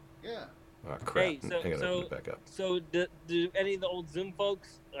do? Yeah. Oh crap! Hey, I gotta open it back up. So, do any of the old Zoom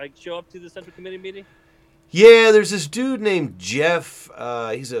folks like show up to the Central Committee meeting? Yeah, there's this dude named Jeff.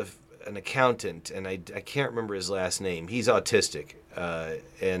 He's an accountant, and I can't remember his last name. He's autistic,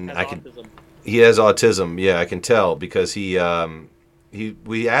 and autism. He has autism. Yeah, I can tell because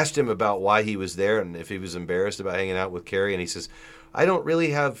we asked him about why he was there and if he was embarrassed about hanging out with Carrie, and he says, "I don't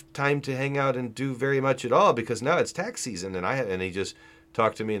really have time to hang out and do very much at all because now it's tax season." And he just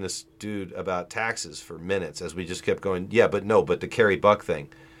talked to me and this dude about taxes for minutes as we just kept going. Yeah, but the Carrie Buck thing,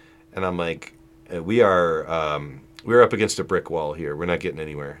 and I'm like, we're up against a brick wall here. We're not getting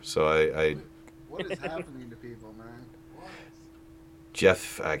anywhere. So What is happening to people, man? What?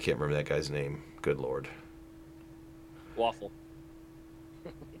 Jeff, I can't remember that guy's name. Good Lord. Waffle.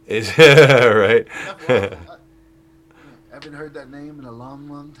 Is right. haven't heard that name in a long,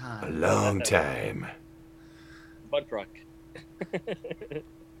 long A time. long time. Butt truck.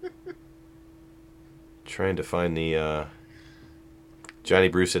 Trying to find the Johnny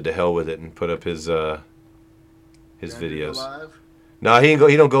Bruce said to hell with it and put up his Can you go videos. live? No, he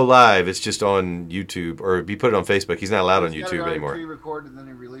don't go live. It's just on YouTube, or he put it on Facebook. He's not allowed on He's got it YouTube already anymore. Pre-recorded, and then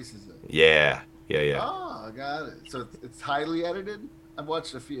he releases it. Yeah. Oh, I got it. So it's highly edited. I've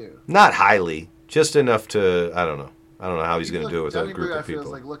watched a few. Not highly, just enough to I don't know how he's going to do it with Johnny a group Brew, of I feel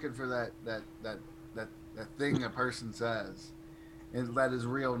people. is like looking for that thing a person says, and that is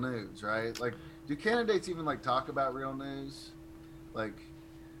real news, right? Like, do candidates even like talk about real news, like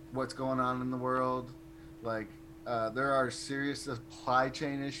what's going on in the world? Like, there are serious supply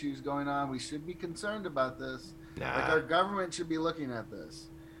chain issues going on. We should be concerned about this. Nah. Like, our government should be looking at this.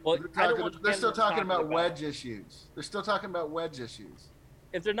 Well, They're still talking about wedge issues. They're still talking about wedge issues.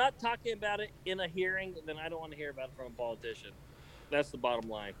 If they're not talking about it in a hearing, then I don't want to hear about it from a politician. That's the bottom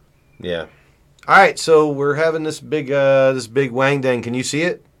line. Yeah. All right, so we're having this big Wang Dang. Can you see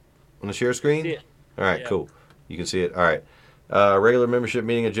it on the share screen? See it. All right, Yeah. cool. You can see it. All right. Regular membership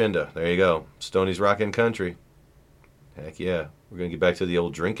meeting agenda. There you go. Stoney's Rockin' Country. Heck yeah. We're going to get back to the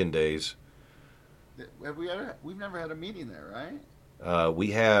old drinking days. We've never had a meeting there, right?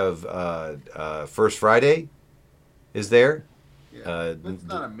 We have First Friday is there. Yeah, but it's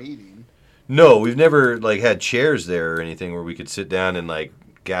not a meeting. No, we've never had chairs there or anything where we could sit down and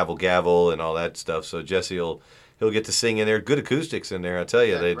gavel and all that stuff. So Jesse he'll get to sing in there. Good acoustics in there, I tell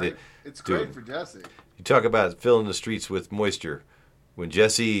you. Yeah, it's great for Jesse. You talk about filling the streets with moisture. When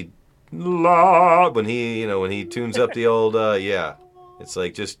Jesse when he tunes up the old it's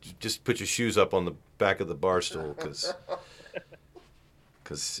like just put your shoes up on the back of the bar stool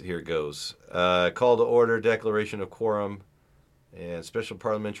because here it goes. Call to order, declaration of quorum, and special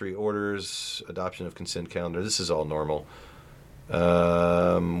parliamentary orders, adoption of consent calendar. This is all normal. What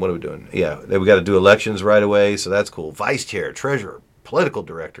are we doing? Yeah, we got to do elections right away, so that's cool. Vice chair, treasurer, political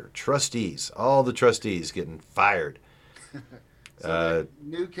director, trustees, all the trustees getting fired. So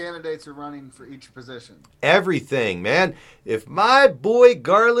new candidates are running for each position. Everything, man. If my boy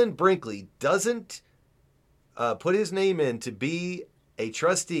Garland Brinkley doesn't put his name in to be a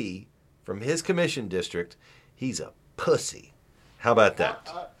trustee from his commission district, he's a pussy. How about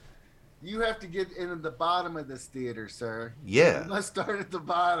that? You have to get into the bottom of this theater, sir. Yeah. You must start at the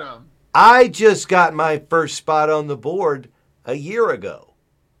bottom. I just got my first spot on the board a year ago.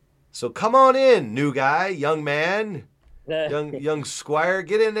 So come on in, new guy, young man, young squire.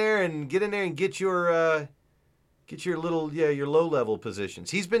 Get in there and get your little your low level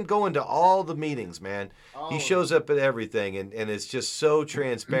positions. He's been going to all the meetings, man. He shows up at everything, and it's just so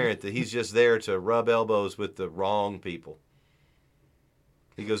transparent that he's just there to rub elbows with the wrong people.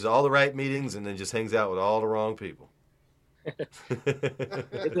 He goes to all the right meetings and then just hangs out with all the wrong people. Is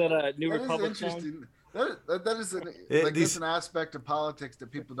that a New That Republic is song? interesting. That is it's an aspect of politics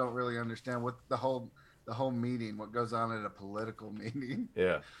that people don't really understand. What the whole meeting, what goes on at a political meeting.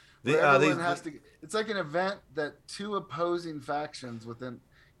 Yeah. Everyone has to. It's like an event that two opposing factions within,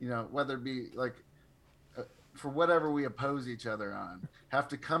 whether it be for whatever we oppose each other on, have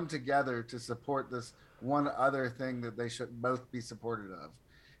to come together to support this one other thing that they should both be supported of.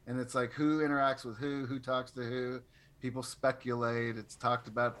 And it's like who interacts with who talks to who. People speculate. It's talked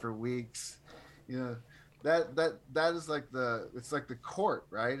about for weeks. That is it's like the court,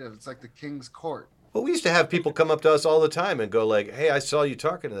 right? It's like the king's court. Well, we used to have people come up to us all the time and go like, "Hey, I saw you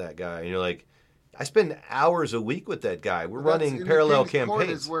talking to that guy," and you're like, "I spend hours a week with that guy. We're running parallel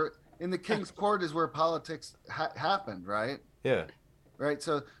campaigns." In the king's court is where politics happened, right? Yeah. Right.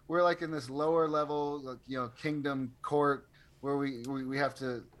 So we're like in this lower level, kingdom court where we have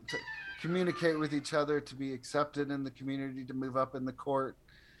to communicate with each other to be accepted in the community, to move up in the court.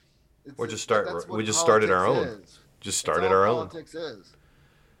 Or just we just started our own. Just started our own. Politics is.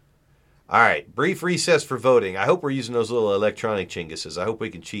 All right, brief recess for voting. I hope we're using those little electronic chinguses. I hope we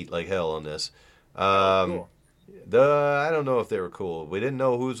can cheat like hell on this. Cool. I don't know if they were cool. We didn't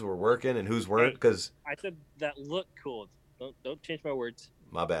know whose were working and whose weren't because I said that looked cool. Don't change my words.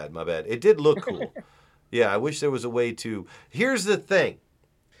 My bad. It did look cool. Yeah, I wish there was a way to. Here's the thing,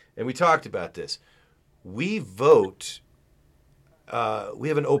 and we talked about this. We vote. We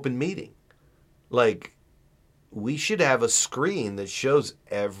have an open meeting. We should have a screen that shows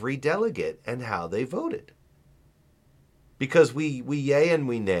every delegate and how they voted. Because we yay and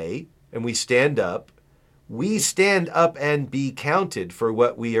we nay, and we stand up. We stand up and be counted for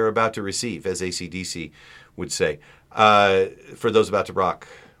what we are about to receive, as AC/DC would say. For those about to rock,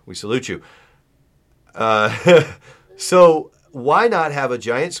 we salute you. So why not have a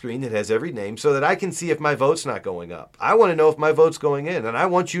giant screen that has every name so that I can see if my vote's not going up? I want to know if my vote's going in, and I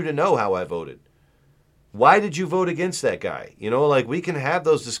want you to know how I voted. Why did you vote against that guy? You know, like, we can have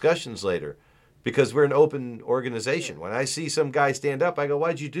those discussions later because we're an open organization. When I see some guy stand up, I go,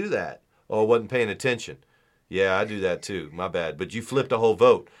 why'd you do that? Oh, I wasn't paying attention. Yeah, I do that too. My bad. But you flipped a whole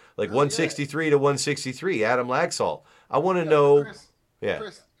vote. Like 163 to 163, Adam Laxalt. I want to know.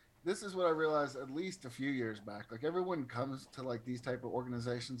 Chris, this is what I realized at least a few years back. Like, everyone comes to like these type of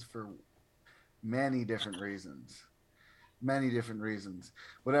organizations for many different reasons.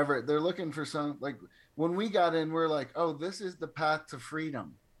 Whatever, they're looking for some, like, when we got in, we're like, oh, this is the path to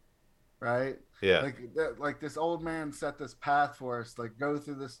freedom, right? Yeah. Like this old man set this path for us, like, go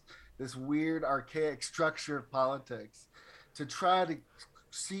through this weird archaic structure of politics to try to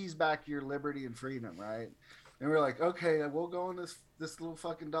seize back your liberty and freedom, right? And we're like, okay, we'll go on this little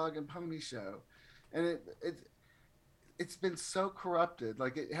fucking dog and pony show, and it's been so corrupted.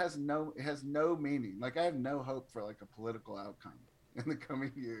 Like, it has no meaning. Like, I have no hope for like a political outcome in the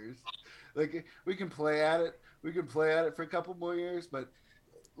coming years. Like, we can play at it for a couple more years, but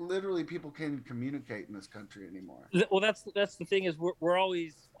literally people can't communicate in this country anymore. Well, that's the thing, is we're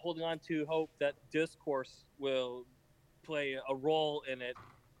always holding on to hope that discourse will play a role in it,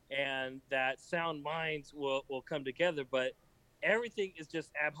 and that sound minds will come together. But everything is just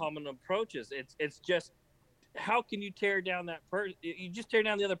ad hominem approaches. It's just, how can you tear down that person? You just tear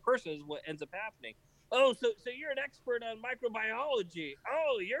down the other person is what ends up happening. Oh, so you're an expert on microbiology.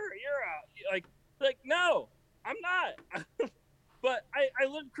 Oh, you're like no, I'm not. But I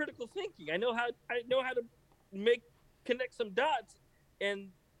learned critical thinking. I know how to connect some dots, and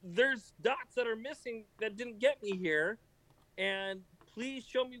there's dots that are missing that didn't get me here, and please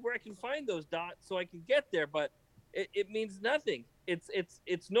show me where I can find those dots so I can get there. But it means nothing.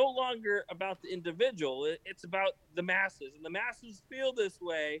 It's no longer about the individual. It's about the masses, and the masses feel this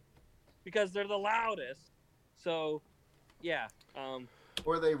way because they're the loudest. So, yeah.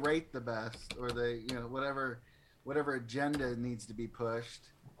 Or they rate the best, or they, whatever agenda needs to be pushed.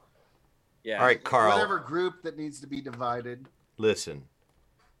 Yeah. All right, Carl. Whatever group that needs to be divided. Listen,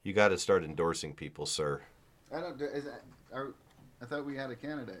 you got to start endorsing people, sir. I thought we had a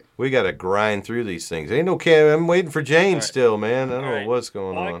candidate. We got to grind through these things. Ain't no candidate. I'm waiting for Jane still, man. I don't know right. what's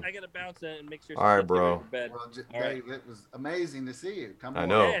going on. I got to bounce in and make sure. All right, bro. Well, Dave, it was amazing to see you. Come on. I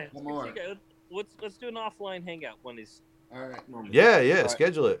know. Yeah, Come on. Let's do an offline hangout one of these. All right. Yeah, All right.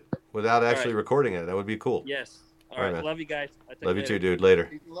 schedule it without actually right. recording it. That would be cool. Yes. All All right, right. man. Love you guys. Love you too, dude. Later.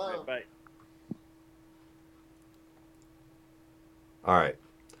 Peace and All love. right, bye. All right.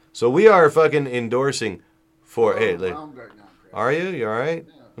 So we are fucking endorsing for. Oh, Hey, I'm right now, Chris. are you? You all right?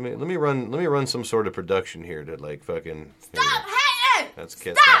 Yeah. Let me run some sort of production here to like fucking. Stop hating! That's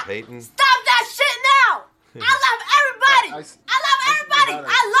can't Stop! stop hating. Stop that shit now! I love everybody! I love everybody!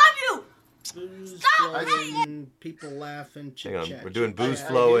 I love you! Booze Stop flowing, people laughing, chit Hang on, chat. we're doing booze I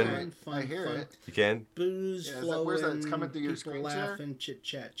flowing. hear it. I hear it. You can. Booze Yeah, is that- flowing, where's that? It's coming through your people screen share? laughing, chit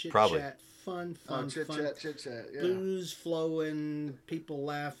chat, Probably. fun, Oh, chit fun. chat. Yeah. Booze flowing, people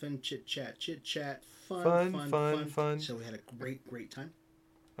laughing, chit chat, Fun. So we had a great time.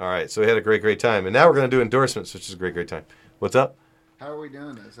 All right, so we had a great time, and now we're gonna do endorsements, which is a great time. What's up? How are we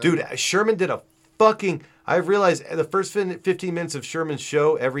doing this? Dude, Sherman did a fucking. I've realized the first 15 minutes of Sherman's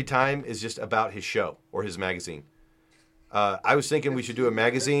show every time is just about his show or his magazine. I was thinking we should do a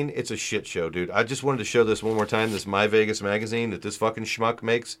magazine. It's a shit show, dude. I just wanted to show this one more time. This My Vegas magazine that this fucking schmuck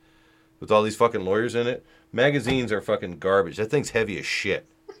makes with all these fucking lawyers in it. Magazines are fucking garbage. That thing's heavy as shit.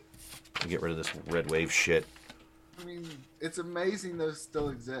 Get rid of this red wave shit. I mean, it's amazing those still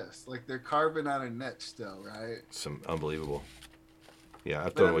exist. Like, they're carving out a niche still, right? Some unbelievable. Yeah,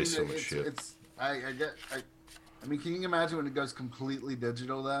 I've But, thrown I away mean, so much shit. I mean, can you imagine when it goes completely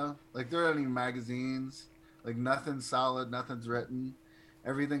digital though? Like, there aren't any magazines. Like, nothing's solid, nothing's written.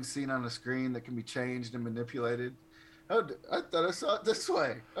 Everything's seen on a screen that can be changed and manipulated. Oh, I thought I saw it this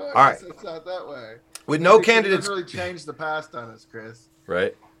way. Oh, All right. I saw it that way. With no It candidates, doesn't really change the past on us, Chris.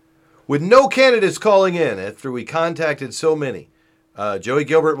 right? With no candidates calling in after we contacted so many, Joey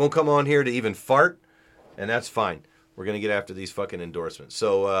Gilbert won't come on here to even fart, and that's fine. We're gonna get after these fucking endorsements.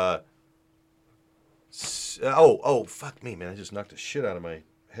 So, fuck me, man! I just knocked the shit out of my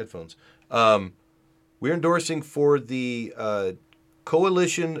headphones. We're endorsing for the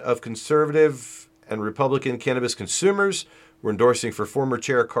Coalition of Conservative and Republican Cannabis Consumers. We're endorsing for former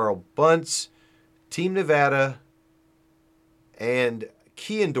Chair Carl Bunce, Team Nevada, and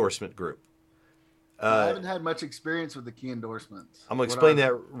Key Endorsement Group. I haven't had much experience with the key endorsements. I'm going to explain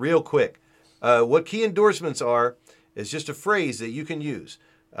that real quick. What key endorsements are is just a phrase that you can use.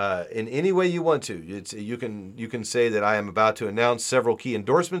 in any way you want to. You can say that I am about to announce several key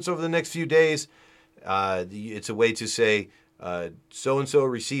endorsements over the next few days. It's a way to say so-and-so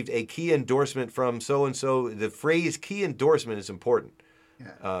received a key endorsement from so-and-so. The phrase key endorsement is important.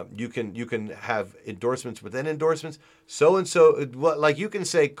 Yeah. You can have endorsements within endorsements. So-and-so, like you can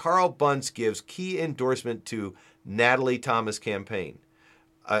say Carl Bunce gives key endorsement to Natalie Thomas campaign.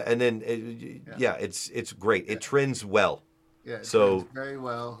 And then, it's great. It trends well. Yeah, it so trends very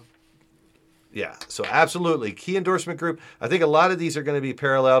well. Yeah, so absolutely. Key endorsement group. I think a lot of these are going to be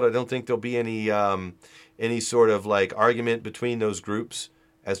paralleled. I don't think there'll be any sort of like argument between those groups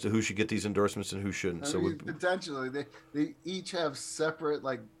as to who should get these endorsements and who shouldn't. I mean, potentially, they each have separate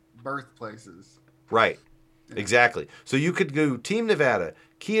like birthplaces. Right. Yeah. Exactly. So you could go Team Nevada,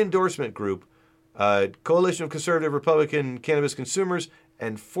 Key Endorsement Group, Coalition of Conservative Republican Cannabis Consumers,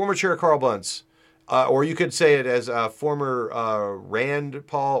 and former Chair Carl Bunce. Or you could say it as former Rand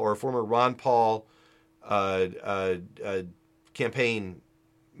Paul or former Ron Paul campaign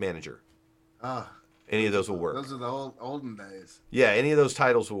manager. Any of those will work. Those are the olden days. Yeah, any of those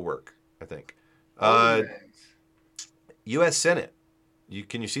titles will work, I think. U.S. Senate.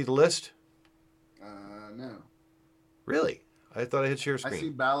 Can you see the list? No. Really? I thought I hit share screen. I see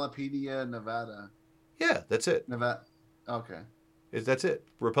Ballotpedia, Nevada. Yeah, that's it. Nevada. Okay. That's it.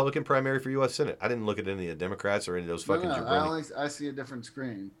 Republican primary for U.S. Senate. I didn't look at any of the Democrats or any of those fucking jabroni. I see a different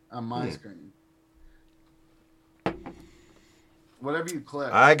screen on my screen. Whatever you click.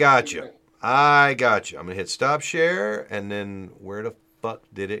 I got you. I'm going to hit stop share, and then where the fuck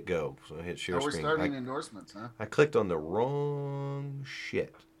did it go? So I hit share screen. We're starting endorsements, huh? I clicked on the wrong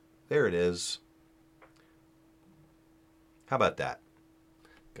shit. There it is. How about that?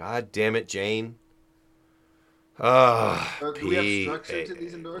 God damn it, Jane. Do we have structure to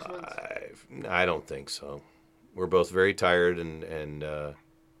these endorsements? I don't think so. We're both very tired and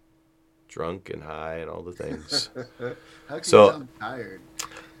drunk and high and all the things. How can you sound tired?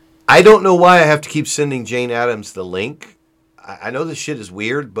 I don't know why I have to keep sending Jane Addams the link. I know this shit is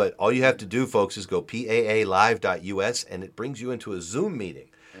weird, but all you have to do, folks, is go paalive.us, and it brings you into a Zoom meeting.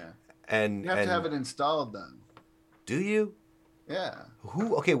 Yeah. And you have to have it installed then. Do you? Yeah.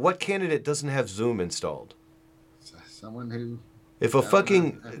 Okay, what candidate doesn't have Zoom installed? Someone who... If a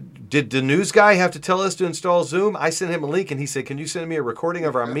fucking... Did the news guy have to tell us to install Zoom? I sent him a link, and he said, can you send me a recording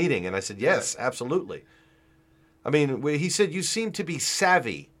of our meeting? And I said, yes, absolutely. I mean, he said, you seem to be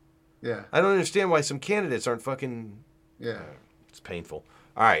savvy. Yeah. I don't understand why some candidates aren't fucking... Yeah. It's painful.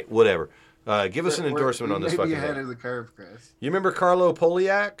 All right, whatever. Give us an endorsement on this fucking ahead of the curve, Chris. You remember Carlo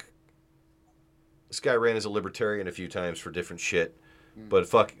Poliak? This guy ran as a libertarian a few times for different shit. But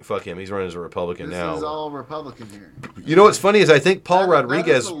fuck him. He's running as a Republican now. This is all Republican here. You know what's funny is I think Paul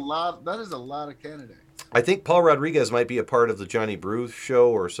Rodriguez... That is a lot of candidates. I think Paul Rodriguez might be a part of the Johnny Brew show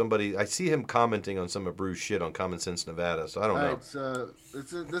or somebody. I see him commenting on some of Brew's shit on Common Sense Nevada, so I don't know. All right, so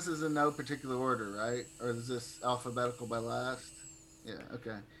this is in no particular order, right? Or is this alphabetical by last? Yeah,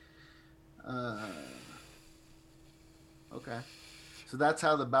 okay. Okay. So that's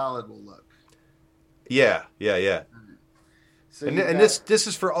how the ballot will look. Yeah. So and this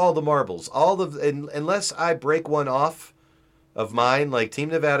is for all the marbles. Unless I break one off of mine, like Team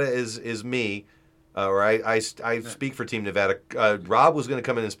Nevada is me. Or I speak for Team Nevada. Rob was going to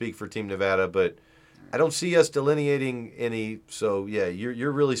come in and speak for Team Nevada, but I don't see us delineating any. So yeah,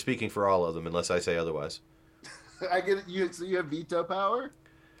 you're really speaking for all of them, unless I say otherwise. I get it. So you have veto power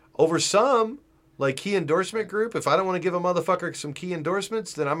over some, like key endorsement group. If I don't want to give a motherfucker some key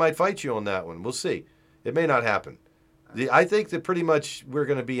endorsements, then I might fight you on that one. We'll see. It may not happen. I think that pretty much we're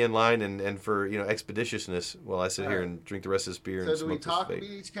going to be in line and for expeditiousness while I sit here and drink the rest of this beer. So and do we talk about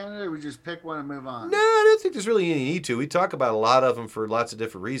each candidate, or we just pick one and move on? No, I don't think there's really any need to. We talk about a lot of them for lots of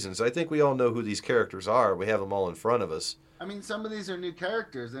different reasons. I think we all know who these characters are. We have them all in front of us. I mean, some of these are new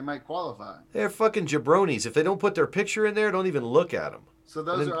characters. They might qualify. They're fucking jabronis. If they don't put their picture in there, don't even look at them. So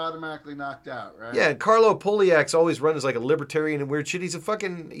those are automatically knocked out, right? Yeah, and Carlo Poliak's always run as like a libertarian and weird shit. He's a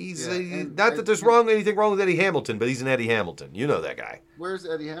fucking... Not that there's anything wrong with Eddie Hamilton, but he's an Eddie Hamilton. You know that guy. Where's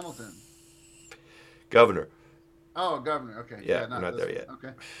Eddie Hamilton? Governor. Oh, governor. Okay. Yeah, we're not there yet.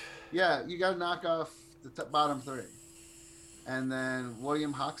 Okay. Yeah, you got to knock off the bottom three. And then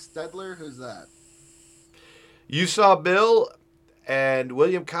William Hochstedler, who's that? You saw Bill and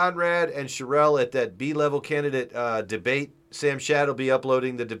William Conrad and Sherelle at that B-level candidate debate. Sam Shad will be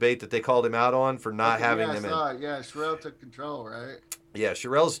uploading the debate that they called him out on for not having them in. Yeah, Sherelle took control, right? Yeah,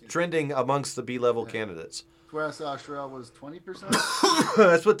 Sherelle's trending amongst the B-level candidates. That's where I saw Sherelle was 20%.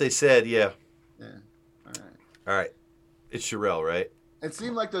 That's what they said, yeah. Yeah, all right. It's Sherelle, right? It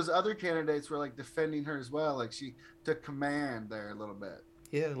seemed like those other candidates were like defending her as well. Like she took command there a little bit.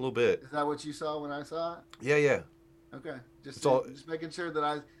 Yeah, a little bit. Is that what you saw when I saw it? Yeah. Okay, just all- just making sure that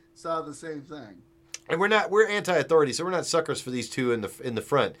I saw the same thing. And we're anti-authority, so we're not suckers for these two in the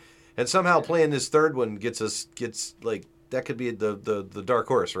front. And somehow playing this third one gets like that could be the dark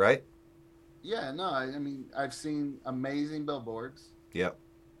horse, right? Yeah, no, I mean I've seen amazing billboards. Yep.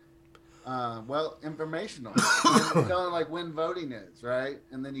 Well, informational, telling like when voting is, right?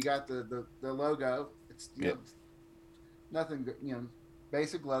 And then you got the logo. It's know, nothing,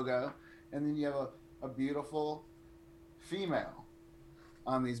 basic logo, and then you have a beautiful female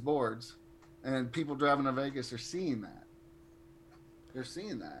on these boards, and people driving to Vegas are seeing that. They're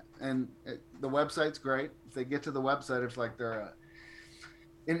seeing that, and the website's great. If they get to the website, it's like they're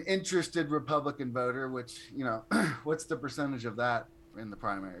an interested Republican voter, which what's the percentage of that in the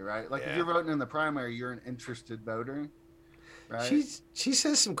primary, right? Like if you're voting in the primary, you're an interested voter, right? She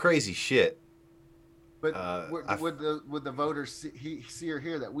says some crazy shit. But would the voters see or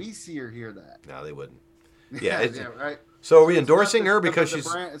hear that? We see or hear that. No, they wouldn't. Yeah, right. So are we endorsing her because she's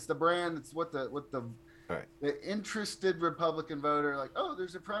brand, it's the brand? It's what the right. The interested Republican voter, like, oh,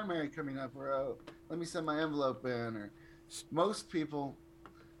 there's a primary coming up, or oh, let me send my envelope in. Or most people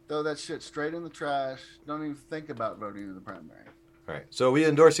throw that shit straight in the trash. Don't even think about voting in the primary. All right. So are we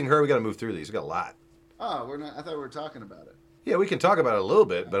endorsing her? We got to move through these. We got a lot. Oh, we're not. I thought we were talking about it. Yeah, we can talk about it a little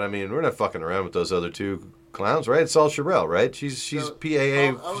bit, but I mean, we're not fucking around with those other two clowns, right? It's all Sherelle, right? She's So,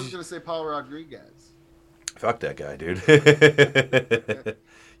 PAA. I was gonna say Paul Rodriguez. Fuck that guy, dude.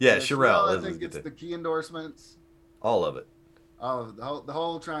 yeah, Sherelle. I think it's the key endorsements. All of it. All of it. The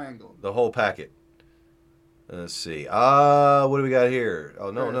whole triangle. The whole packet. Let's see. What do we got here?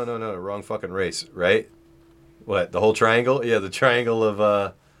 Oh, no. Wrong fucking race, right? What? The whole triangle? Yeah, the triangle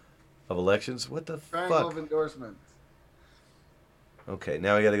of elections? What the Triangle fuck? of endorsements. Okay,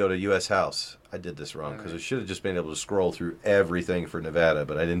 now we got to go to U.S. House. I did this wrong because I should have just been able to scroll through everything for Nevada,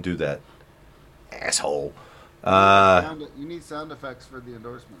 but I didn't do that. Asshole. You need sound effects for the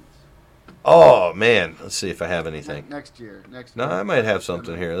endorsements. Oh, man. Let's see if I have anything. Next year. No, I might have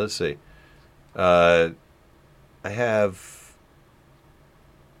something here. Let's see. I have...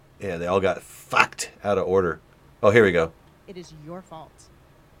 Yeah, they all got fucked out of order. Oh, here we go. It is your fault.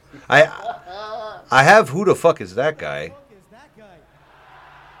 I have Who the Fuck Is That Guy?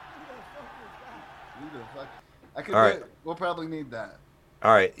 I could All right. We'll probably need that.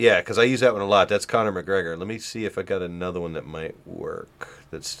 All right, yeah, because I use that one a lot. That's Conor McGregor. Let me see if I got another one that might work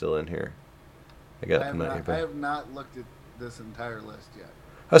that's still in here. I have not looked at this entire list yet.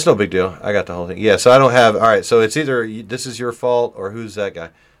 That's no big deal. I got the whole thing. Yeah, so I don't have... All right, so it's either This Is Your Fault or Who's That Guy?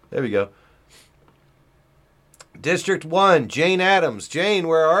 There we go. District 1, Jane Addams. Jane,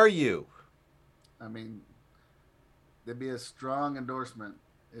 where are you? I mean, there'd be a strong endorsement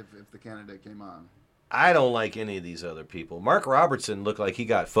if the candidate came on. I don't like any of these other people. Mark Robertson looked like he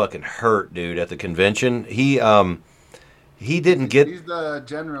got fucking hurt, dude, at the convention. He didn't get... He's the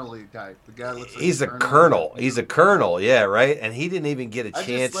generally type. The guy looks like he's a colonel. He's a colonel, yeah, right? And he didn't even get a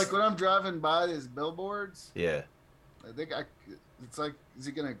chance. Like when I'm driving by his billboards. Yeah. I think it's like, is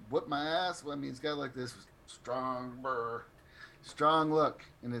he going to whip my ass? Well, I mean, he's got like this strong look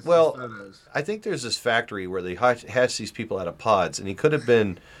in his photos. I think there's this factory where they hatch these people out of pods, and he could have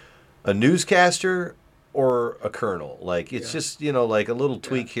been a newscaster or a colonel. Like, it's just, like a little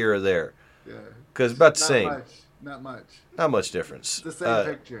tweak here or there. Yeah. Because about the same. Not much difference. It's the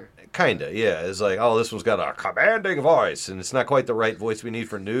same picture. Kinda, yeah. It's like, oh, this one's got a commanding voice, and it's not quite the right voice we need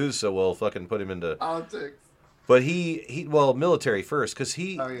for news, so we'll fucking put him into politics. But he military first, because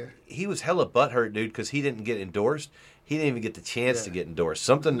he was hella butthurt, dude, because he didn't get endorsed. He didn't even get the chance to get endorsed.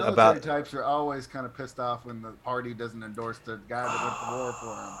 Something military types are always kind of pissed off when the party doesn't endorse the guy that went to war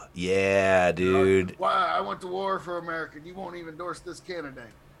for him. Yeah, dude. Like, why? I went to war for America. You won't even endorse this candidate.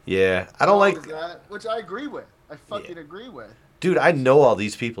 Yeah, I don't like that, which I agree with. I fucking agree with. Dude, I know all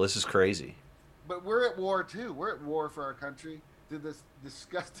these people. This is crazy. But we're at war too. We're at war for our country through this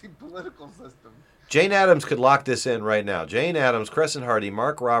disgusting political system. Jane Addams could lock this in right now. Jane Addams, Crescent Hardy,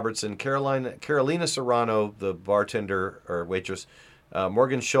 Mark Robertson, Carolina Serrano, the bartender or waitress,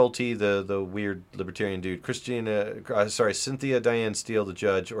 Morgan Schulte, the weird libertarian dude, Cynthia Diane Steele, the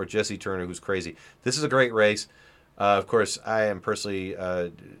judge, or Jesse Turner, who's crazy. This is a great race. Of course, I am personally...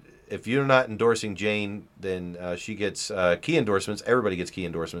 if you're not endorsing Jane, then she gets key endorsements. Everybody gets key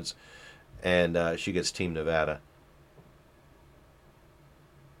endorsements. And she gets Team Nevada.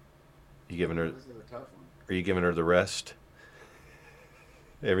 You giving her... This is a tough one. Are you giving her the rest?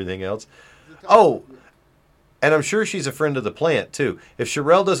 Everything else? Oh, and I'm sure she's a friend of the plant, too. If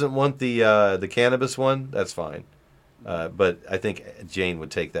Sherelle doesn't want the cannabis one, that's fine. But I think Jane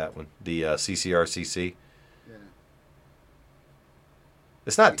would take that one, the CCRCC.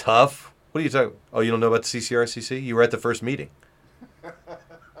 It's not tough. What are you talking? Oh, you don't know about the CCRCC? You were at the first meeting.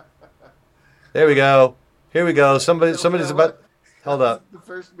 There we go. Here we go. Somebody's about. Hold up. The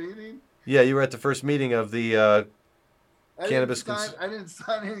first meeting. Yeah, you were at the first meeting of the cannabis. I didn't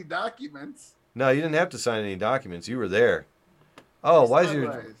sign any documents. No, you didn't have to sign any documents. You were there. Oh,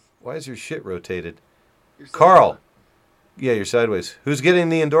 why is your shit rotated? Carl. Yeah, you're sideways. Who's getting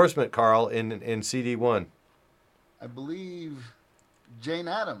the endorsement, Carl, in CD1? I believe Jane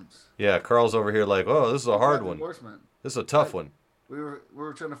Addams. Yeah, Carl's over here like, oh, this is a hard one. Endorsement. This is a tough one. We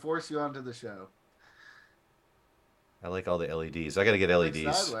were trying to force you onto the show. I like all the LEDs. I got to get LEDs.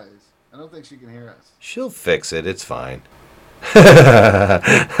 Like sideways. I don't think she can hear us. She'll fix it. It's fine. Looking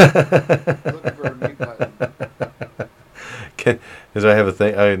for a mute button. Does I have a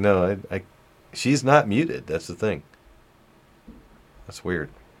thing? I know. She's not muted. That's the thing. That's weird.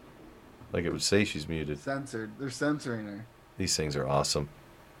 Like it would say she's muted. Censored. They're censoring her. These things are awesome.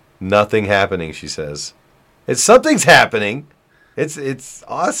 Nothing happening, she says. Something's happening. It's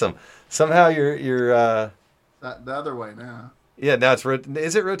awesome. Somehow you're the other way now. Yeah, now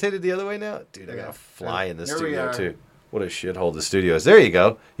is it rotated the other way now? Dude, I gotta fly in the studio too. What a shithole the studio is. There you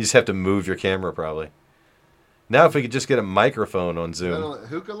go. You just have to move your camera probably. Now if we could just get a microphone on Zoom.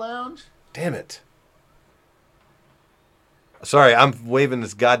 Hookah lounge? Damn it. Sorry, I'm waving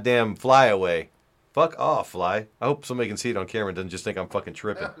this goddamn fly away. Fuck off, fly. I hope somebody can see it on camera and doesn't just think I'm fucking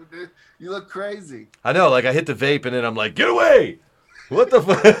tripping. Dude, you look crazy. I know, like I hit the vape and then I'm like, get away! What the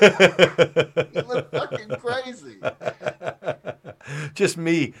fuck? You look fucking crazy. Just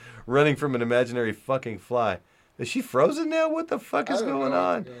me running from an imaginary fucking fly. Is she frozen now? What the fuck is going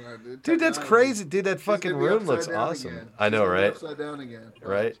on? Dude, that's crazy. Dude, that fucking room looks awesome. I know, right? Upside down again.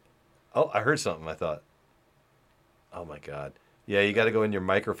 Right? Oh, I heard something, I thought. Oh my God. Yeah, you got to go in your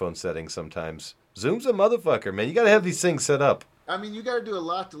microphone settings sometimes. Zoom's a motherfucker, man. You got to have these things set up. I mean, you got to do a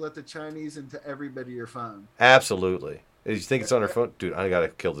lot to let the Chinese into every bit of your phone. Absolutely. You think it's on her phone? Dude, I got to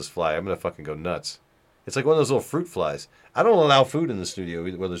kill this fly. I'm going to fucking go nuts. It's like one of those little fruit flies. I don't allow food in the studio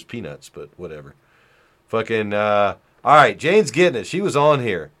where there's peanuts, but whatever. Fucking, all right, Jane's getting it. She was on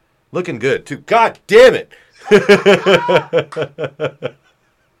here. Looking good, too. God damn it.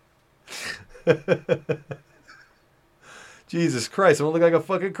 Jesus Christ, I'm going to look like a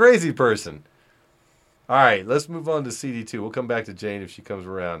fucking crazy person. All right, let's move on to CD2. We'll come back to Jane if she comes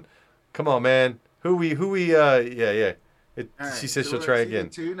around. Come on, man. Yeah. Right, she says so she'll try again.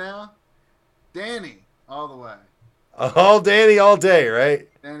 CD2 now? Danny, all the way. All Danny all day, right?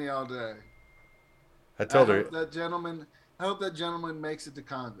 Danny all day. I told her. I hope that gentleman makes it to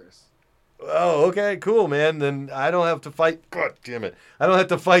Congress. Oh, okay, cool, man. Then I don't have to fight. God damn it. I don't have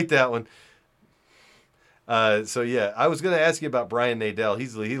to fight that one. So, yeah, I was going to ask you about Brian Nadell.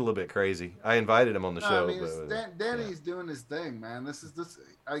 He's a little bit crazy. I invited him on the show. I mean, Danny's doing his thing, man.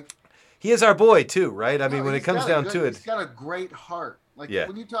 He is our boy, too, right? I mean, when it comes down to it. He's got a great heart. Like,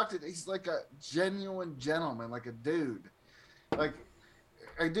 when you talk to him, he's like a genuine gentleman, like a dude. Like,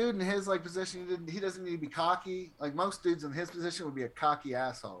 a dude in his, like, position, he doesn't need to be cocky. Like, most dudes in his position would be a cocky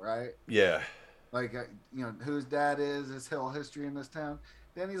asshole, right? Yeah. Like, you know, who his dad is, his whole history in this town.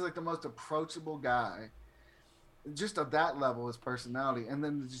 Danny's, like, the most approachable guy. Just of that level, his personality, and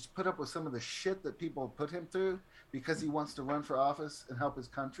then just put up with some of the shit that people put him through because he wants to run for office and help his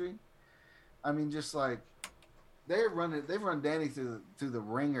country. I mean, just like they've run Danny through the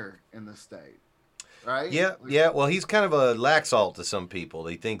ringer in the state, right? Yeah, yeah. Well, he's kind of a laxalt to some people.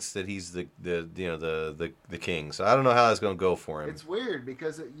 He thinks that he's the king. So I don't know how that's going to go for him. It's weird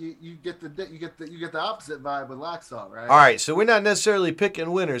because you get the opposite vibe with laxalt, right? All right, so we're not necessarily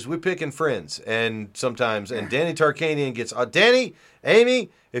picking winners. We're picking friends, and sometimes Danny Tarkanian gets Danny, Amy.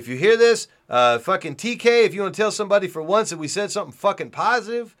 If you hear this, fucking TK, if you want to tell somebody for once that we said something fucking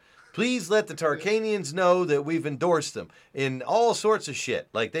positive. Please let the Tarkanians know that we've endorsed them in all sorts of shit.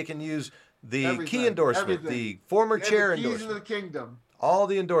 Like they can use the key endorsement, the former chair endorsement. Keys of the kingdom. All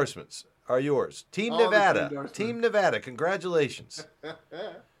the endorsements are yours. Team Nevada, congratulations.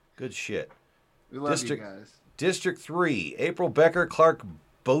 Good shit. We love you guys. District 3, April Becker, Clark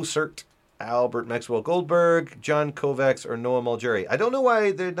Bossert, Albert Maxwell Goldberg, John Kovacs, or Noah Mulgeri. I don't know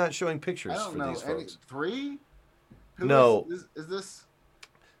why they're not showing pictures for these folks. 3? No. Is this...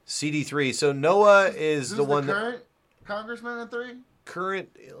 CD3. So Noah is the one current congressman in 3? Current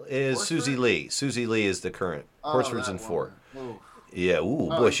is Horsford? Susie Lee. Susie Lee is the current. Horsford's in 4. Ooh. Yeah. Ooh,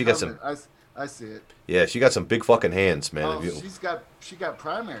 boy, she got some. I see it. Yeah, she got some big fucking hands, man. She got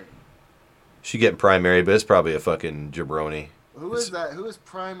primary. She getting primary, but it's probably a fucking jabroni. Who is that? Who is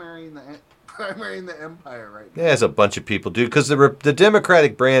primarying the empire right now? Yeah, there's a bunch of people, dude. Because the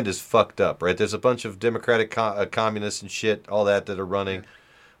Democratic brand is fucked up, right? There's a bunch of Democratic communists and shit, all that are running. Yeah.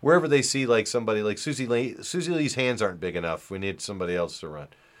 Wherever they see like somebody like Susie Lee's hands aren't big enough. We need somebody else to run.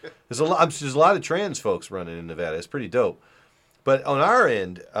 There's a lot of trans folks running in Nevada. It's pretty dope. But on our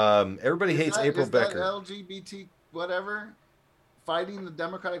end, everybody hates April Becker. That LGBT whatever fighting the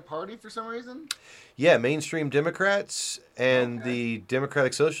Democratic Party for some reason? Yeah, mainstream Democrats and the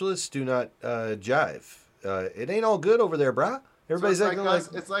Democratic Socialists do not jive. It ain't all good over there, brah. Everybody's so acting like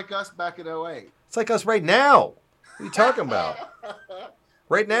it's like us back in 08. It's like us right now. What are you talking about?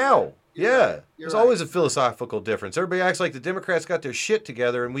 Right now. Yeah. There's always a philosophical difference. Everybody acts like the Democrats got their shit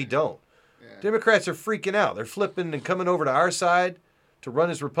together and we don't. Yeah. Democrats are freaking out. They're flipping and coming over to our side to run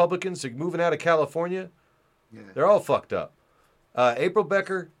as Republicans. They're moving out of California. Yeah. They're all fucked up. April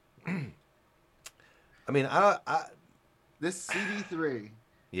Becker. I mean, this CD3.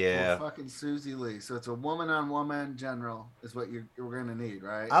 Yeah. Fucking Susie Lee. So it's a woman-on-woman general is what we're going to need,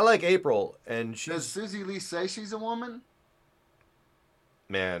 right? I like April. And does Susie Lee say she's a woman?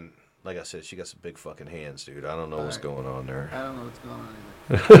 Man, like I said, she got some big fucking hands, dude. I don't know what's going on there. I don't know what's going on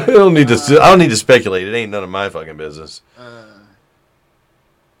either. I don't need to speculate. It ain't none of my fucking business.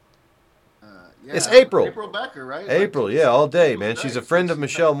 Yeah, it's April. April Becker, right? April, like, yeah, all day, man. She's a friend of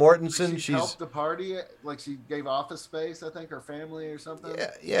Michelle Mortensen. She's helped the party, like she gave office space, I think, her family or something.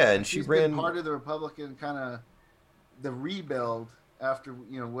 Yeah, and she's ran been part of the Republican kind of the rebuild after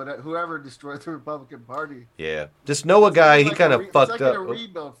whoever destroyed the Republican Party. Yeah, this Noah guy, he kind of fucked it's like up. In a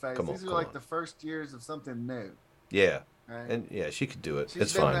rebuild phase. These are like the first years of something new. Yeah, right? And yeah, she could do it. She's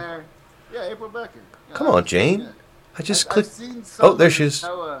it's been fine. There. Yeah, April Becker. Come on, Jane. Yeah. I just I've clicked. seen there she is.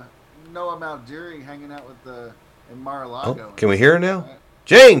 Noah Maljury hanging out with in Mar-a-Lago. Oh, can we hear her now? Right.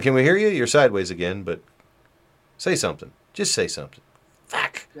 Jane, can we hear you? You're sideways again, but say something. Just say something.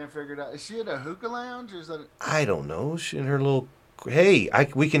 Fuck. Can't figure it out. Is she at a hookah lounge or is that? I don't know. She in her little. Hey,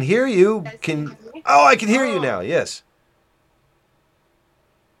 we can hear you. I can hear you now. Yes.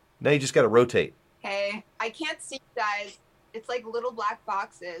 Now you just got to rotate. Hey, I can't see you guys. It's like little black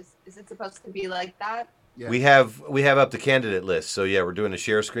boxes. Is it supposed to be like that? Yeah. We have up the candidate list, so yeah, we're doing a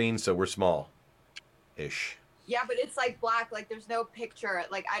share screen, so we're small-ish. Yeah, but it's like black, like there's no picture.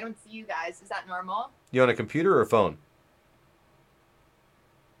 Like I don't see you guys. Is that normal? You on a computer or a phone?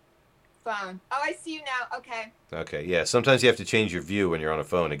 Phone. Oh, I see you now. Okay. Okay, yeah. Sometimes you have to change your view when you're on a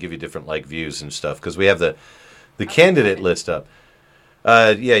phone and give you different views and stuff because we have the candidate list up.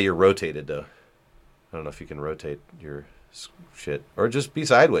 Yeah, you're rotated though. I don't know if you can rotate your shit or just be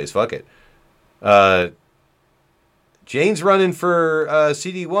sideways. Fuck it. Jane's running for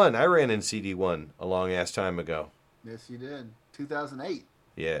CD1. I ran in CD1 a long ass time ago. Yes, you did. 2008.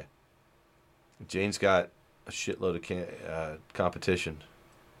 Yeah. Jane's got a shitload of competition.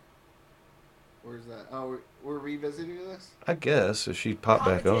 Where's that? Oh, we're revisiting this? I guess if she popped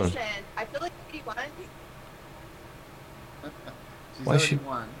back on. I feel like CD1. Why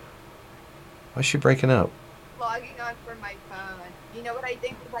is she breaking up? Logging on for my phone. You know what I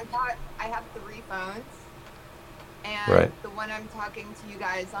think? Because I have 3 phones. And the one I'm talking to you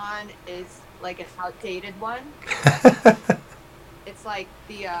guys on is like an outdated one. It's like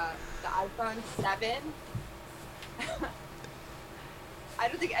the iPhone 7. I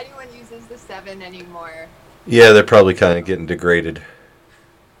don't think anyone uses the 7 anymore. Yeah, they're probably kind of getting degraded.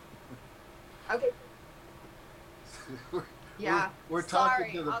 Okay. Yeah. We're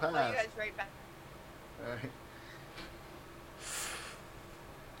talking to the past. I'll call you guys right back. All right.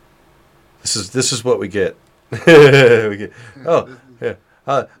 This is what we get. Oh, yeah.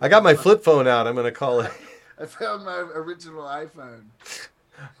 I got my flip phone out. I'm gonna call it. I found my original iPhone.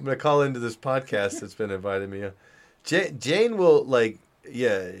 I'm gonna call into this podcast that's been inviting me. Jane will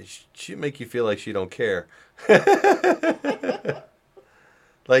she'll make you feel like she don't care.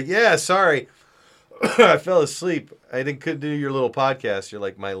 Like, yeah, sorry, I fell asleep. I couldn't do your little podcast. You're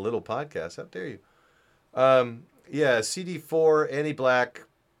like, my little podcast. How dare you? Yeah, CD4, anti-black,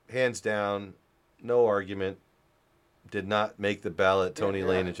 hands down, no argument. Did not make the ballot. Tony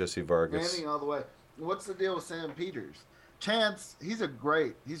Lane and Jesse Vargas. Standing all the way. What's the deal with Sam Peters? Chance, he's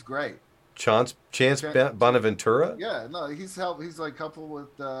great. Chance Bonaventura? Yeah, no, he's like coupled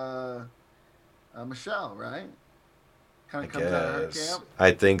with Michelle, right? Kind of comes out of her camp.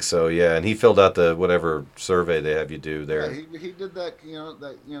 I think so, yeah. And he filled out the whatever survey they have you do there. Yeah, he did that.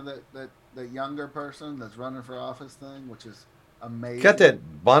 That younger person that's running for office thing, which is amazing. Got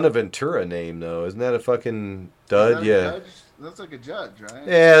that Bonaventura name though, isn't that a fucking dud? Yeah, that's like a judge, right?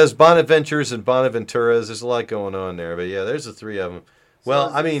 Yeah, there's Bonaventures and Bonaventuras. There's a lot going on there, but yeah, there's the 3 of them. Well,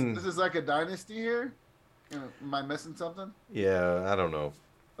 this is like a dynasty here. Am I missing something? Yeah, I don't know.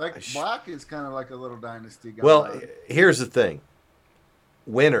 Like Black is kind of like a little dynasty guy. Well, here's the thing.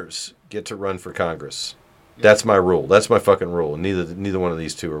 Winners get to run for Congress. Yeah. That's my rule. That's my fucking rule. Neither one of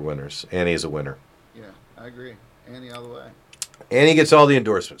these two are winners. Annie is a winner. Yeah, I agree. Annie all the way. Annie gets all the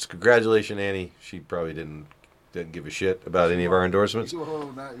endorsements. Congratulations, Annie. She probably didn't give a shit about any of our endorsements. She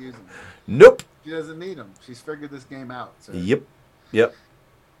will not use them. Nope. She doesn't need them. She's figured this game out. So. Yep.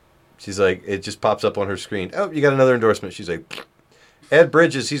 She's like, it just pops up on her screen. Oh, you got another endorsement. She's like, Ed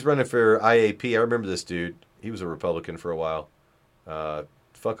Bridges, he's running for IAP. I remember this dude. He was a Republican for a while.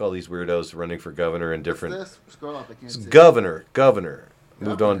 Fuck all these weirdos running for governor and different. What's this? Scroll up. I can't see. Governor.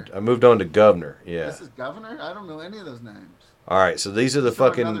 I moved on to governor. Yeah. This is governor? I don't know any of those names. All right, so these are the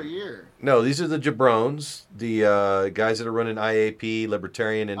fucking. Another year. No, these are the jabrones, the guys that are running IAP,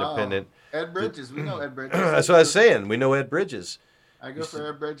 Libertarian Independent. Oh, Ed Bridges, we know Ed Bridges. That's what I was saying. We know Ed Bridges. I go for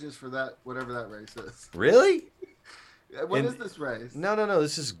Ed Bridges for that, whatever that race is. Really? What is this race? No.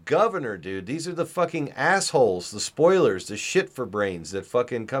 This is governor, dude. These are the fucking assholes, the spoilers, the shit for brains that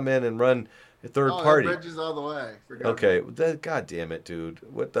fucking come in and run a third party. Ed Bridges all the way. Okay, God damn it, dude.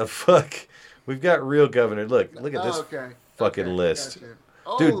 What the fuck? We've got real governor. Look at this fucking list,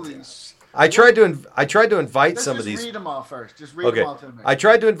 gotcha. Dude. I tried to invite some of these. Just read them all first. Just read them all to me. I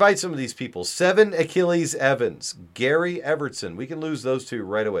tried to invite some of these people. 7 Achilles Evans, Gary Evertson. We can lose those two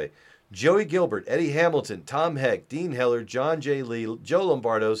right away. Joey Gilbert, Eddie Hamilton, Tom Heck, Dean Heller, John J. Lee, Joe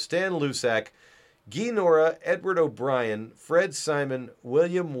Lombardo, Stan Lusack, Guy Nora, Edward O'Brien, Fred Simon,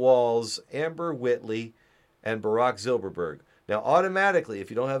 William Walls, Amber Whitley, and Barack Zilberberg. Now, automatically, if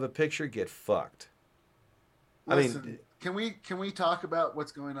you don't have a picture, get fucked. Listen, can we talk about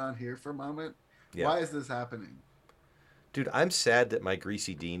what's going on here for a moment? Yeah. Why is this happening? Dude, I'm sad that my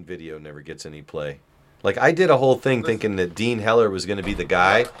Greasy Dean video never gets any play. Like, I did a whole thing thinking that Dean Heller was going to be the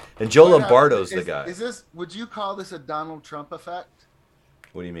guy, and Joe Lombardo's the guy. Would you call this a Donald Trump effect?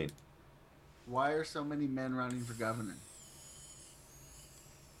 What do you mean? Why are so many men running for governor?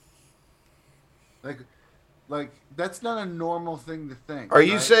 Like that's not a normal thing to think. Are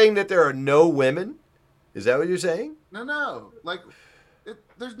you saying that there are no women? Is that what you're saying? No. Like,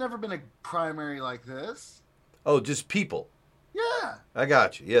 there's never been a primary like this. Oh, just people. Yeah. I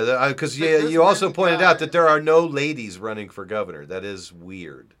got you. Yeah, because you also pointed out that there are no ladies running for governor. That is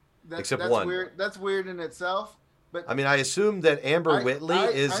weird. Except one. Weird. That's weird in itself. But I mean, I assume that Amber Whitley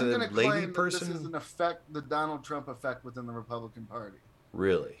is a lady person. This is an effect, the Donald Trump effect within the Republican Party.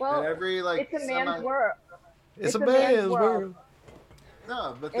 Really? Well, it's a man's world. It's a man's world.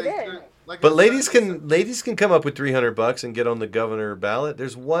 No, but but ladies can come up with $300 and get on the governor ballot.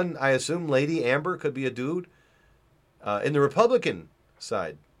 There's one, I assume, lady Amber could be a dude. In the Republican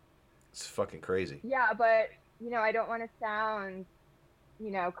side, it's fucking crazy. Yeah, but I don't want to sound,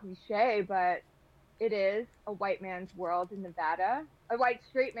 cliche, but it is a white man's world in Nevada, a white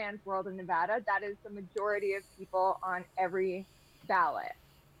straight man's world in Nevada. That is the majority of people on every ballot.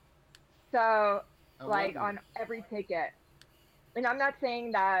 So, on every ticket. And I'm not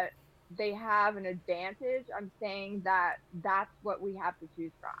saying that they have an advantage. I'm saying that that's what we have to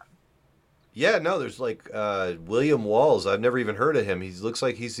choose from. Yeah, no, there's William Walls. I've never even heard of him. He looks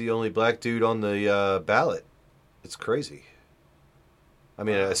like he's the only black dude on the ballot. It's crazy. I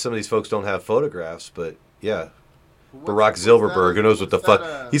mean, some of these folks don't have photographs, but yeah. Barack Zilberberg, who knows what the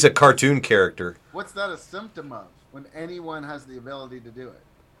fuck. He's a cartoon character. What's that a symptom of when anyone has the ability to do it?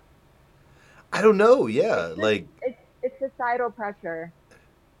 I don't know, yeah. It's societal pressure.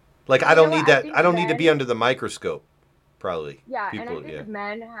 I don't need that. I don't need to be under the microscope. Probably. Yeah, and I think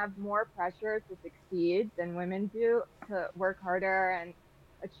men have more pressure to succeed than women do, to work harder and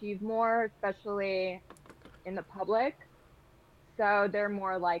achieve more, especially in the public. So they're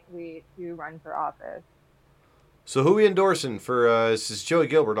more likely to run for office. So who are we endorsing for? This is Joey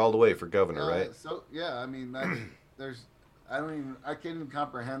Gilbert all the way for governor, right? So yeah, I mean, I can't even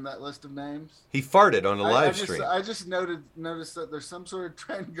comprehend that list of names. He farted on a live stream. I just noticed that there's some sort of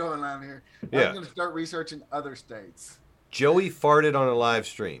trend going on here. Yeah. I'm going to start researching other states. Joey farted on a live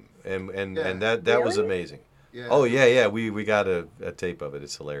stream, and that was amazing. Yeah. Oh yeah. We got a tape of it.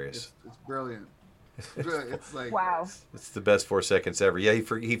 It's hilarious. It's brilliant. It's like wow. It's the best 4 seconds ever. Yeah, he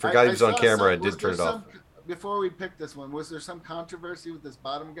forgot he was on camera and did turn it off. Before we picked this one, was there some controversy with this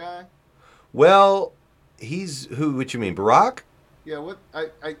bottom guy? Well, he's who? What you mean, Barack? Yeah. What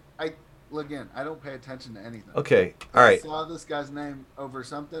again? I don't pay attention to anything. Okay. All right. I saw this guy's name over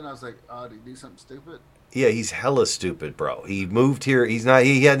something. I was like, oh, did he do something stupid? Yeah, he's hella stupid, bro. He moved here. He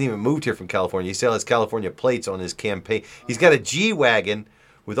hadn't even moved here from California. He still has California plates on his campaign. He's got a G-Wagon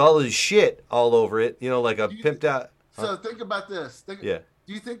with all his shit all over it, like a pimped out. So think about this.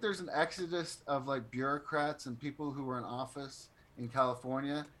 Do you think there's an exodus of like bureaucrats and people who were in office in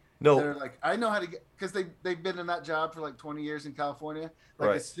California? No. They're like, I know how to get, because they've been in that job for like 20 years in California. Like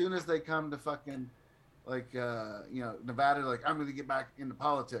Right. as soon as they come to fucking like Nevada, like I'm going to get back into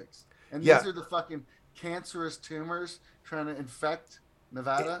politics. And Yeah. these are the fucking cancerous tumors trying to infect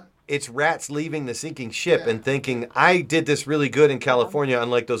Nevada. It's rats leaving the sinking ship and thinking, I did this really good in California,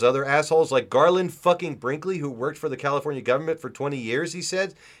 unlike those other assholes like Garland fucking Brinkley, who worked for the California government for 20 years, he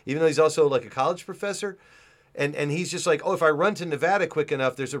said, even though he's also like a college professor. And he's just like, oh, if I run to Nevada quick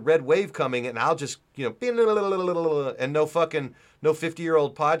enough, there's a red wave coming, and I'll just, and no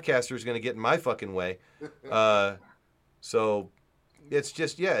 50-year-old podcaster is going to get in my fucking way. So it's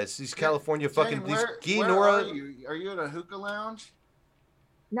just, it's these California fucking, Jane, these where Nora. are you? Are you at a hookah lounge?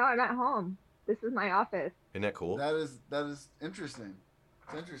 No, I'm at home. This is my office. Isn't that cool? That is interesting.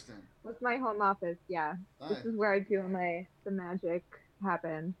 It's interesting. That's my home office. Yeah, Nice. this is where I do the magic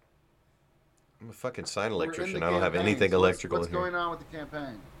happen. I'm a fucking sign We're in electrician. the I don't have campaign, anything so electrical what's in here. going on with the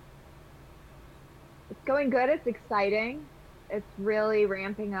campaign? It's going good. It's exciting. It's really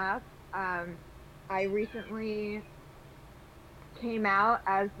ramping up. I recently came out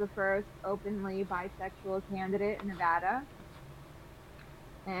as the first openly bisexual candidate in Nevada.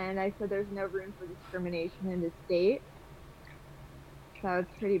 And I said there's no room for discrimination in the state. So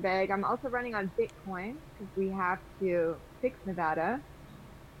it's pretty big. I'm also running on Bitcoin because we have to fix Nevada.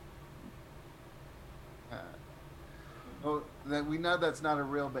 Well, we know that's not a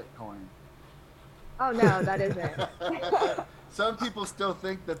real Bitcoin. Oh, no, that isn't. Some people still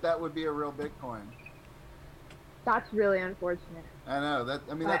think that would be a real Bitcoin. That's really unfortunate. I know that.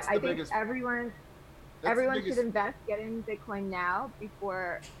 I mean, But that's I the think biggest. everyone should invest, get in Bitcoin now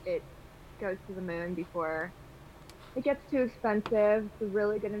before it goes to the moon, before it gets too expensive. It's a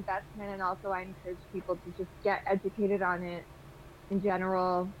really good investment, and also I encourage people to just get educated on it in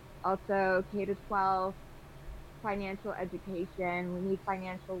general. Also, K-12, financial education. We need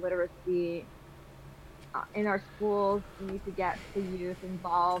financial literacy in our schools. We need to get the youth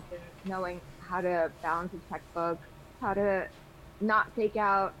involved in knowing how to balance a checkbook, how to not take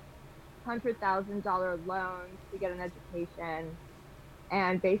out $100,000 loans to get an education,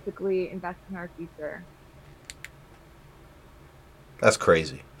 and basically invest in our future. That's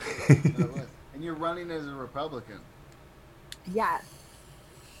crazy. And you're running as a Republican. Yes.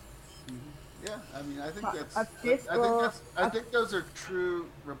 Yeah, I mean, I think A I think those are true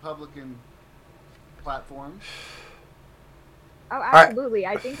Republican platforms. Oh, absolutely.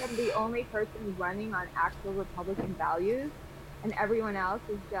 I think I'm the only person running on actual Republican values, and everyone else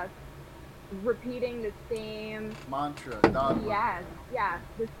is just repeating the same mantra, dogma. Yes, yeah,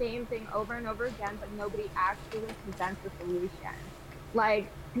 the same thing over and over again, but nobody actually presents a solution. Like,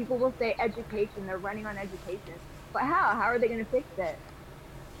 people will say education, they're running on education, but how? How are they going to fix it?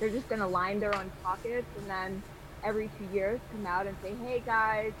 They're just going to line their own pockets and then every 2 years come out and say, hey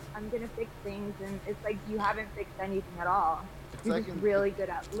guys, I'm going to fix things, and it's like you haven't fixed anything at all. You're like just really good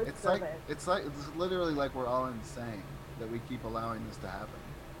at lip service. It's literally like we're all insane that we keep allowing this to happen.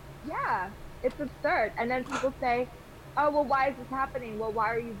 Yeah, it's absurd. And then people say, oh, well, why is this happening? Well,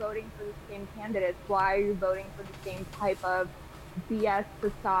 why are you voting for the same candidates? Why are you voting for the same type of BS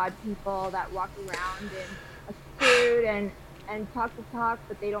facade people that walk around in a suit and talk the talk,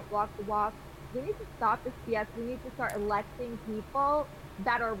 but they don't walk the walk? We need to stop this BS. We need to start electing people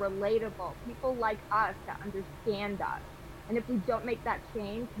that are relatable, people like us that understand us. And if we don't make that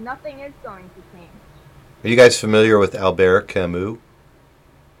change, nothing is going to change. Are you guys familiar with Albert Camus?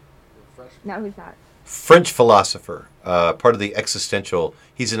 No, who's that? French philosopher, part of the existential.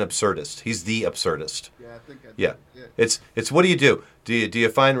 He's an absurdist. He's the absurdist. Yeah, I think I did. Yeah. Yeah. It's what do you do? Do you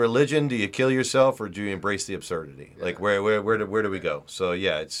find religion? Do you kill yourself, or do you embrace the absurdity? Yeah. Like where do we go? So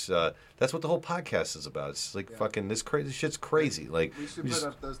yeah, it's that's what the whole podcast is about. It's like fucking this shit's crazy. Like we should put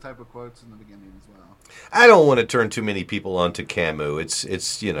up those type of quotes in the beginning as well. I don't want to turn too many people onto Camus.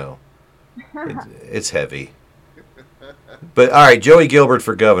 It's you know, it's heavy. But all right, Joey Gilbert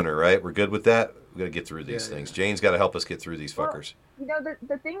for governor, right? We're good with that. We got to get through these things. Jane's got to help us get through these fuckers. You know,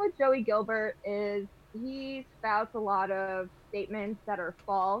 the thing with Joey Gilbert is he spouts a lot of statements that are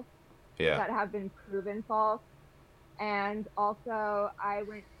false, that have been proven false. And also, I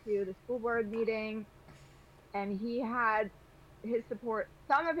went to the school board meeting, and he had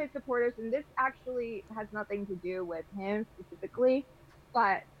some of his supporters, and this actually has nothing to do with him specifically,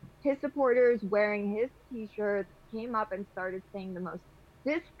 but his supporters wearing his t-shirts came up and started saying the most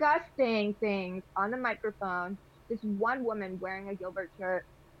disgusting things on the microphone. This one woman wearing a Gilbert shirt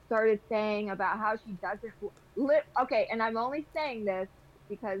started saying about how she doesn't live. Okay, and I'm only saying this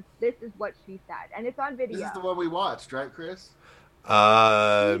because this is what she said, and it's on video. This is the one we watched, right, Chris?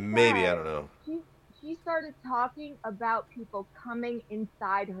 Maybe, I don't know. She started talking about people coming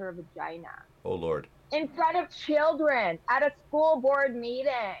inside her vagina. Oh, Lord. In front of children at a school board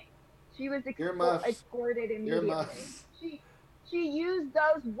meeting. She was escorted immediately. She used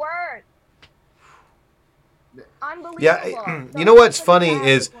those words. Unbelievable. Yeah, you know what's funny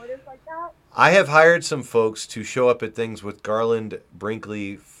is I have hired some folks to show up at things with Garland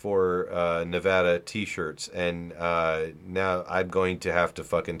Brinkley for Nevada T-shirts, and now I'm going to have to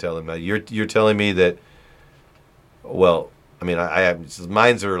fucking tell them. Now, you're telling me that? Well, I mean,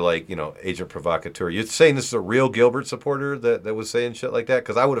 mine's are like, you know, agent provocateur. You're saying this is a real Gilbert supporter that was saying shit like that?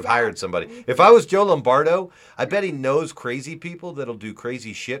 Because I would have hired somebody. If I was Joe Lombardo, I bet he knows crazy people that'll do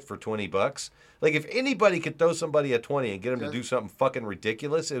crazy shit for $20. Like, if anybody could throw somebody a 20 and get him to do something fucking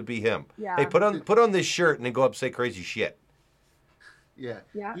ridiculous, it would be him. Yeah. Hey, put on this shirt and then go up and say crazy shit. Yeah.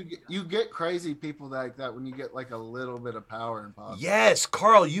 Yeah. You get crazy people like that when you get like a little bit of power and politics. Yes,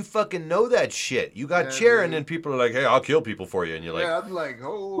 Carl, you fucking know that shit. You got chair, and then people are like, hey, I'll kill people for you. And you're like, I'm like,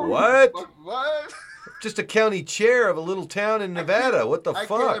 oh. What? What? Just a county chair of a little town in Nevada. What the I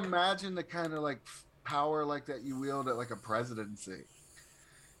fuck? can't imagine the kind of like power like that you wield at like a presidency.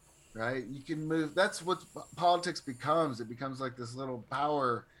 Right? You can move. That's what politics becomes. It becomes like this little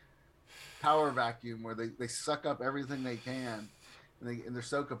power vacuum where they suck up everything they can. And they're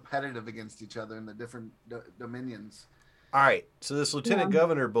so competitive against each other in the different dominions. All right, so this lieutenant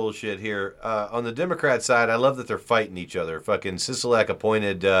governor bullshit here. On the Democrat side, I love that they're fighting each other. Fucking Sisolak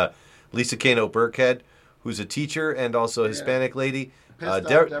appointed Lisa Kano Burkhead, who's a teacher and also a Hispanic lady.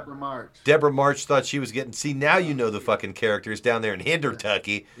 Deborah March. Deborah March thought she was getting... See, now you know the fucking characters down there in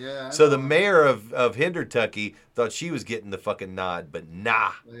Hindertucky. Yeah. So the mayor of Hindertucky thought she was getting the fucking nod, but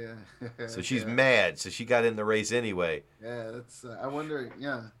nah. Yeah. So she's mad. So she got in the race anyway. Yeah, that's... I wonder...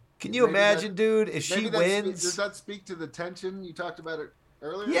 Yeah. Can you imagine, dude, if she wins? Does that speak to the tension you talked about it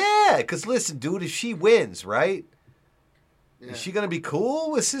earlier? Yeah, because listen, dude, if she wins, right? Yeah. Is she going to be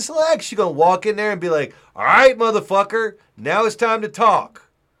cool with Sisolak? She going to walk in there and be like, all right, motherfucker, now it's time to talk.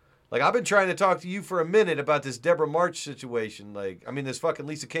 Like, I've been trying to talk to you for a minute about this Deborah March situation. Like, I mean, this fucking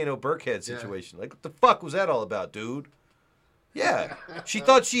Lisa Kano Burkhead situation. Like, what the fuck was that all about, dude? Yeah. She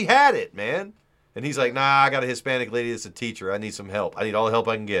thought she had it, man. And he's like, nah, I got a Hispanic lady that's a teacher. I need some help. I need all the help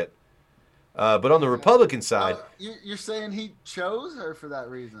I can get. But on the Republican side... You're saying he chose her for that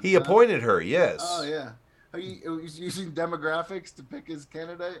reason? He appointed her, yes. Oh, yeah. Are you using demographics to pick his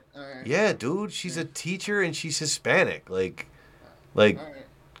candidate? Right. Yeah, dude. She's a teacher and she's Hispanic. Like,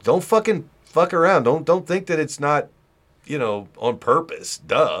 don't fucking fuck around. Don't think that it's not, on purpose.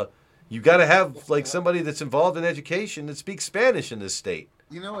 Duh. You got to have, somebody that's involved in education that speaks Spanish in this state.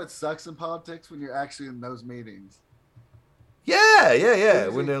 You know what sucks in politics? When you're actually in those meetings. Yeah.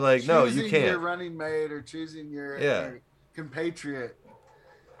 When they're like, no, you can't. Choosing your running mate or choosing your compatriot.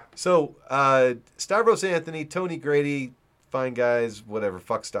 So, Stavros Anthony, Tony Grady, fine guys, whatever,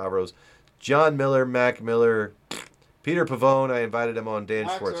 fuck Stavros. John Miller, Mac Miller, Peter Pavone, I invited him on Dan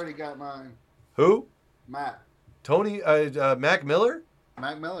Schwartz. Mac's already got mine. Who? Mac. Tony, Mac Miller?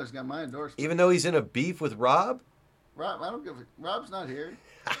 Mac Miller's got my endorsement. Even though he's in a beef with Rob? Rob, I don't give a... Rob's not here.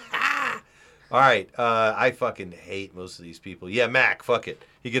 All right, I fucking hate most of these people. Yeah, Mac, fuck it.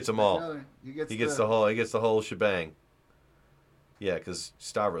 He gets them all. He gets the whole shebang. Yeah, because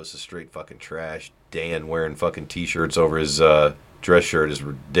Stavros is straight fucking trash. Dan wearing fucking T-shirts over his dress shirt is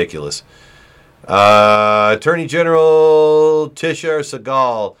ridiculous. Attorney General Tisha or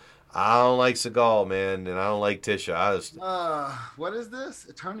Segal. I don't like Segal, man, and I don't like Tisha. What is this?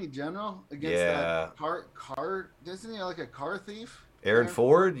 Attorney General against that car? Isn't he like a car thief? Aaron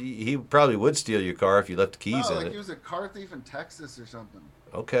Ford? He probably would steal your car if you left the keys in it. He was a car thief in Texas or something.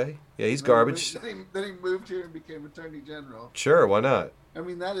 Okay. Yeah, he's garbage. Then he moved here and became Attorney General. Sure, why not? I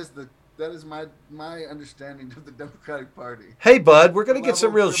mean, that is my understanding of the Democratic Party. Hey, bud, we're going to get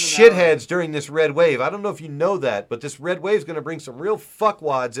some real shitheads during this red wave. I don't know if you know that, but this red wave is going to bring some real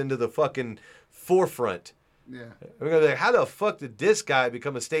fuckwads into the fucking forefront. Yeah. We're going to be like, how the fuck did this guy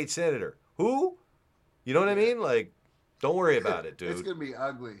become a state senator? Who? You know what I mean? Like, don't worry about it, dude. It's going to be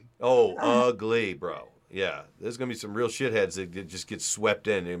ugly. Oh, ugly, bro. Yeah, there's going to be some real shitheads that just get swept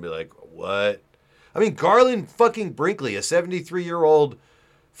in and be like, what? I mean, Garland fucking Brinkley, a 73-year-old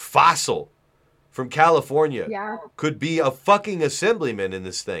fossil from California, could be a fucking assemblyman in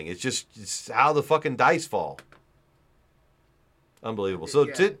this thing. It's how the fucking dice fall. Unbelievable. So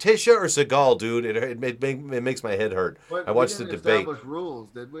Tisha or Segal, dude, it makes my head hurt. I watched the debate. We didn't establish rules,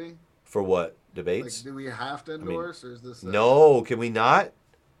 did we? For what? Debates? Do we have to endorse, or is this... No, can we not?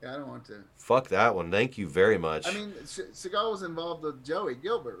 Yeah, I don't want to. Fuck that one. Thank you very much. I mean, Segal was involved with Joey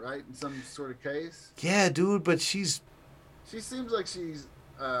Gilbert, right? In some sort of case. Yeah, dude, but she's She seems like she's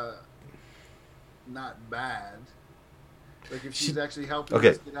not bad. Like if she's actually helping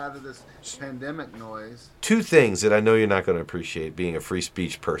us get out of this pandemic noise. Two things that I know you're not going to appreciate being a free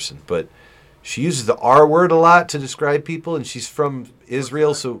speech person, but she uses the R word a lot to describe people, and she's from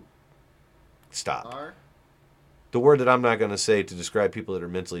Israel, so stop. R? The word that I'm not going to say to describe people that are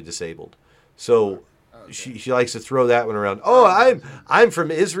mentally disabled. So she likes to throw that one around. Oh, I'm from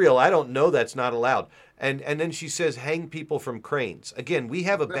Israel. I don't know that's not allowed. And then she says hang people from cranes. Again, we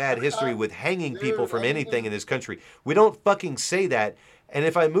have a bad history with hanging people from anything in this country. We don't fucking say that. And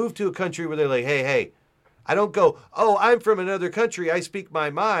if I move to a country where they're like, hey, I don't go, oh, I'm from another country. I speak my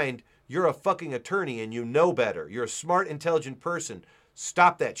mind. You're a fucking attorney and you know better. You're a smart, intelligent person.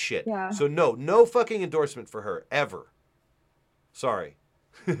 Stop that shit. Yeah. So no fucking endorsement for her, ever. Sorry.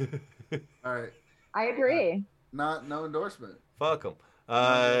 All right. I agree. No endorsement. Fuck them.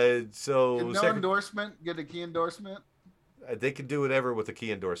 Endorsement, get a key endorsement. They can do whatever with a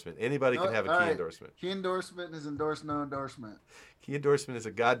key endorsement. Anybody can have a key endorsement. Key endorsement is endorse, no endorsement. Key endorsement is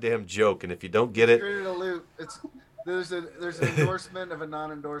a goddamn joke, and if you don't get it, a loop. There's an endorsement of a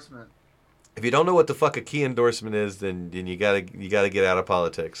non-endorsement. If you don't know what the fuck a key endorsement is, then you gotta get out of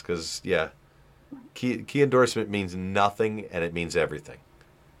politics, because key endorsement means nothing and it means everything,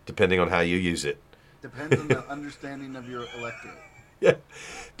 depending on how you use it. Depends on the understanding of your electorate. Yeah,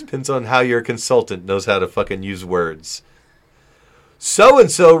 depends on how your consultant knows how to fucking use words.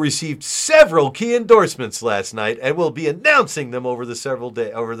 So-and-so received several key endorsements last night and will be announcing them over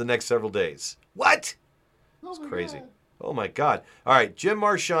the next several days. What? That's crazy. God. Oh, my God. All right, Jim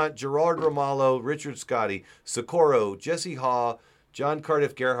Marchant, Gerard Ramallo, Richard Scotti, Socorro, Jesse Haw, John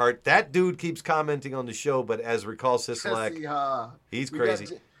Cardiff Gerhardt. That dude keeps commenting on the show, but as recall Sisolak, Jesse Haw. He's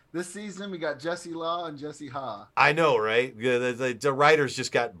crazy. This season, we got Jesse Law and Jesse Ha. I know, right? The writers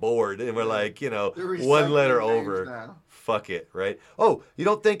just got bored, and we're like, one letter over. Now. Fuck it, right? Oh, you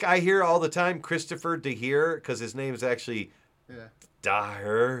don't think I hear all the time Christopher DeHeer? Because his name is actually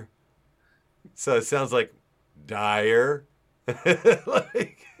Dyer. So it sounds like Dyer.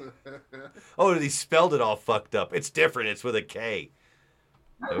 He spelled it all fucked up. It's different. It's with a K.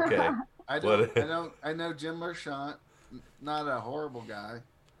 Okay. I know Jim Marchant, not a horrible guy.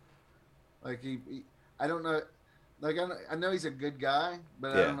 Like I don't know. Like I know he's a good guy,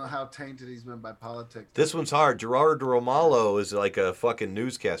 but I don't know how tainted he's been by politics. This one's hard. Gerard Ramallo is like a fucking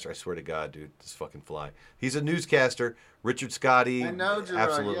newscaster. I swear to God, dude, this fucking fly. He's a newscaster. Richard Scotti. I know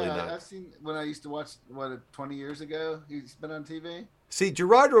Gerard. Absolutely not. I've seen when I used to watch 20 years ago. He's been on TV. See,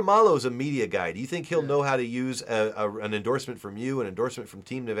 Gerard Ramallo is a media guy. Do you think he'll know how to use an endorsement from you, an endorsement from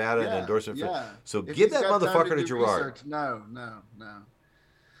Team Nevada, an endorsement from? So if give that motherfucker to Gerard. Research, no.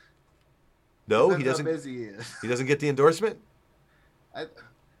 No, he doesn't. How busy he is. He doesn't get the endorsement. I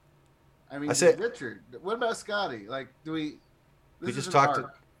mean, Richard. What about Scotty? Like, do we? We just talked.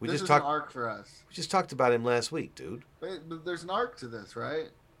 This is an arc for us. We just talked about him last week, dude. But there's an arc to this, right?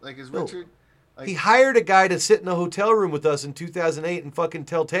 Like, is Richard? Like, he hired a guy to sit in a hotel room with us in 2008 and fucking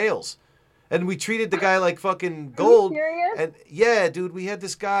tell tales, and we treated the guy like fucking gold. Are you serious? And yeah, dude, we had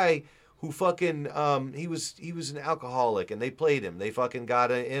this guy who fucking he was an alcoholic, and they played him. They fucking got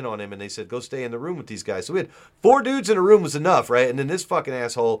in on him, and they said, go stay in the room with these guys. So we had 4 dudes in a room was enough, right? And then this fucking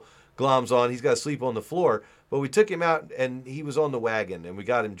asshole gloms on. He's got to sleep on the floor. But we took him out, and he was on the wagon, and we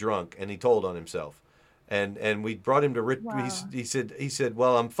got him drunk, and he told on himself. And we brought him to Wow. he said,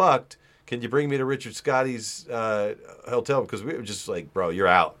 well, I'm fucked. Can you bring me to Richard Scotty's hotel? Because we were just like, bro, you're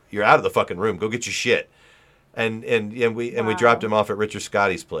out. You're out of the fucking room. Go get your shit. And we dropped him off at Richard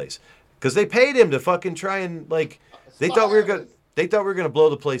Scotty's place. Because they paid him to fucking try and they thought we were gonna blow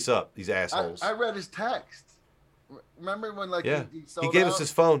the place up. These assholes. I read his text. Remember when he gave us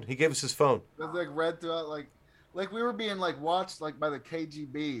his phone. He gave us his phone. It was read throughout like we were being watched by the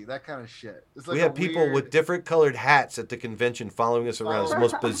KGB, that kind of shit. It's we had people with different colored hats at the convention following us around. It's the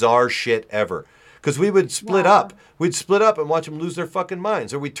most bizarre shit ever. Because we would split up. We'd split up and watch them lose their fucking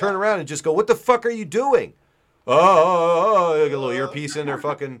minds, or we'd turn around and just go, "What the fuck are you doing?" Oh, like a little earpiece in their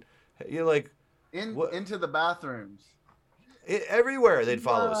fucking. You're like, into the bathrooms. Everywhere they'd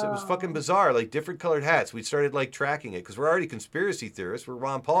follow us. It was fucking bizarre. Like different colored hats. We started tracking it because we're already conspiracy theorists. We're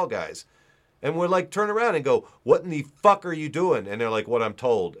Ron Paul guys, and we're turn around and go, "What in the fuck are you doing?" And they're like, "What I'm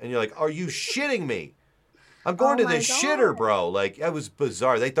told." And you're like, "Are you shitting me? I'm going to this shitter, bro." That was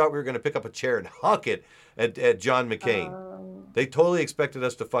bizarre. They thought we were going to pick up a chair and huck it at John McCain. They totally expected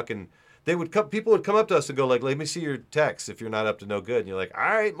us to fucking. People would come up to us and go "Let me see your text if you're not up to no good." And you're like, "All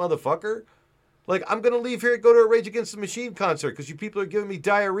right, motherfucker. I'm going to leave here and go to a Rage Against the Machine concert because you people are giving me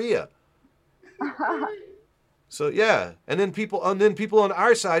diarrhea." So yeah, and then people on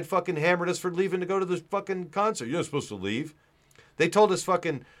our side fucking hammered us for leaving to go to the fucking concert. You're not supposed to leave. They told us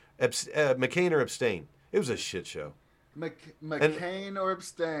fucking McCain or abstain. It was a shit show. McCain or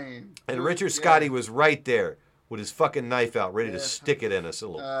abstain. And Richard Scotty was right there with his fucking knife out, ready to stick it in us a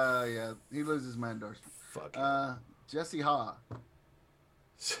little. Yeah, he loses my endorsement. Fuck. Jesse Haw.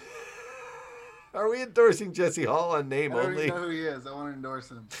 Are we endorsing Jesse Hall on name only? I don't even know who he is. I want to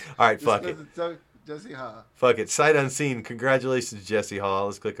endorse him. All right, fuck it. Jesse Haw. Fuck it. Sight unseen. Congratulations, Jesse Hall.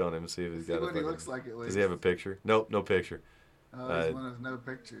 Let's click on him and see if he's got a what he looks like at least. Does he have a picture? Nope, no picture. Oh, he's one with no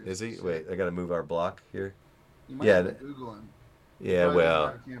pictures. Is he? Wait, I got to move our block here. You might have to Google him. Yeah,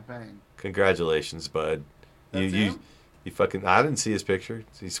 well. Congratulations, bud. That's you fucking. I didn't see his picture.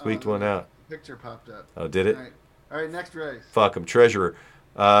 He squeaked one out. Picture popped up. Oh, did it? All right, next race. Fuck him. Treasurer.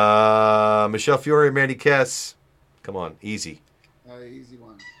 Michelle Fiore, Mandy Kess. Come on, easy. Easy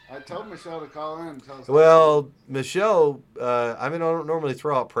one. I told Michelle to call in and tell us. Well, Michelle, I mean, I don't normally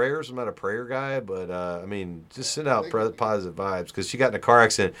throw out prayers. I'm not a prayer guy, but I mean, just send out positive vibes because she got in a car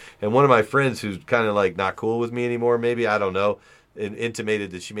accident, and one of my friends who's kind of like not cool with me anymore, maybe, I don't know,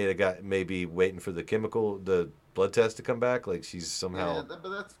 intimated that she maybe waiting for the blood test to come back, like she's somehow. Yeah, but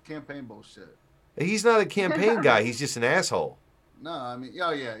that's campaign bullshit. He's not a campaign guy. He's just an asshole. No, I mean,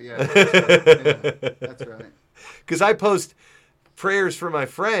 yeah. That's right. Because I post prayers for my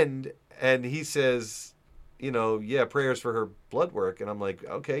friend, and he says, prayers for her blood work. And I'm like,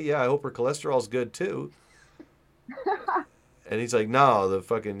 okay, yeah, I hope her cholesterol's good too. And he's like, no, the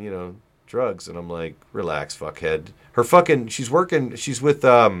fucking, drugs. And I'm like, relax, fuckhead. She's with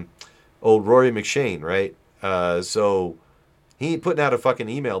old Rory McShane, right? So he ain't putting out a fucking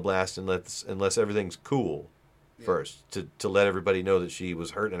email blast unless everything's cool first to let everybody know that she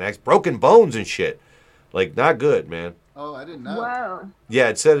was hurt and broken bones and shit. Like, not good, man. Oh, I didn't know. Wow. Yeah,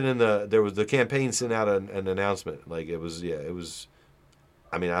 it said it the campaign sent out an announcement. Like, it was,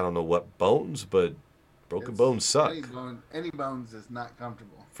 I mean, I don't know what bones, but broken bones suck. Any bones is not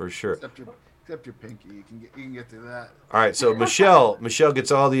comfortable. For sure. Except your pinky. You can get through that. All right, so Michelle gets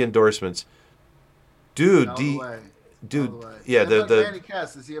all the endorsements. Dude, all the way. Yeah, Manny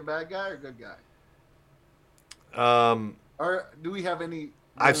Kess, is he a bad guy or a good guy? Or do we have any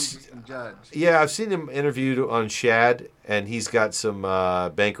judge? Yeah, I've seen him interviewed on Shad, and he's got some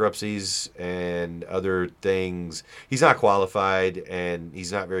bankruptcies and other things. He's not qualified, and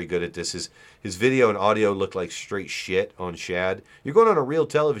he's not very good at this. His video and audio look like straight shit on Shad. You're going on a real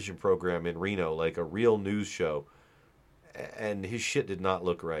television program in Reno, like a real news show, and his shit did not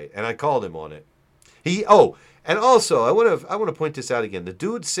look right. And I called him on it. And also I want to point this out again. The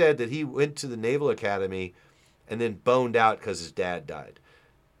dude said that he went to the Naval Academy and then boned out because his dad died.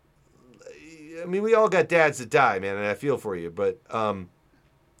 I mean, we all got dads that die, man, and I feel for you. But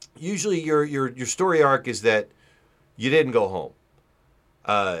usually your story arc is that you didn't go home.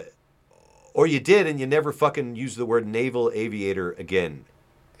 Or you did and you never fucking used the word naval aviator again.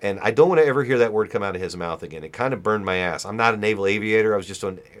 And I don't want to ever hear that word come out of his mouth again. It kind of burned my ass. I'm not a naval aviator. I was just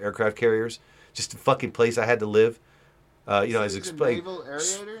on aircraft carriers. Just a fucking place I had to live. As explained. Naval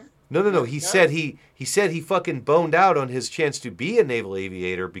aviator? No. He said he fucking boned out on his chance to be a naval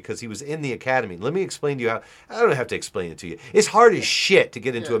aviator because he was in the academy. Let me explain to you how. I don't have to explain it to you. It's hard as shit to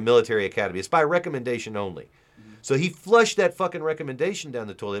get into a military academy. It's by recommendation only. Mm-hmm. So he flushed that fucking recommendation down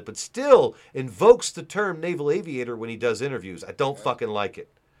the toilet, but still invokes the term naval aviator when he does interviews. I don't fucking like it.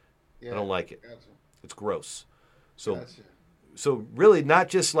 Yeah, I don't like it. Gotcha. It's gross. So really, not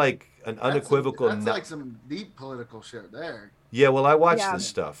just like an unequivocal. That's like some deep political shit there. Yeah, well, I watched this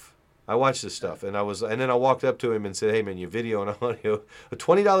stuff. And then I walked up to him and said, "Hey, man, your video and audio, a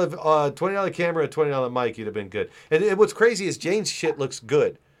 $20 camera, a $20 mic, you'd have been good." And what's crazy is Jane's shit looks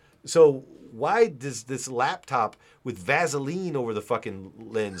good. So why does this laptop with Vaseline over the fucking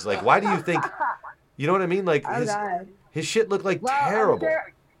lens? Like, why do you think? You know what I mean? Like his shit looked like terrible.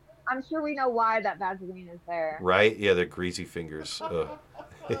 I'm sure we know why that Vaseline is there. Right? Yeah, they're greasy fingers.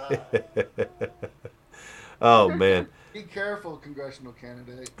 Oh, man. Be careful, congressional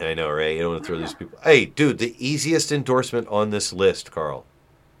candidate. I know, right? You don't want to throw these people. Hey, dude, the easiest endorsement on this list, Carl.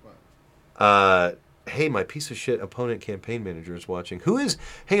 What? Hey, my piece of shit opponent campaign manager is watching. Who is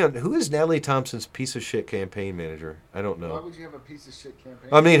Natalie Thompson's piece of shit campaign manager? I don't know. Why would you have a piece of shit campaign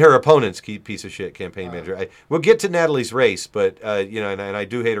manager? I mean, her opponent's piece of shit campaign manager. We'll get to Natalie's race, but, and I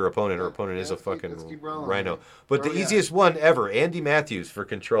do hate her opponent. Her opponent is a fucking rhino. But the easiest one ever, Andy Matthews for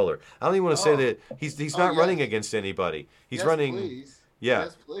controller. I don't even want to say that he's not running against anybody. He's running. Please. Yeah.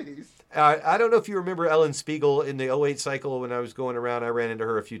 Yes, please. I don't know if you remember Ellen Spiegel in the 2008 cycle when I was going around. I ran into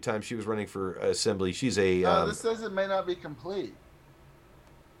her a few times. She was running for assembly. She's a... this says it may not be complete.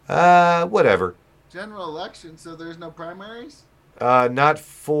 Whatever. General election, so there's no primaries? Not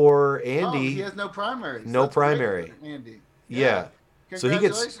for Andy. Oh, he has no primaries. No That's primary. great for Andy. Yeah. So he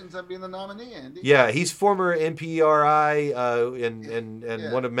gets. Congratulations on being the nominee, Andy. Yeah, he's former NPRI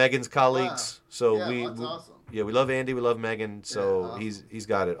and one of Megan's colleagues. Wow. So that's awesome. Yeah, we love Andy. We love Megan. So awesome. he's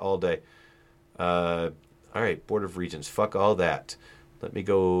got it all day. All right, Board of Regents. Fuck all that. Let me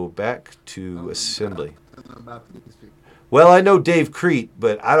go back to Assembly. Well, I know Dave Crete,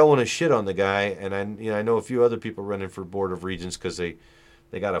 but I don't want to shit on the guy, and I know a few other people running for Board of Regents because they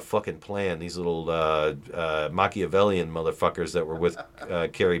got a fucking plan. These little Machiavellian motherfuckers that were with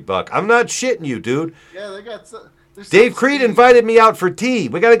Carrie Buck. I'm not shitting you, dude. Yeah, they got Dave Crete invited me out for tea.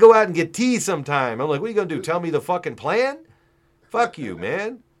 We got to go out and get tea sometime. I'm like, what are you going to do? Tell me the fucking plan? Fuck you,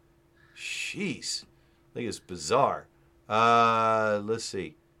 man. Jeez. I think it's bizarre. Let's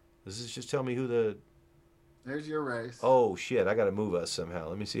see. Does this just tell me who the... There's your race. Oh, shit. I got to move us somehow.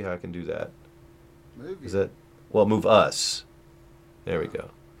 Let me see how I can do that. Move you. Is that... Well, move us. There we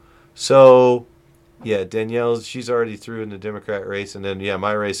go. So, yeah, Danielle, she's already through in the Democrat race. And then, yeah,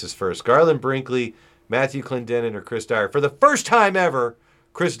 my race is first. Garland Brinkley, Matthew Clendenin, or Chris Dyer. For the first time ever,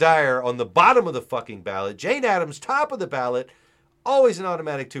 Chris Dyer on the bottom of the fucking ballot. Jane Addams, top of the ballot. Always an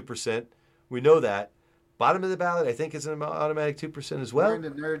automatic 2%. We know that. Bottom of the ballot, I think, is an automatic 2% as well. We're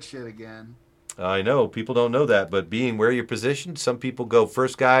into nerd shit again. I know. People don't know that. But being where you're positioned, some people go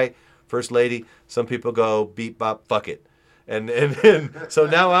first guy, first lady. Some people go beat, bop, fuck it. And so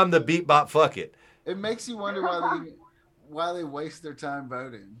now I'm the beat, bop, fuck it. It makes you wonder why they waste their time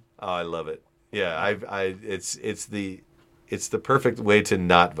voting. Oh, I love it. Yeah, it's the perfect way to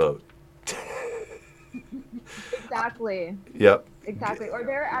not vote. Exactly. Yep. Exactly. Or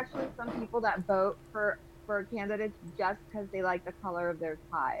there are actually some people that vote for candidates just because they like the color of their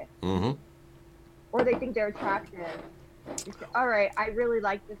tie. Mm-hmm. Or they think they're attractive. You say, all right, I really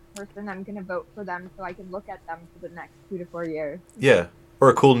like this person. I'm going to vote for them so I can look at them for the next 2 to 4 years. Yeah. Or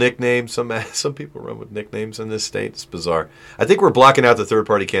a cool nickname. Some people run with nicknames in this state. It's bizarre. I think we're blocking out the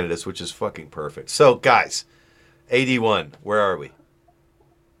third-party candidates, which is fucking perfect. So, guys, 81, where are we?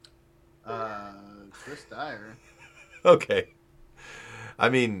 Chris Dyer. Okay. I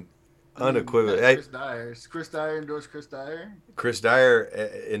mean, unequivocally. Chris Dyer. Chris Dyer endorsed Chris Dyer? Chris Dyer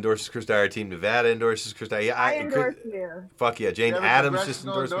endorses Chris Dyer. Team Nevada endorses Chris Dyer. Yeah, I endorse you. Fuck yeah. Jane Addams just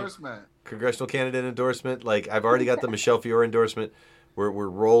endorsement. Congressional candidate endorsement. Like, I've already got the Michelle Fiore endorsement. We're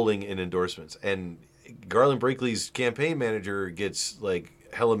rolling in endorsements. And Garland Brinkley's campaign manager gets, like,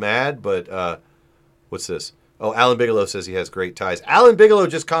 hella mad, but what's this? Oh, Alan Bigelow says he has great ties. Alan Bigelow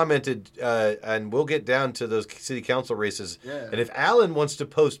just commented, and we'll get down to those city council races. Yeah. And if Alan wants to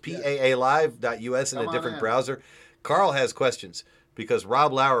post paalive.us in a different browser, Carl has questions because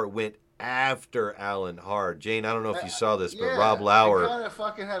Rob Lauer went after Alan hard. Jane, I don't know if you saw this, but Rob Lauer... He kind of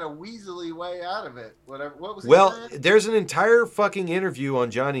fucking had a weaselly way out of it. Whatever. What was there's an entire fucking interview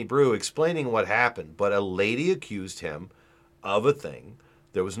on Johnny Brew explaining what happened, but a lady accused him of a thing.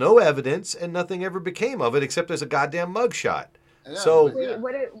 There was no evidence, and nothing ever became of it except as a goddamn mugshot. Yeah, so, wait,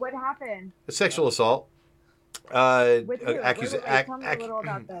 what happened? A sexual assault. Tell me a little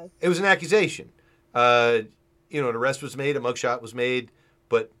about this. It was an accusation. An arrest was made, a mugshot was made,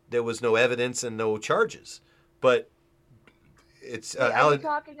 but there was no evidence and no charges. But it's Are you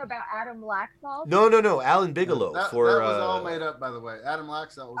talking about Adam Laxalt? No, Alan Bigelow. That was all made up, by the way. Adam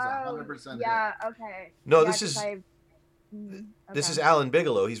Laxalt was 100%. Yeah, okay. No, yeah, this is Alan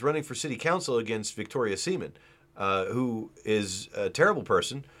Bigelow. He's running for city council against Victoria Seaman, who is a terrible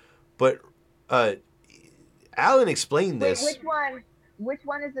person. But Alan explained this. Which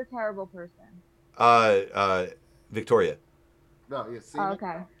one is a terrible person? Victoria. No, yeah, Seaman.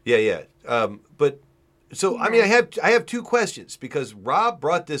 Okay. Yeah. But so I mean, I have two questions because Rob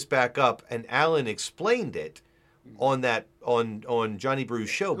brought this back up and Alan explained it on Johnny Brew's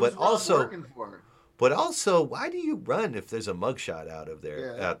show, but also. But also, why do you run if there's a mugshot out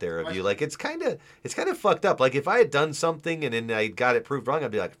there of you? Like it's kind of fucked up. Like if I had done something and then I got it proved wrong, I'd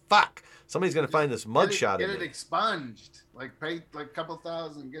be like, fuck, somebody's gonna find this mugshot of me. Get it expunged, like pay like a couple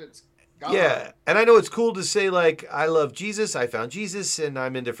thousand, get it gone. Yeah, and I know it's cool to say like I love Jesus, I found Jesus, and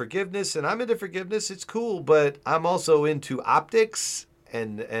I'm into forgiveness, It's cool, but I'm also into optics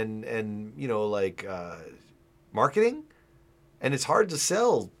and marketing, and it's hard to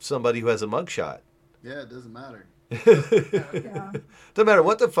sell somebody who has a mugshot. Yeah, it doesn't matter. Doesn't matter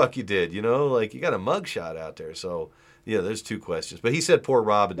what the fuck you did, like you got a mugshot out there. So yeah, there's two questions. But he said poor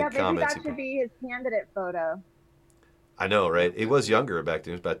Rob in the comments. That should be his candidate photo. I know, right? He was younger back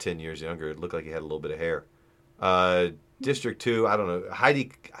then. He was about 10 years younger. It looked like he had a little bit of hair. District 2, I don't know. Heidi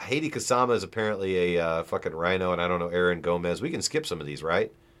Kasama is apparently a fucking rhino, and I don't know Aaron Gomez. We can skip some of these,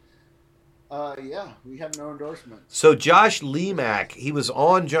 right? Yeah, we have no endorsements. So Josh Lemack, he was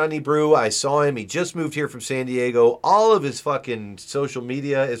on Johnny Brew. I saw him. He just moved here from San Diego. All of his fucking social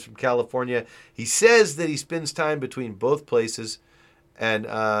media is from California. He says that he spends time between both places. And,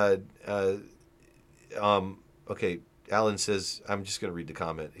 okay, Alan says, I'm just going to read the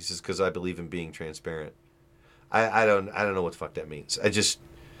comment. He says, because I believe in being transparent. I don't know what the fuck that means.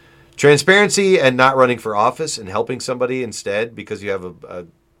 Transparency and not running for office and helping somebody instead because you have a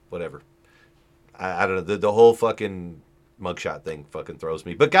whatever. I don't know. The whole fucking mugshot thing fucking throws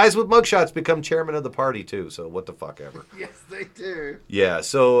me. But guys with mugshots become chairman of the party too. So what the fuck ever. Yes, they do. Yeah.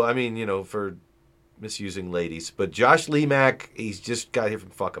 So, I mean, for misusing ladies. But Josh Lemack, he's just got here from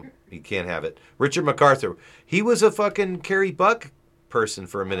fuck him. He can't have it. Richard MacArthur. He was a fucking Carrie Buck person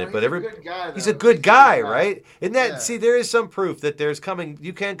for a minute. He's but a good guy, he's a though. good guy, right? Isn't that, Yeah. see, there is some proof that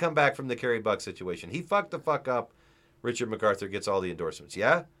you can come back from the Carrie Buck situation. He fucked the fuck up. Richard MacArthur gets all the endorsements.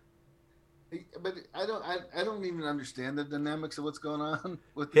 Yeah? But I don't even understand the dynamics of what's going on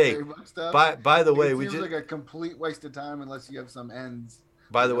with the Hey, Carrie Buck stuff. by the way, it we seems just like a complete waste of time unless you have some ends.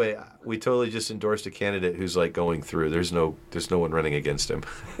 By the way, we totally just endorsed a candidate who's like going through. There's no one running against him.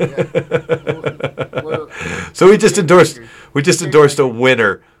 So we just endorsed a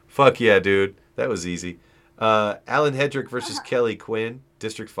winner. Fuck yeah, dude. That was easy. Alan Hedrick versus Kelly Quinn,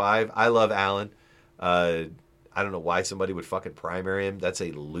 District 5. I love Alan. I don't know why somebody would fucking primary him. That's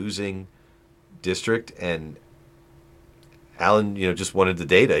a losing district, and Alan, just wanted the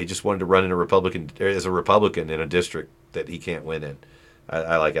data. He just wanted to run as a Republican in a district that he can't win in.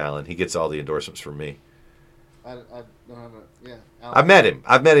 I like Alan. He gets all the endorsements from me. I don't have yeah. Alan. I've met him.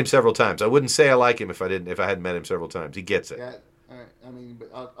 I've met him several times. I wouldn't say I like him if I hadn't met him several times. He gets it. Yeah. All right. I mean, but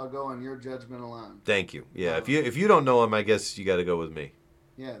I'll go on your judgment alone. Thank you. Yeah. If you don't know him, I guess you got to go with me.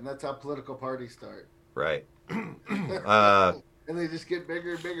 Yeah, and that's how political parties start. Right. And they just get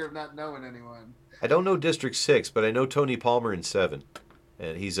bigger and bigger of not knowing anyone. I don't know District 6, but I know Tony Palmer in 7,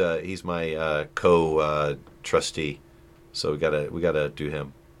 and he's my co-trustee. So we gotta do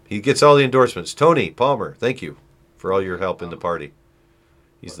him. He gets all the endorsements. Tony Palmer, thank you for all your help in the party.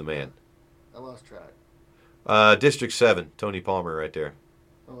 He's the man. I lost track. District 7, Tony Palmer, right there.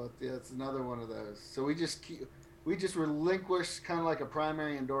 Oh yeah, it's another one of those. So we just relinquish kind of like a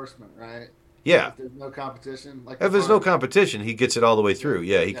primary endorsement, right? Yeah. If there's no competition, If there's no competition, he gets it all the way through.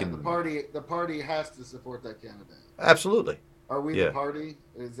 Yeah, he can. The party has to support that candidate. Absolutely. Are we the party?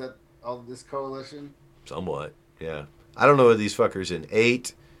 Is that all this coalition? Somewhat. Yeah. I don't know what these fuckers in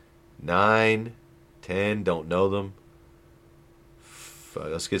 8, 9, 10. Don't know them.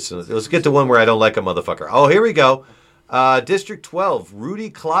 Let's get to one where I don't like a motherfucker. Oh, here we go. District 12, Rudy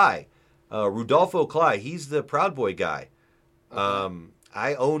Cly, Rudolfo Cly. He's the Proud Boy guy. Okay.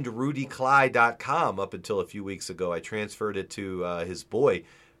 I owned RudyCly.com up until a few weeks ago. I transferred it to his boy,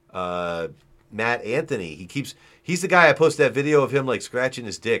 Matt Anthony. He's the guy I posted that video of him like scratching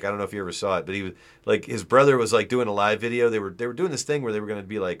his dick. I don't know if you ever saw it, but he was like, his brother was like doing a live video. They were doing this thing where they were going to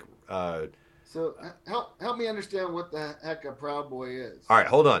be like. So help me understand what the heck a Proud Boy is. All right,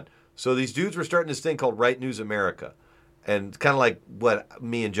 hold on. So these dudes were starting this thing called Right News America, and kind of like what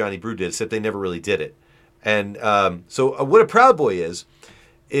me and Johnny Brew did, except they never really did it. And so what a Proud Boy is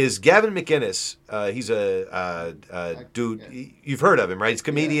Gavin McInnes. He's a dude. You've heard of him, right? He's a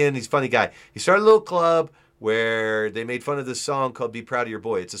comedian. He's a funny guy. He started a little club where they made fun of this song called Be Proud of Your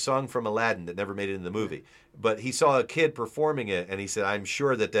Boy. It's a song from Aladdin that never made it in the movie. But he saw a kid performing it, and he said, I'm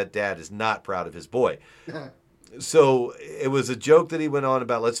sure that dad is not proud of his boy. So it was a joke that he went on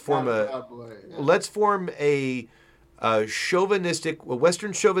about let's form a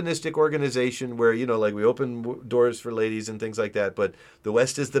Western chauvinistic organization where, like we open doors for ladies and things like that, but the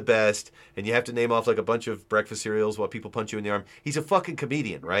West is the best, and you have to name off like a bunch of breakfast cereals while people punch you in the arm. He's a fucking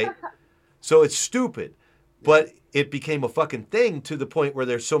comedian, right? So it's stupid, but it became a fucking thing to the point where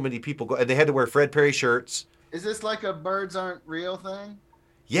there's so many people and they had to wear Fred Perry shirts. Is this like a birds aren't real thing?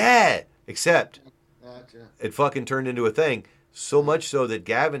 Yeah, except Gotcha. It fucking turned into a thing, so much so that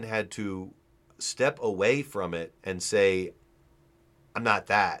Gavin had to step away from it and say, I'm not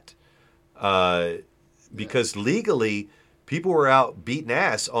that. Because legally, people were out beating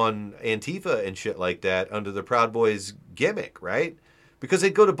ass on Antifa and shit like that under the Proud Boys gimmick, right? Because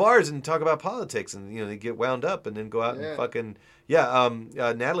they'd go to bars and talk about politics and, they get wound up and then go out and fucking... Yeah,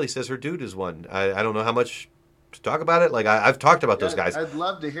 Natalie says her dude is one. I don't know how much to talk about it. Like, I've talked about those guys. I'd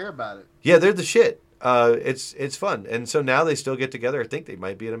love to hear about it. Yeah, they're the shit. It's fun. And so now they still get together. I think they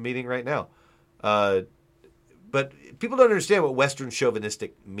might be at a meeting right now. But people don't understand what Western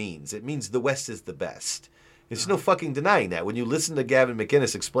chauvinistic means. It means the West is the best. There's no fucking denying that. When you listen to Gavin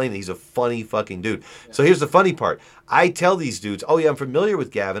McInnes explain it, he's a funny fucking dude. Yeah. So here's the funny part. I tell these dudes, oh yeah, I'm familiar with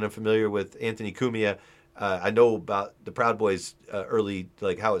Gavin. I'm familiar with Anthony Cumia. I know about the Proud Boys early,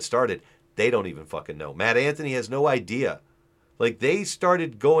 like how it started. They don't even fucking know. Matt Anthony has no idea. Like, they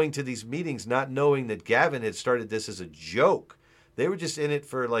started going to these meetings not knowing that Gavin had started this as a joke. They were just in it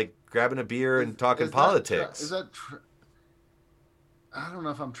for, like, grabbing a beer and talking politics. I don't know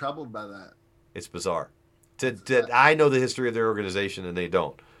if I'm troubled by that. It's bizarre. I know the history of their organization, and they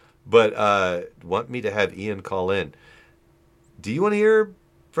don't. But want me to have Ian call in. Do you want to hear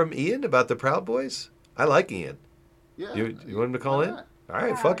from Ian about the Proud Boys? I like Ian. Yeah. You want him to call in? All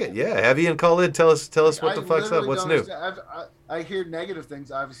right, fuck it. Yeah, have Ian call in. Tell us what the fuck's up. What's new? I hear negative things,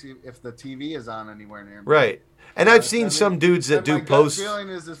 obviously, if the TV is on anywhere near me. Right. And I've seen some dudes that do posts. My gut feeling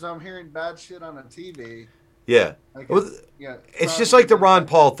is if I'm hearing bad shit on a TV. Yeah. It's just like the Ron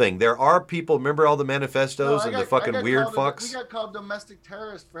Paul thing. There are people, remember all the manifestos and the fucking weird fucks? We got called domestic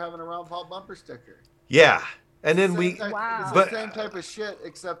terrorists for having a Ron Paul bumper sticker. Yeah. And then it's the same type of shit,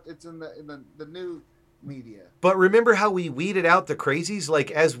 except it's in the new media. But remember how we weeded out the crazies?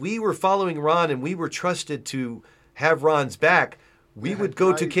 Like, as we were following Ron and we were trusted to have Ron's back, we would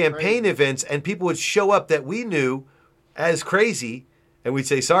go to campaign events and people would show up that we knew as crazy, and we'd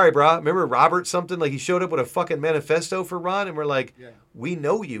say, sorry, bro. Remember Robert something? Like, he showed up with a fucking manifesto for Ron, and we're like, we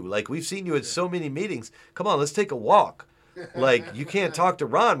know you. Like, we've seen you at so many meetings. Come on, let's take a walk. Like, you can't talk to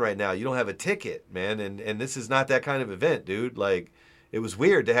Ron right now. You don't have a ticket, man. And this is not that kind of event, dude. Like, it was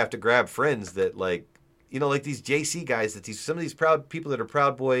weird to have to grab friends that, like, you know, like these JC guys, some of these Proud people that are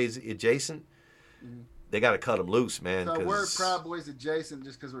Proud Boys adjacent, they got to cut them loose, man. So we're Proud Boys adjacent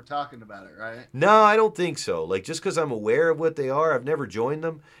just because we're talking about it, right? No, I don't think so. Like, just because I'm aware of what they are, I've never joined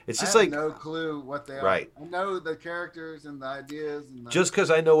them. It's just I have no clue what they are. Right. I know the characters and the ideas. Just because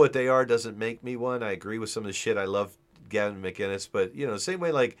I know what they are doesn't make me one. I agree with some of the shit. I love Gavin McInnes, but, you know, the same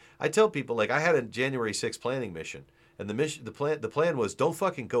way, like, I tell people, like, I had a January 6th planning mission. And the plan was don't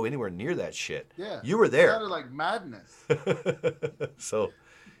fucking go anywhere near that shit. Yeah, you were there. It sounded like madness. So,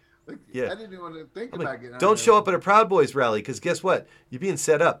 yeah, I didn't even want to think about getting. Don't show up at a Proud Boys rally because guess what? You're being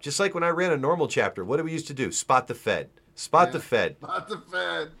set up. Just like when I ran a normal chapter. What did we used to do? Spot the Fed. Spot the Fed. Spot the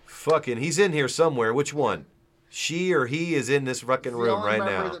Fed. Fucking, he's in here somewhere. Which one? She or he is in this fucking room right now.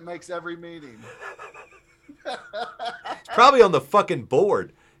 The only member that makes every meeting. It's probably on the fucking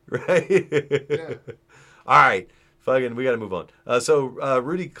board, right? Yeah. All right. Fucking, we got to move on. So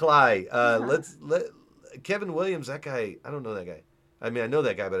Rudy Cly, Kevin Williams, that guy, I don't know that guy. I mean, I know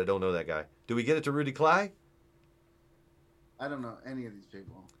that guy, but I don't know that guy. Do we get it to Rudy Cly? I don't know any of these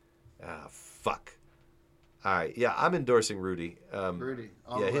people. Ah, fuck. All right, yeah, I'm endorsing Rudy. Rudy.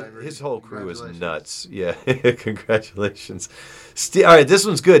 His whole crew is nuts. Yeah, congratulations. All right, this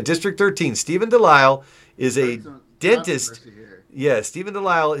one's good. District 13, Stephen Delisle is a dentist. Yeah, Stephen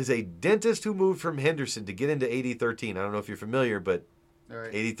Delisle is a dentist who moved from Henderson to get into 8013. I don't know if you're familiar, but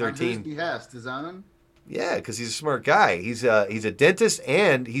 8013. He has his own. Yeah, because he's a smart guy. He's a dentist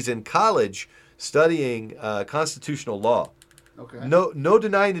and he's in college studying constitutional law. Okay. No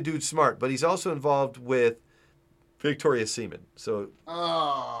denying the dude's smart, but he's also involved with Victoria Seaman. So,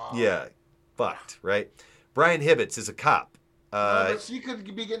 yeah, fucked, right? Brian Hibbets is a cop. But she could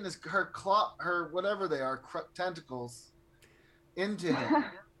be getting her whatever they are, tentacles into him,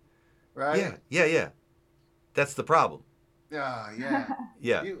 right? Yeah. That's the problem. Yeah.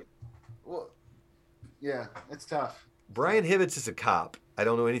 Yeah, it's tough. Brian Hibbets is a cop. I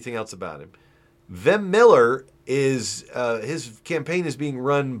don't know anything else about him. Vem Miller is his campaign is being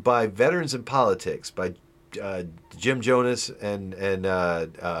run by Veterans in Politics, by Jim Jonas, and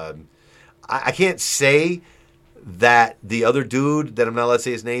I can't say that the other dude that I'm not allowed to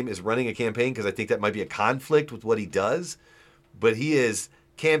say his name is running a campaign because I think that might be a conflict with what he does. But he is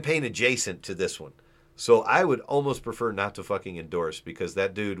campaign adjacent to this one. So I would almost prefer not to fucking endorse because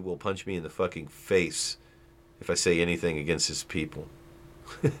that dude will punch me in the fucking face if I say anything against his people.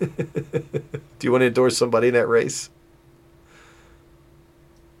 Do you want to endorse somebody in that race?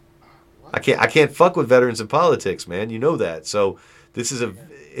 I can't fuck with Veterans in Politics, man. You know that. So this is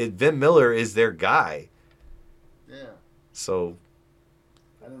Vem Miller is their guy. Yeah. So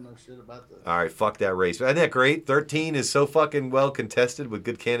I don't know shit about this. All right, fuck that race. Isn't that great? 13 is so fucking well contested with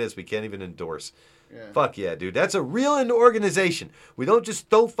good candidates we can't even endorse. Yeah. Fuck yeah, dude. That's a real organization. We don't just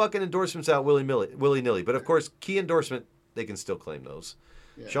throw fucking endorsements out willy-nilly. But, of course, key endorsement, they can still claim those.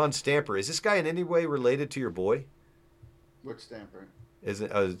 Yeah. Sean Stamper. Is this guy in any way related to your boy? Which Stamper? Is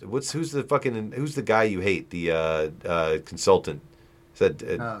it? Who's the guy you hate? The consultant. Is that?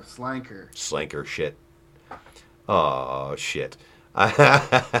 Slanker. Slanker. Shit. Oh shit. All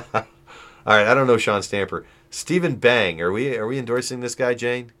right. I don't know Sean Stamper. Stephen Bang. Are we endorsing this guy,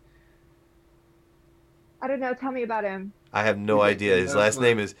 Jane? I don't know. Tell me about him. I have no idea. His last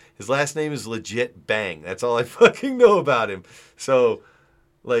name is legit Bang. That's all I fucking know about him. So,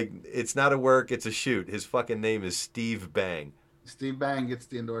 like, it's not a work, it's a shoot. His fucking name is Steve Bang. Steve Bang gets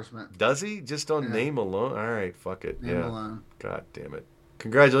the endorsement. Does he? Just on name alone? All right, fuck it. Name alone. God damn it.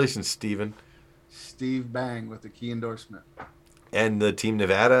 Congratulations, Steven. Steve Bang with the key endorsement. And the Team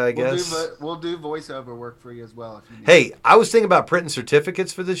Nevada, I guess. We'll do voiceover work for you as well. If you need Hey, I was thinking about printing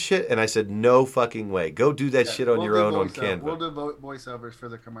certificates for this shit, and I said, no fucking way. Go do that shit on your own on Canva. We'll do voiceovers for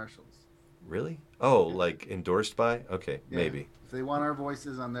the commercials. Really? Oh, like endorsed by? Okay, Yeah. maybe. If they want our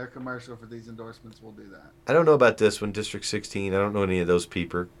voices on their commercial for these endorsements, we'll do that. I don't know about this one, District 16. I don't know any of those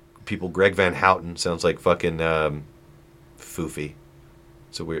people. Greg Van Houten sounds like fucking foofy.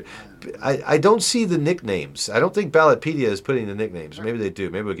 So weird. I don't see the nicknames. I don't think Ballotpedia is putting the nicknames. Maybe they do.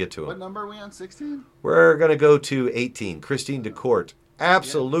 Maybe we'll get to them. What number are we on? 16? We're going to go to 18. Christine DeCourt.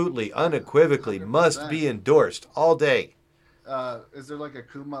 Absolutely, unequivocally, 100%. must be endorsed all day. Is there like a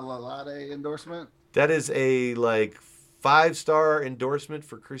Kuma Lalade endorsement? That is a 5-star endorsement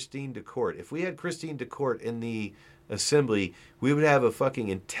for Christine DeCourt. If we had Christine DeCourt in the assembly, we would have a fucking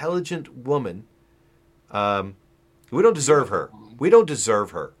intelligent woman. We don't deserve her. We don't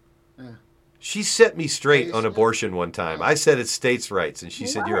deserve her. Yeah. She set me straight on abortion one time. I said it's states' rights, and she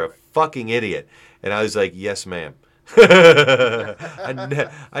said, "You're a fucking idiot." And I was like, "Yes, ma'am."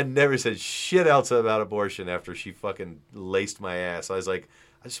 I never said shit else about abortion after she fucking laced my ass. I was like,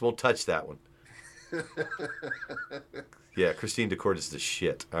 I just won't touch that one. Yeah, Christine DeCourt is the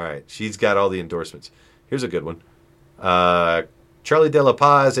shit. All right, she's got all the endorsements. Here's a good one. Charlie De La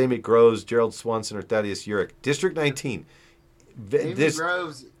Paz, Amy Groves, Gerald Swanson, or Thaddeus Urich. District 19.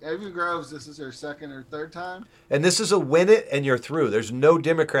 Amy Groves, this is her second or third time? And this is a win it and you're through. There's no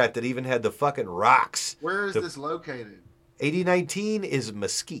Democrat that even had the fucking rocks. Where is this located? 8019 is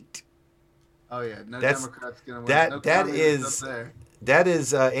Mesquite. Oh, yeah. Democrat's going to win. That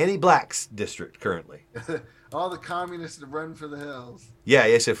is Annie Black's district currently. All the communists have run for the hills. Yeah,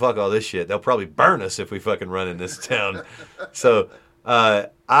 they said, fuck all this shit. They'll probably burn us if we fucking run in this town. So I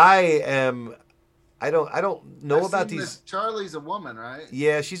don't know about these. Charlie's a woman, right?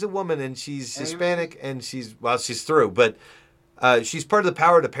 Yeah, she's a woman, and she's Hispanic, and she's through. But she's part of the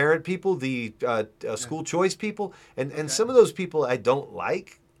Power to Parent people, the school choice people, and some of those people I don't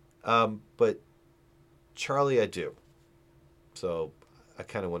like, but Charlie I do. So I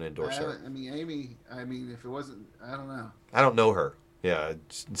kind of want to endorse her. I mean, Amy. I mean, if it wasn't, I don't know. I don't know her. Yeah,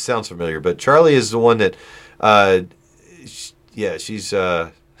 it sounds familiar, but Charlie is the one that. She's.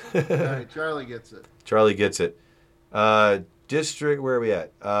 All right, Charlie gets it. Charlie gets it. District, where are we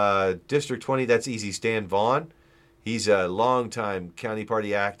at? District 20, that's easy. Stan Vaughn. He's a longtime county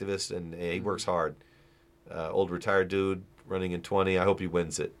party activist, and he works hard. Old retired dude running in 20. I hope he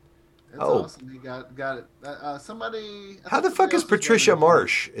wins it. That's awesome. He got it. Somebody. How the fuck is Patricia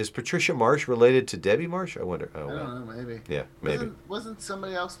Marsh? Is Patricia Marsh related to Debbie Marsh? I wonder. Oh, I don't know. Maybe. Yeah, maybe. Wasn't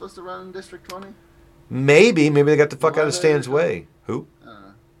somebody else supposed to run in District 20? Maybe they got the fuck out of Stan's way. Who?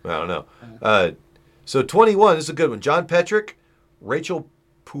 I don't know. So 21 this is a good one. John Petrick, Rachel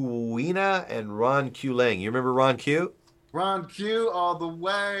Puina, and Ron Q Lang. You remember Ron Q? Ron Q all the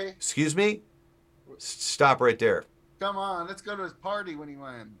way. Excuse me? Stop right there. Come on, let's go to his party when he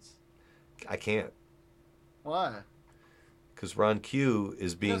wins. I can't. Why? Because Ron Q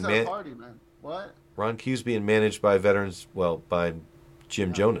is being party, man. What? Ron Q's being managed by veterans. Well, by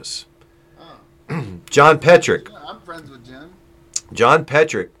Jim Jonas. Oh. John Petrick. Yeah, I'm friends with Jim. John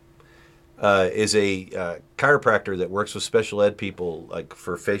Petrick is a chiropractor that works with special ed people, like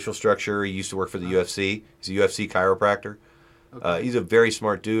for facial structure. He used to work for the UFC. He's a UFC chiropractor. Okay. He's a very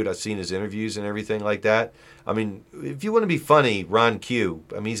smart dude. I've seen his interviews and everything like that. I mean, if you want to be funny, Ron Q.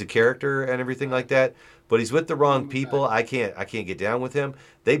 I mean, he's a character and everything like that. But he's with the wrong people. I can't get down with him.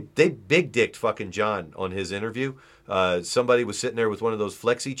 They big dicked fucking John on his interview. Somebody was sitting there with one of those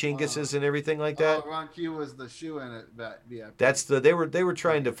flexi chinguses and everything like that. Oh, Ron Q was the shoe in it. Yeah. That's they were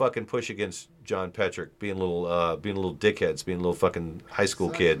trying to fucking push against John Petrick being little dickheads, being little fucking high school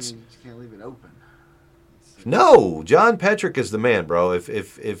kids. You can't leave it open. No, John Petrick is the man, bro.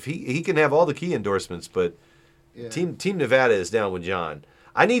 If he can have all the key endorsements, but Team Nevada is down with John.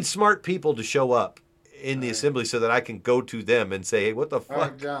 I need smart people to show up in the assembly so that I can go to them and say, hey, what the fuck? All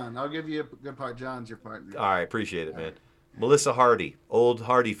right, John, I'll give you a good part. John's your partner. All right, appreciate it, man. Melissa Hardy, old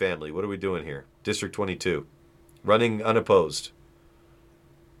Hardy family. What are we doing here? District 22. Running unopposed.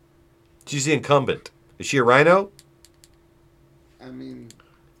 She's the incumbent. Is she a rhino? I mean,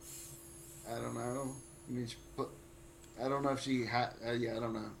 I don't know. I don't know if she I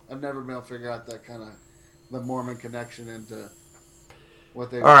don't know. I've never been able to figure out that kind of the Mormon connection into what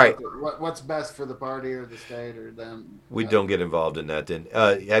they. All right. What's best for the party or the state or them? We don't get involved in that. Then,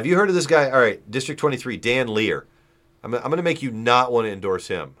 have you heard of this guy? All right, District 23, Dan Lear. I'm going to make you not want to endorse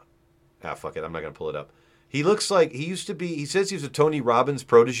him. Fuck it. I'm not going to pull it up. He looks like he used to be. He says he was a Tony Robbins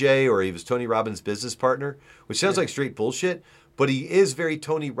protege, or he was Tony Robbins' business partner, which sounds like straight bullshit. But he is very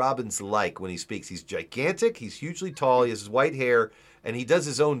Tony Robbins-like when he speaks. He's gigantic. He's hugely tall. He has white hair, and he does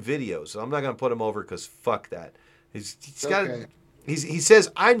his own videos. So I'm not going to put him over because fuck that. He's got. Okay. He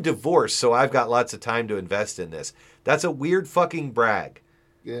says I'm divorced, so I've got lots of time to invest in this. That's a weird fucking brag.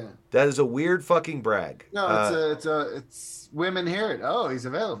 Yeah. That is a weird fucking brag. No, it's women hear it. Oh, he's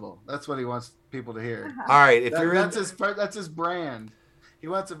available. That's what he wants people to hear. All right, that's his brand. He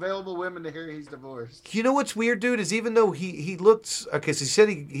wants available women to hear he's divorced. You know what's weird, dude, is even though he looks okay, so he said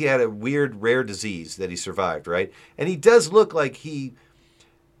he had a weird rare disease that he survived, right? And he does look like he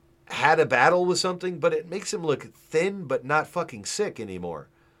had a battle with something, but it makes him look thin but not fucking sick anymore.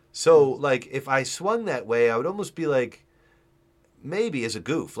 So like if I swung that way, I would almost be like maybe as a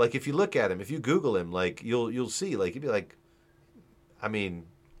goof. Like if you look at him, if you Google him, like you'll see, like you'd be like, I mean,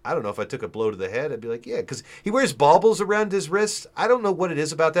 I don't know if I took a blow to the head, I'd be like, yeah, because he wears baubles around his wrists. I don't know what it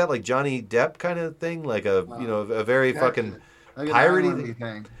is about that, like Johnny Depp kind of thing, like a very fucking piratey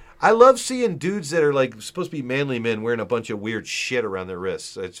thing. I love seeing dudes that are like supposed to be manly men wearing a bunch of weird shit around their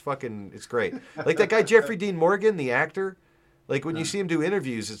wrists. It's great. Like that guy Jeffrey Dean Morgan, the actor. Like when you see him do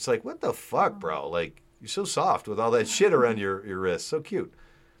interviews, it's like, what the fuck, bro? Like you're so soft with all that shit around your wrists. So cute.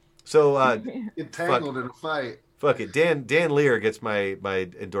 So get tangled in a fight. Fuck it. Dan Lear gets my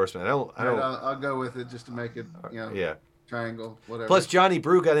endorsement. I'll go with it just to make it, yeah. Triangle, whatever. Plus Johnny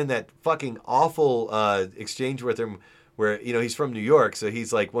Brew got in that fucking awful exchange with him where, he's from New York, so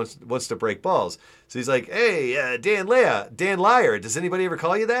he's like wants to break balls. So he's like, hey, Dan Liar, does anybody ever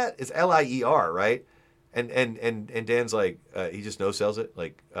call you that? It's Lier, right? And Dan's like, he just no-sells it?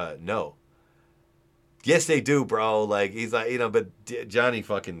 Like, no. Yes, they do, bro. Like, he's like, but Johnny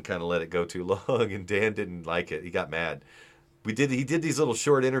fucking kind of let it go too long, and Dan didn't like it. He got mad. He did these little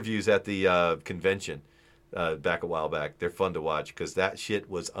short interviews at the convention back a while back. They're fun to watch because that shit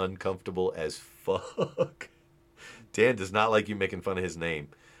was uncomfortable as fuck. Dan does not like you making fun of his name.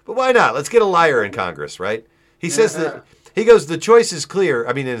 But why not? Let's get a liar in Congress, right? He says that, he goes, the choice is clear.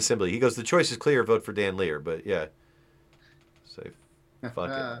 I mean, in Assembly, he goes, the choice is clear, vote for Dan Lear. But yeah. So,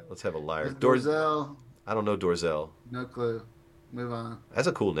 fuck it. Let's have a liar. Dorzell. I don't know Dorzell. No clue. Move on. That's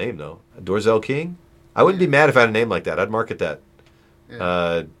a cool name, though. Dorzell King? I wouldn't be mad if I had a name like that. I'd market that.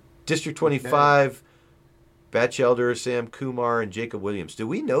 Yeah. District 25, Batchelder, Sam Kumar, and Jacob Williams. Do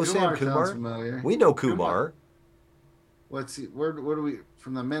we know Sam Kumar? Sounds familiar. We know Kumar. What's he? Where do we?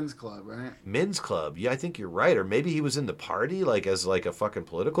 From the men's club, right? Men's club. Yeah, I think you're right. Or maybe he was in the party, like as like a fucking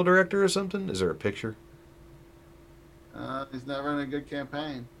political director or something. Is there a picture? He's not running a good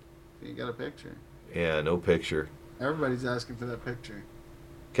campaign. You got a picture. Yeah, no picture. Everybody's asking for that picture.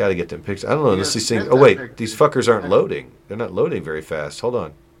 Got to get them pictures. I don't know unless these things. Oh wait, picture. These fuckers aren't loading. They're not loading very fast. Hold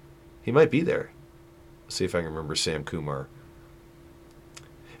on. He might be there. Let's see if I can remember Sam Kumar.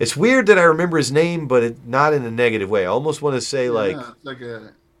 It's weird that I remember his name, but not in a negative way. I almost want to say it's like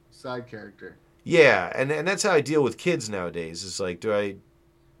a side character. Yeah, and that's how I deal with kids nowadays. It's like, do I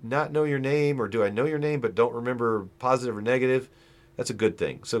not know your name, or do I know your name but don't remember positive or negative? That's a good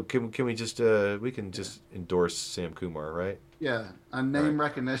thing. So can we just we can just endorse Sam Kumar, right? Yeah, on name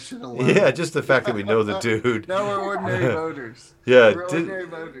recognition alone. Yeah, just the fact that we know the dude. No, we're ordinary voters. Yeah, we're ordinary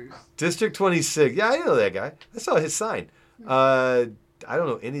voters. District 26. Yeah, I know that guy. I saw his sign. I don't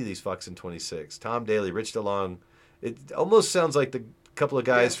know any of these fucks in 26. Tom Daly, Rich DeLong. It almost sounds like the couple of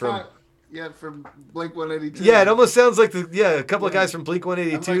guys from Blink 182. Yeah, it almost sounds like a couple of guys from Blink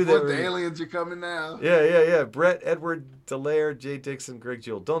 182. The aliens are coming now. Yeah. Brett, Edward Delaire, Jay Dixon, Greg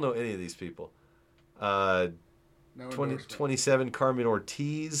Jewell. Don't know any of these people. 27, Carmen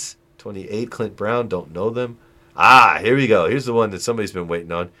Ortiz. 28, Clint Brown. Don't know them. Here we go. Here's the one that somebody's been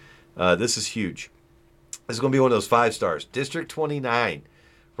waiting on. This is huge. This is going to be one of those 5 stars. District 29.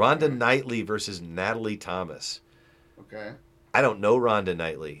 Rhonda Knightley versus Natalie Thomas. Okay. I don't know Rhonda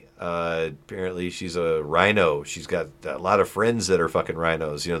Knightley. Apparently she's a rhino. She's got a lot of friends that are fucking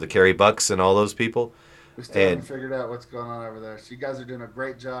rhinos. The Carrie Bucks and all those people. We still haven't figured out what's going on over there. You guys are doing a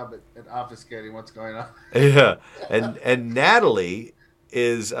great job at obfuscating what's going on. Yeah. And Natalie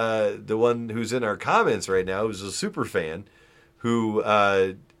is the one who's in our comments right now, who's a super fan, who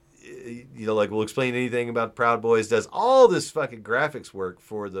will explain anything about Proud Boys, does all this fucking graphics work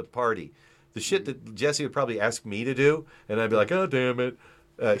for the party. The shit that Jesse would probably ask me to do, and I'd be like, oh, damn it.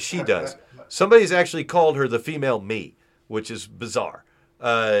 She does. Somebody's actually called her the female me, which is bizarre.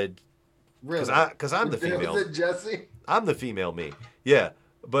 Really? Because I'm the female. Was it Jesse? I'm the female me. Yeah.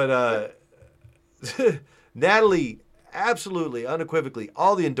 But Natalie, absolutely, unequivocally,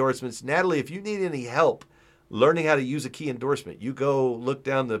 all the endorsements. Natalie, if you need any help learning how to use a key endorsement, you go look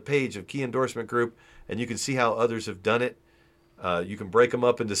down the page of Key Endorsement Group, and you can see how others have done it. You can break them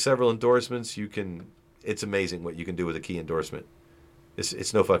up into several endorsements. It's amazing what you can do with a key endorsement.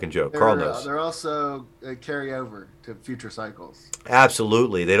 It's no fucking joke. Carl knows. They're also carry over to future cycles.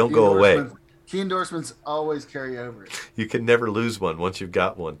 Absolutely. They don't go away. Key endorsements always carry over. You can never lose one once you've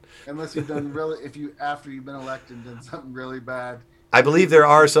got one. Unless you've done after you've been elected, done something really bad. I believe there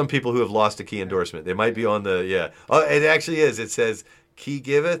are some people who have lost a key endorsement. They might be on Oh, it actually is. It says, key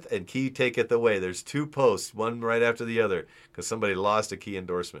giveth and key taketh away. There's 2 posts, one right after the other, because somebody lost a key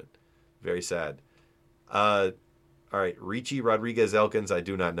endorsement. Very sad. All right, Richie Rodriguez Elkins, I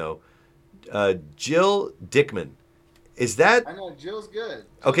do not know. Jill Dickman. Is that... I know, Jill's good.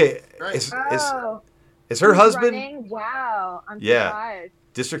 Okay. Is her husband... Running? Wow, I'm surprised.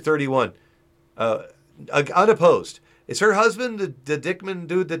 District 31. Unopposed. Is her husband the Dickman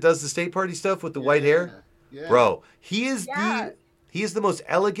dude that does the state party stuff with the white hair? Yeah. Bro, he is the most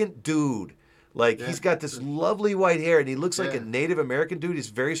elegant dude. Like, he's got this lovely white hair, and he looks like a Native American dude. He's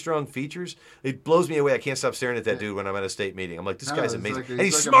very strong features. It blows me away. I can't stop staring at that dude when I'm at a state meeting. I'm like, this guy's amazing. And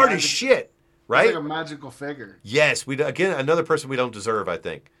he's smart as shit, right? He's like a magical figure. Yes. Again, another person we don't deserve, I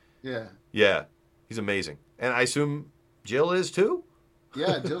think. Yeah. Yeah. He's amazing. And I assume Jill is, too?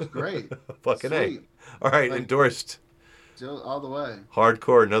 Yeah, Jill's great. Fucking A. All right, endorsed. Jill, all the way.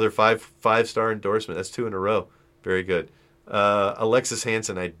 Hardcore, another five-star endorsement. That's 2 in a row. Very good. Alexis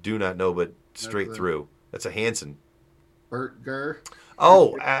Hansen, I do not know, but straight through. That's a Hansen. Bert Gurr.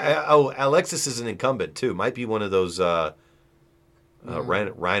 Oh, Alexis is an incumbent too. Might be one of those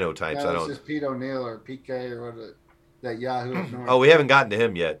rhino types. I don't. It's just Pete O'Neill or PK or what? That Yahoo. Up north. Oh, we haven't gotten to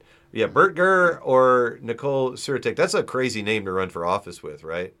him yet. Yeah, Bert Gurr or Nicole Suratek. That's a crazy name to run for office with,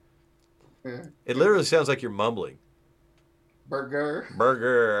 right? Yeah. It literally sounds like you're mumbling. Burger.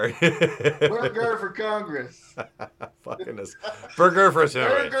 Burger. Burger for Congress. Fucking us. Burger for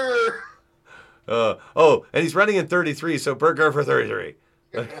Senate. Burger. And he's running in 33, so Burger for 33.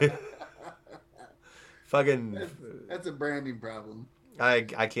 Fucking. That's a branding problem. I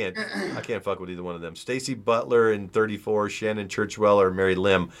can't fuck with either one of them. Stacy Butler in 34, Shannon Churchwell or Mary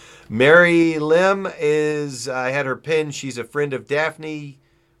Lim. Mary Lim is, I had her pin. She's a friend of Daphne.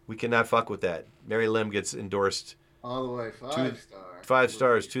 We cannot fuck with that. Mary Lim gets endorsed. All the way, 5 stars. 5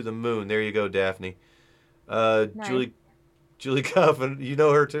 stars to the moon. There you go, Daphne. Nice. Julie Coffin, you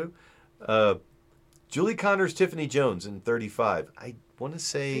know her too? Julie Connors, Tiffany Jones in 35. I want to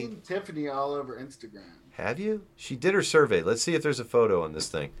say... I've seen Tiffany all over Instagram. Have you? She did her survey. Let's see if there's a photo on this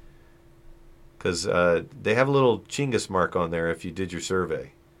thing. Because they have a little Chingus mark on there if you did your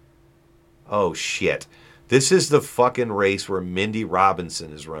survey. Oh, shit. This is the fucking race where Mindy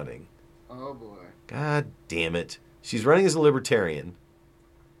Robinson is running. Oh, boy. God damn it. She's running as a libertarian.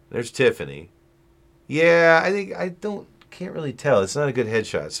 There's Tiffany. Yeah, I think can't really tell. It's not a good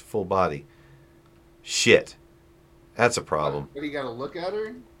headshot. It's full body. Shit. That's a problem. What, do you got to look at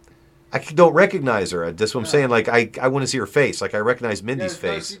her? I don't recognize her. That's what I'm saying. Like, I want to see her face. Like, I recognize Mindy's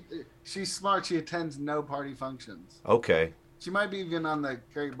face. She's smart. She attends no party functions. Okay. She might be even on the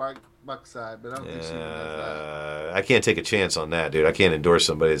Carrie Buck side, but I don't think she even does that. I can't take a chance on that, dude. I can't endorse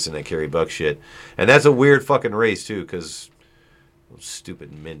somebody that's in that Carrie Buck shit. And that's a weird fucking race, too, because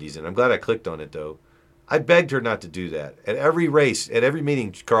stupid Mindy's in. I'm glad I clicked on it, though. I begged her not to do that. At every race, at every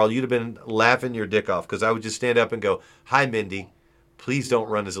meeting, Carl, you'd have been laughing your dick off because I would just stand up and go, "Hi, Mindy. Please don't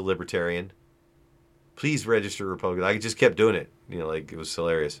run as a libertarian. Please register Republican." I just kept doing it. You know, like, it was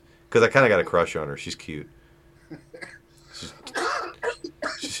hilarious. Because I kind of got a crush on her. She's cute.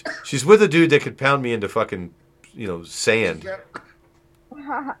 She's with a dude that could pound me into fucking, sand.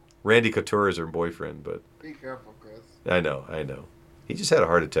 Randy Couture is her boyfriend, but... Be careful, Chris. I know. He just had a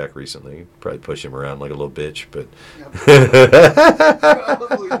heart attack recently. Probably push him around like a little bitch, but...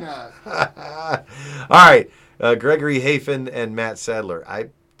 Probably not. All right. Gregory Hafen and Matt Sadler. I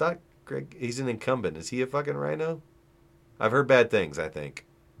thought he's an incumbent. Is he a fucking rhino? I've heard bad things, I think.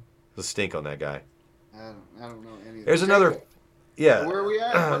 There's a stink on that guy. I don't know any of There's that. another... Yeah. Where are we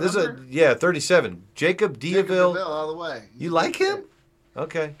at? There's 37. Jacob Diaville. All the way. You like him?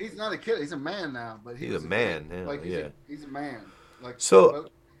 Okay. He's not a kid. He's a man now, but he's a man. He's a man. Like, so,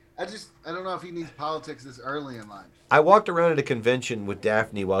 I don't know if he needs politics this early in life. I walked around at a convention with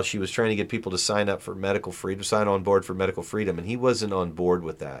Daphne while she was trying to get people to sign up for medical freedom, sign on board for medical freedom, and he wasn't on board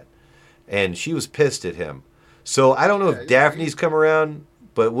with that. And she was pissed at him. So I don't know if Daphne's come around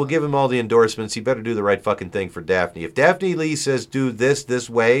but we'll give him all the endorsements. He better do the right fucking thing for Daphne. If Daphne Lee says do this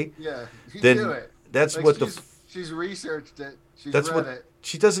way, then do it. That's like what she's researched it. She's that's read what it.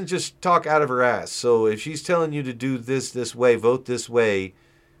 she doesn't just talk out of her ass. So if she's telling you to do this way, vote this way,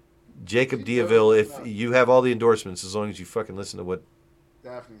 Jacob Diaville, if you have all the endorsements, as long as you fucking listen to what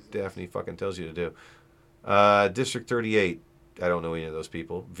Daphne fucking tells you to do. District 38. I don't know any of those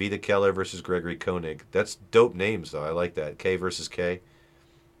people. Vita Keller versus Gregory Koenig. That's dope names, though. I like that. K versus K.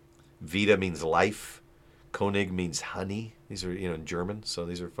 Vita means life. Koenig means honey. These are, in German, so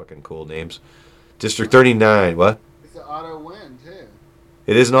these are fucking cool names. District 39. What? It's an auto win, too.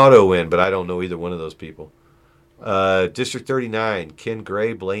 It is an auto win, but I don't know either one of those people. District 39. Ken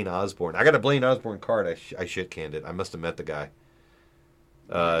Gray, Blaine Osborne. I got a Blaine Osborne card. I shit-canned it. I must have met the guy.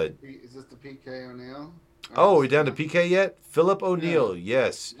 Is this the PK O'Neill? Oh, we down to PK yet? Philip O'Neill,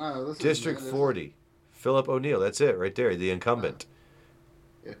 yes. No, District 40. Philip O'Neill, that's it right there, the incumbent.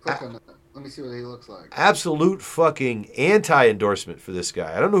 Yeah, click on that. Let me see what he looks like. Absolute fucking anti-endorsement for this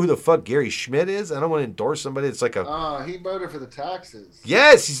guy. I don't know who the fuck Gary Schmidt is. I don't want to endorse somebody that's like a... Oh, he voted for the taxes.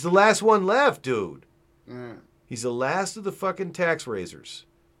 Yes, he's the last one left, dude. Yeah. He's the last of the fucking tax raisers.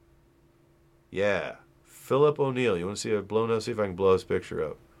 Yeah. Philip O'Neill. You want to see a blown up? See if I can blow his picture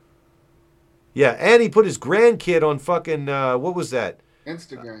up. Yeah, and he put his grandkid on fucking, what was that?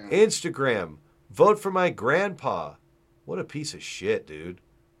 Instagram. Vote for my grandpa. What a piece of shit, dude.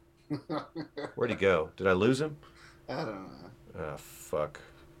 Where'd he go? Did I lose him? I don't know. Ah, fuck.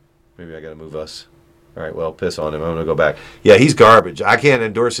 Maybe I gotta move us. All right, well, piss on him. I'm gonna go back. Yeah, he's garbage. I can't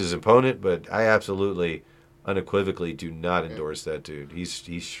endorse his opponent, but I absolutely, unequivocally do not endorse that dude. He's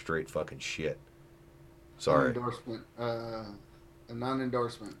straight fucking shit. Sorry. A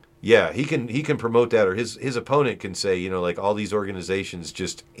non-endorsement. Yeah, he can promote that, or his opponent can say, like all these organizations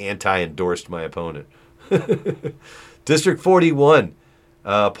just anti-endorsed my opponent. District 41,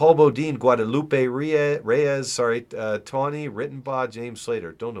 Paul Bodine, Guadalupe Reyes, Tawny, Rittenbaugh, James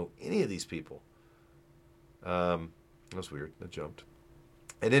Slater. Don't know any of these people. That's weird. That jumped.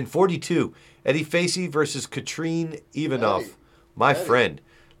 And then 42, Eddie Facey versus Katrine Ivanov, my friend.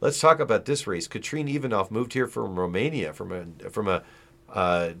 Let's talk about this race. Katrine Ivanov moved here from Romania, from a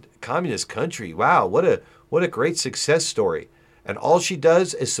communist country. Wow, what a great success story. And all she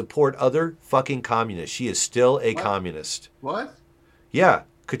does is support other fucking communists. She is still a communist. What? Yeah.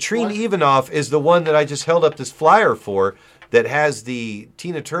 Katrine Ivanov is the one that I just held up this flyer for that has the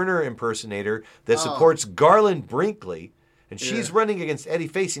Tina Turner impersonator that supports Garland Brinkley. And she's running against Eddie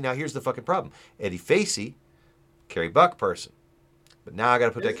Facey. Now, here's the fucking problem. Eddie Facey, Kerry Buck person. But now I got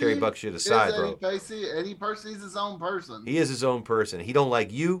to put that Kerry Buck shit aside, bro. Eddie Facey, he's his own person. He is his own person. He don't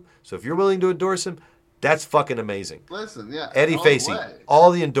like you. So if you're willing to endorse him, that's fucking amazing. Listen, yeah. Eddie Facey, all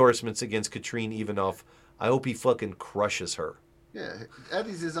the endorsements against Katrine Ivanov. I hope he fucking crushes her. Yeah,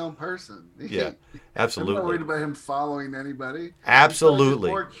 Eddie's his own person. Yeah, absolutely. I'm not worried about him following anybody. Absolutely.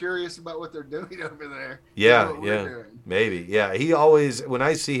 I'm more curious about what they're doing over there. Yeah, maybe. Yeah, he always, when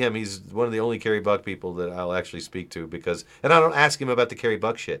I see him, he's one of the only Kerry Buck people that I'll actually speak to because, and I don't ask him about the Kerry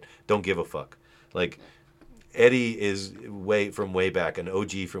Buck shit. Don't give a fuck. Like, Eddie is from way back, an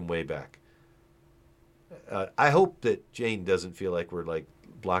OG from way back. I hope that Jane doesn't feel like we're like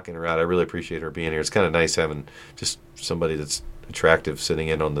blocking her out. I really appreciate her being here. It's kind of nice having just somebody that's attractive sitting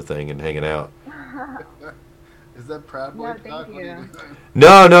in on the thing and hanging out. Is that Proud Boy talk?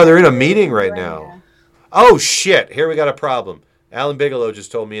 No, they're in a meeting right now. Oh shit! Here we got a problem. Alan Bigelow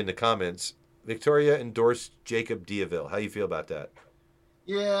just told me in the comments. Victoria endorsed Jacob Diaville. How you feel about that?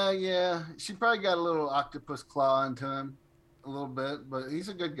 Yeah. She probably got a little octopus claw into him, a little bit, but he's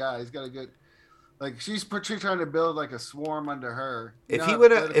a good guy. He's got a good. Like she's trying to build like a swarm under her. If he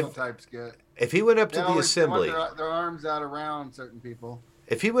went up, types get. If he went up to the assembly, their arms out around certain people.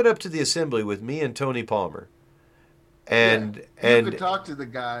 If he went up to the assembly with me and Tony Palmer, and you could talk to the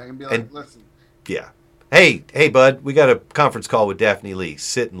guy and be like, listen. Yeah. Hey, bud, we got a conference call with Daphne Lee.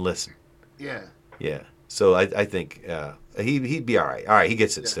 Sit and listen. Yeah. Yeah. So I think he'd be all right. All right, he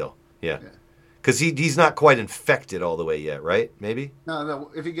gets it still. Yeah. Because he's not quite infected all the way yet, right? Maybe.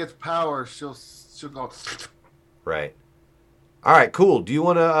 No. If he gets power, she'll go. Right. All right. Cool. Do you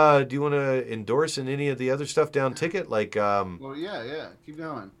want to endorse in any of the other stuff down ticket? Like. Well, yeah. Keep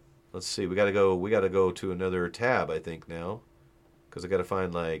going. Let's see. We gotta go to another tab. I think now, because I gotta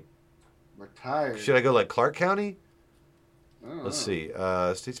find like. Retired. Should I go like Clark County? Let's see.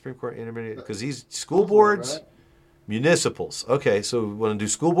 State Supreme Court intermediate, because these school boards, right? Municipals. Okay, so we want to do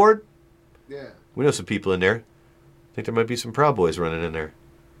school board? Yeah. We know some people in there. I think there might be some Proud Boys running in there.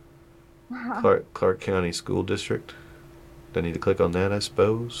 Clark County School District. Do I need to click on that, I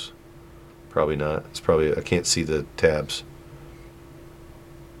suppose? Probably not. It's probably, I can't see the tabs.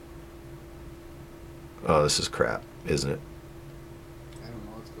 Oh, this is crap, isn't it? I don't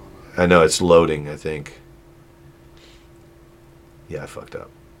know what's going on. I know it's loading, I think. Yeah, I fucked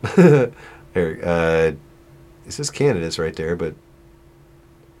up. Here, it says candidates right there, but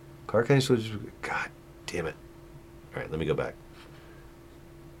Clark County School District. God damn it. All right, let me go back.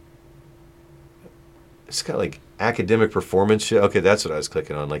 It's got like academic performance shit. Okay, that's what I was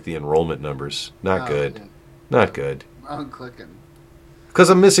clicking on, like the enrollment numbers. Not good. Yeah. Not good. I'm clicking. Because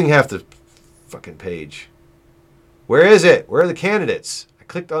I'm missing half the fucking page. Where is it? Where are the candidates? I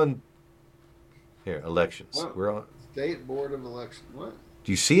clicked on... Here, elections. What? We're on... State Board of Election. What?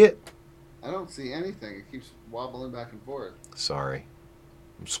 Do you see it? I don't see anything. It keeps wobbling back and forth. Sorry.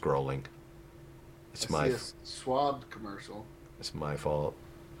 I'm scrolling. It's I my... see a swabbed commercial. It's my fault.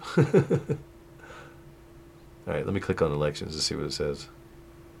 All right, let me click on elections to see what it says.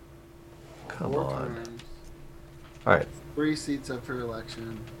 Come 4 on. terms. All right. 3 seats up for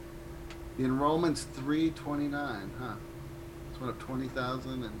election. The enrollment's 329, huh? It's went up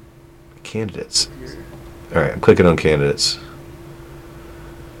 20,000 and Candidates. All right, I'm clicking on candidates.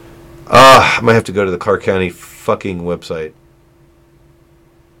 I might have to go to the Clark County fucking website.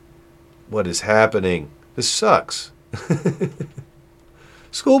 What is happening? This sucks.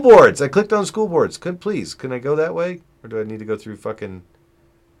 School boards. I clicked on school boards. Please, can I go that way? Or do I need to go through fucking...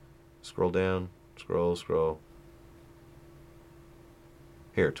 Scroll down. Scroll.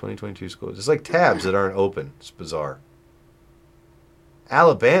 Here, 2022 schools. It's like tabs that aren't open. It's bizarre.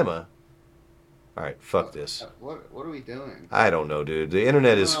 Alabama? All right, fuck this. What are we doing? I don't know, dude. The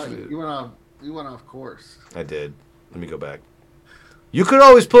internet is... You went off course. I did. Let me go back. You could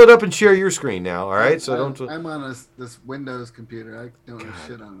always pull it up and share your screen now, all right? So don't... I'm on this Windows computer. I don't know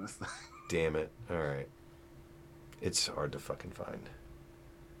shit on this thing. Damn it. All right. It's hard to fucking find.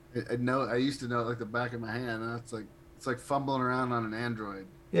 I used to know it like the back of my hand. Now it's like fumbling around on an Android.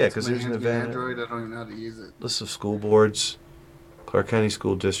 Yeah, because there's an an event. Android. I don't even know how to use it. List of school boards. Clark County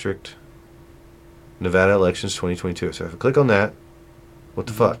School District. Nevada elections 2022. So if I click on that, what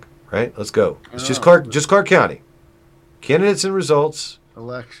the fuck, right? Let's go. It's just Clark County. Candidates and results.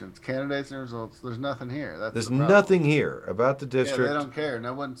 Elections, candidates and results. There's nothing here. There's nothing here about the district. Yeah, they don't care.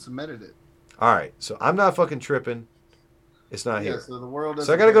 No one submitted it. All right, so I'm not fucking tripping. It's not here. So the world.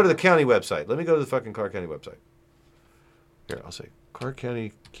 So I got to go to the county website. Let me go to the fucking Clark County website. Here, I'll say Clark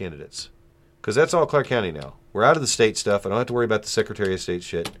County candidates, because that's all Clark County now. We're out of the state stuff. I don't have to worry about the Secretary of State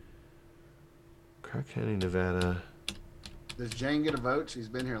shit. Clark County, Nevada. Does Jane get a vote? She's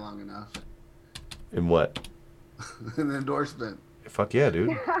been here long enough. In what? An endorsement. Fuck yeah,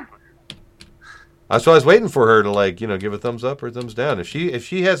 dude. That's why I was waiting for her to give a thumbs up or a thumbs down. If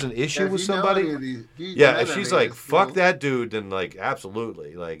she has an issue with somebody, if she's like fuck that dude, then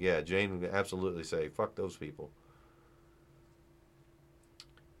absolutely, Jane would absolutely say fuck those people.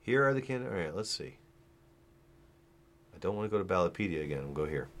 Here are the candidates. All right, let's see. I don't want to go to Ballotpedia again. We'll go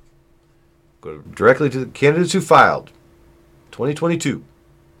here. Go directly to the candidates who filed. 2022.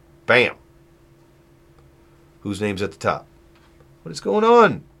 Bam. Whose name's at the top? What is going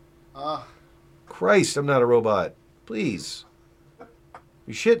on? Christ, I'm not a robot. Please.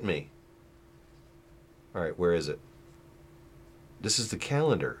 You shitting me. All right, where is it? This is the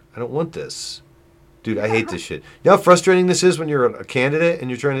calendar. I don't want this. Dude, I hate this shit. You know how frustrating this is when you're a candidate and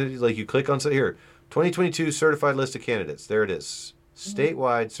you're trying to, you click on, here, 2022 certified list of candidates. There it is.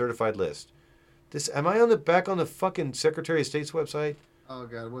 Statewide certified list. Am I back on the fucking Secretary of State's website? Oh,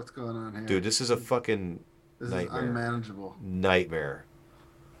 God, what's going on here? Dude, this is a fucking nightmare. This is unmanageable. Nightmare.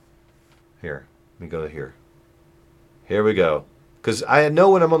 Here, let me go here. Here we go. Because I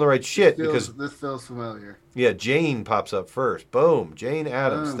know when I'm on the right shit. This feels familiar. Yeah, Jane pops up first. Boom. Jane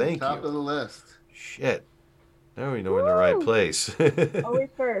Addams. Thank you. Top of the list. Shit. Now we know we're in the right place. Always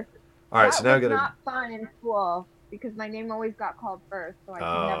first. All right, so now I got to... not fun in school because my name always got called first, so I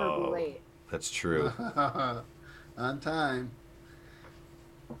can never be late. That's true. On time.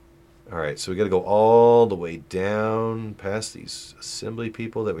 All right, so we got to go all the way down past these assembly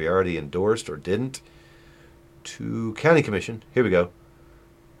people that we already endorsed or didn't to county commission. Here we go.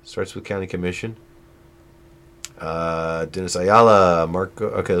 Starts with county commission. Dennis Ayala, Marco.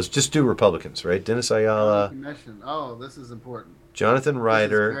 Okay, let's just do Republicans, right? Dennis Ayala. Commission. Oh, this is important. Jonathan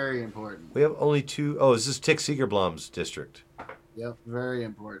Ryder. This is very important. We have only 2. Oh, is this Tick Seegerblom's district? Yep, very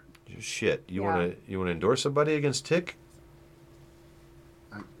important. Shit, you want to endorse somebody against Tick?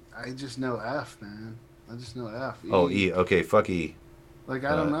 I just know F, man. I just know F. E. Oh, E. Okay, fuck E. I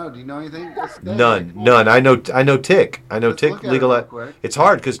don't know. Do you know anything? None. I know Tick. I know Tick legalized. It's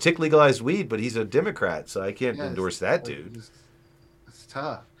hard because Tick legalized weed, but he's a Democrat, so I can't endorse that dude. It's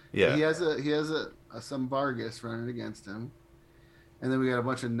tough. Yeah. He has some Vargas running against him, and then we got a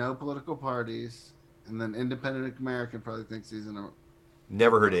bunch of no political parties, And then Independent American probably thinks he's in a.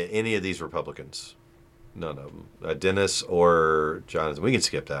 Never heard of any of these Republicans. None of them. Dennis or Jonathan. We can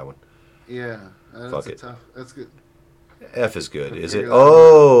skip that one. Yeah. Fuck it. Tough. That's good. F is good. Is it?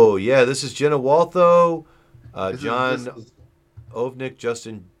 Oh, yeah. This is Jenna Waltho, John Ovnik,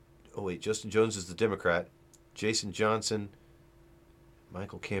 Justin. Oh, wait. Justin Jones is the Democrat. Jason Johnson.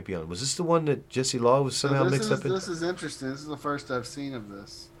 Michael Campion. Was this the one that Jesse Law was somehow mixed up in? This is interesting. This is the first I've seen of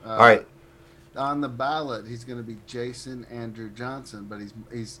this. All right. On the ballot, he's going to be Jason Andrew Johnson, but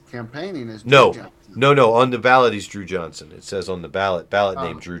he's campaigning as Drew No. Johnson. No. On the ballot, he's Drew Johnson. It says on the ballot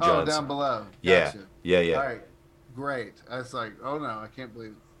name Drew Johnson. Oh, down below. Yeah. Gotcha. Yeah. All right. Great. I was like, oh no, I can't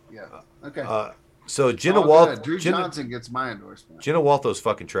believe. Yeah. Okay. So Jenna Waltho. Drew Johnson gets my endorsement. Jenna Waltho's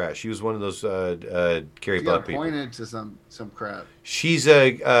fucking trash. She was one of those Carrie Buck people. Pointed to some crap. She's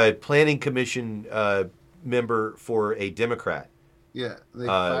a planning commission member for a Democrat. Yeah, they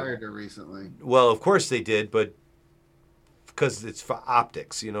fired her recently. Well, of course they did, but because it's for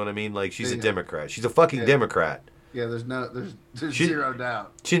optics, you know what I mean? Like, she's a Democrat. She's a fucking Democrat. Yeah, there's zero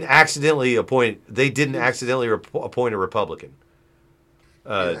doubt. She didn't accidentally appoint. They didn't accidentally appoint a Republican.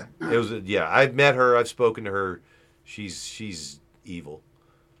 It was I've met her. I've spoken to her. She's evil.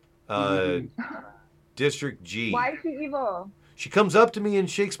 District G. Why is she evil? She comes up to me and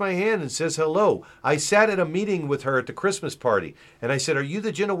shakes my hand and says hello. I sat at a meeting with her at the Christmas party, and I said, "Are you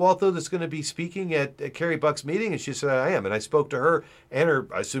the Jenna Waltho that's going to be speaking at Carrie Buck's meeting?" And she said, "I am." And I spoke to her and her,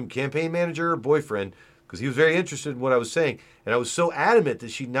 I assume, campaign manager or boyfriend, because he was very interested in what I was saying. And I was so adamant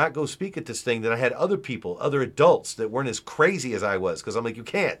that she'd not go speak at this thing that I had other people, other adults that weren't as crazy as I was, because I'm like, you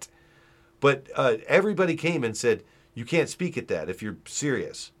can't. But everybody came and said, you can't speak at that if you're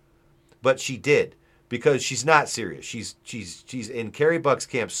serious. But she did, because she's not serious. She's in Carrie Buck's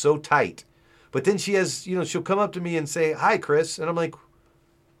camp so tight. But then she has, she'll come up to me and say, "Hi, Chris." And I'm like,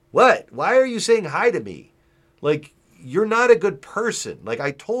 what? Why are you saying hi to me? Like, you're not a good person. Like,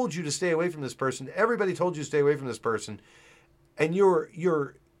 I told you to stay away from this person. Everybody told you to stay away from this person. And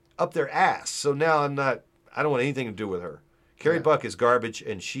you're up their ass. So now I don't want anything to do with her. Carrie Buck is garbage,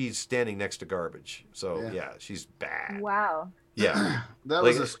 and she's standing next to garbage. So, she's bad. Wow. Yeah. That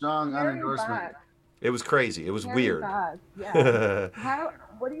was a strong unendorsement. It was crazy. It was weird. Buck. Yeah.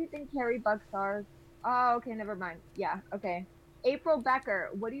 What do you think Carrie Buck stars? Oh, okay, never mind. Yeah, okay. April Becker,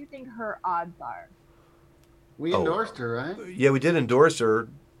 what do you think her odds are? We endorsed her, right? Yeah, we did endorse her.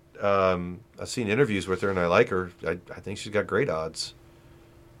 I've seen interviews with her, and I like her. I think she's got great odds.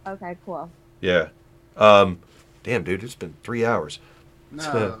 Okay, cool. Yeah. Damn, dude, it's been 3 hours. No,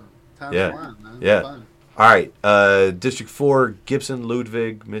 time's flying, man. Yeah. Fun. All right. District 4, Gibson,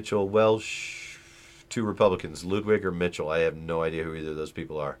 Ludwig, Mitchell, Welsh. 2 Republicans, Ludwig or Mitchell. I have no idea who either of those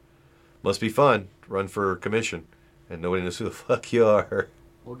people are. Must be fun. Run for commission, and nobody knows who the fuck you are.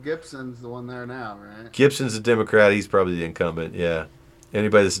 Well, Gibson's the one there now, right? Gibson's a Democrat. He's probably the incumbent, yeah.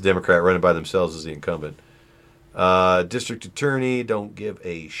 Anybody that's a Democrat running by themselves is the incumbent. District Attorney, don't give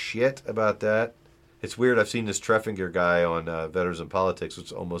a shit about that. It's weird. I've seen this Treffinger guy on Veterans and Politics,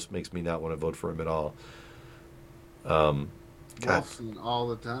 which almost makes me not want to vote for him at all. Wolfson all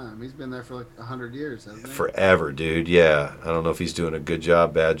the time. He's been there for like 100 years, hasn't he? Forever, dude. Yeah. I don't know if he's doing a good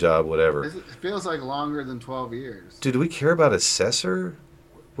job, bad job, whatever. It feels like longer than 12 years. Dude, do we care about assessor?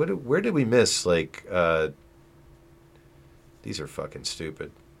 Where did we miss? Like, these are fucking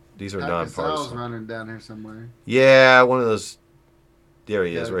stupid. These are nonpartisan. Running down here somewhere. Yeah, one of those. There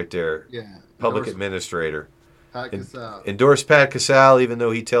he is, right there. Yeah. Public administrator. Pat Casale. Endorse Pat Casale, even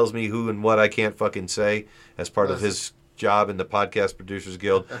though he tells me who and what I can't fucking say as part of his job in the Podcast Producers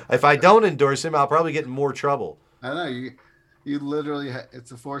Guild. If I don't endorse him, I'll probably get in more trouble. I know. You literally,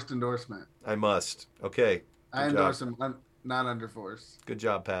 it's a forced endorsement. I must. Okay. I endorse him, not under force. Good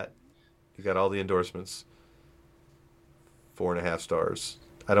job, Pat. You got all the endorsements. 4.5 stars.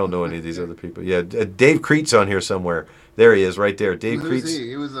 I don't know any of these other people. Yeah, Dave Creet's on here somewhere. There he is, right there. Dave Creet's.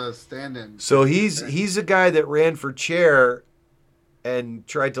 He was a stand-in. So he's a guy that ran for chair and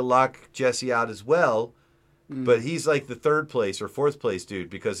tried to lock Jesse out as well. But he's like the 3rd place or 4th place dude,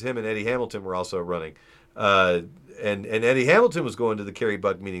 because him and Eddie Hamilton were also running. And Eddie Hamilton was going to the Carrie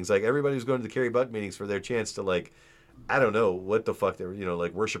Buck meetings. Like, everybody was going to the Carrie Buck meetings for their chance to, like, I don't know what the fuck they were,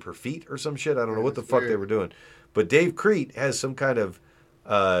 like worship her feet or some shit. I don't know what the fuck they were doing. But Dave Creet has some kind of,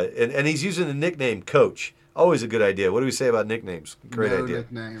 and he's using the nickname Coach. Always a good idea. What do we say about nicknames? Great idea.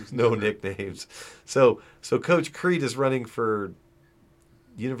 Nicknames. No nicknames. So Coach Creet is running for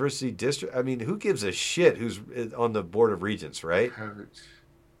University District. I mean, who gives a shit who's on the Board of Regents, right? Coach.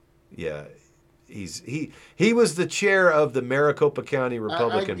 Yeah. He was the chair of the Maricopa County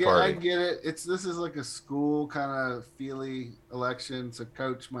Republican Party. I get it. This is like a school kind of feely election, so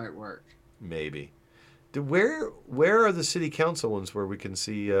Coach might work. Maybe. Where are the city council ones where we can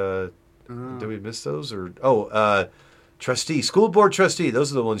see? Did we miss those or? Trustee, school board trustee.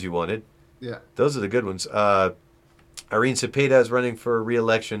 Those are the ones you wanted. Yeah. Those are the good ones. Irene Cepeda is running for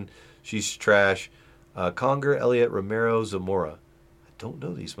re-election. She's trash. Conger, Elliot, Romero, Zamora. I don't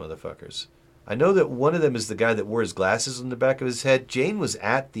know these motherfuckers. I know that one of them is the guy that wore his glasses on the back of his head. Jane was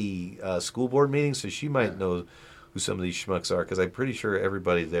at the school board meeting, so she might know who some of these schmucks are, because I'm pretty sure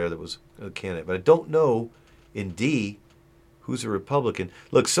everybody there that was a candidate. But I don't know in D who's a Republican.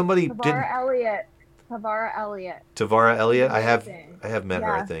 Look, somebody didn't... Tavara Elliott. Tavara Elliott? I have met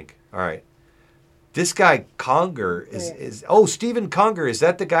her, I think. All right. This guy, Conger, is Stephen Conger. Is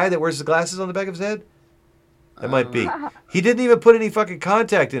that the guy that wears the glasses on the back of his head? That might be. He didn't even put any fucking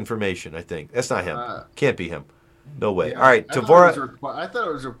contact information, I think. That's not him. Can't be him. No way. Yeah, All right, Tavara. I thought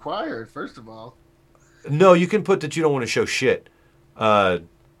it was required, first of all. No, you can put that you don't want to show shit. Tavara.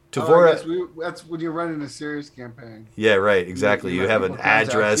 That's when you're running a serious campaign. Yeah, right. Exactly. You have an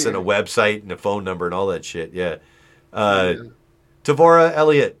address and a website and a phone number and all that shit. Yeah. Tavara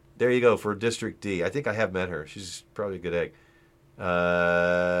Elliott. There you go for District D. I think I have met her. She's probably a good egg.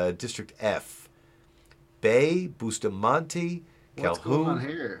 District F. Bay, Bustamante, Calhoun. What's going on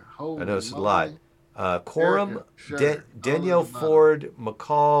here? I know it's a lot. Quorum, Danielle Ford,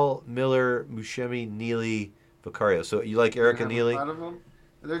 McCall, Miller, Mushemi, Neely, Vicario. So you like Erica Neely?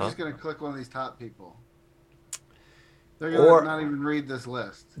 They're just going to click one of these top people. They're going to not even read this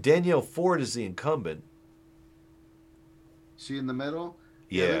list. Danielle Ford is the incumbent. She in the middle?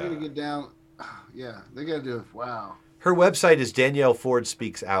 Yeah. They're going to get down. Yeah, they're going to do it. Wow. Her website is Danielle Ford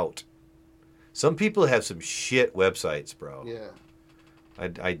Speaks Out. Some people have some shit websites, bro. Yeah.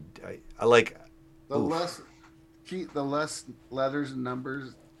 I like the less letters and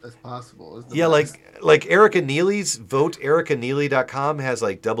numbers as possible. Yeah, best. like Erica Neely's voteericaneely.com has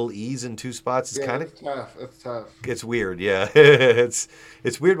like double E's in two spots. It's kind of tough. It's tough. It's weird, yeah. it's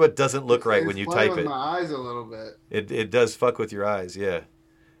weird what doesn't look right when you type it. My eyes a little bit. It does fuck with your eyes, yeah.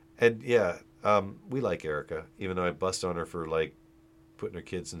 And yeah, we like Erica, even though I bust on her for like putting her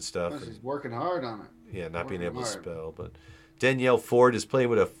kids and stuff. Well, she's working hard on it. Yeah, not being able to spell, but Danielle Ford is playing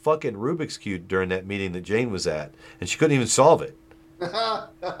with a fucking Rubik's Cube during that meeting that Jane was at, and she couldn't even solve it.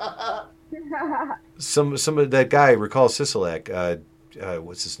 Some of that guy, Recall Sisolak,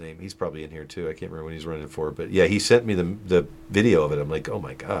 what's his name? He's probably in here too. I can't remember when he's running for, but yeah, he sent me the video of it. I'm like, oh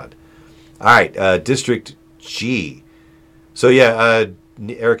my god. All right, District G. So yeah,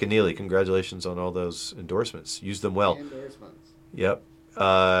 Erica Neely, congratulations on all those endorsements. Use them well. Endorsements. Yep.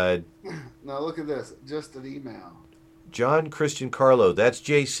 Now look at this. Just an email. John Christian Carlo. That's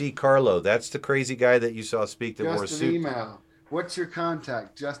J.C. Carlo. That's the crazy guy that you saw speak that wore a suit. Just an email. What's your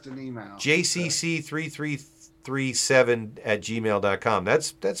contact? Just an email. JCC337@gmail.com.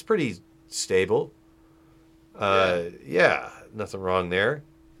 That's pretty stable. Yeah, nothing wrong there.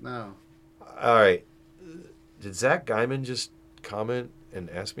 No. All right. Did Zach Guyman just comment and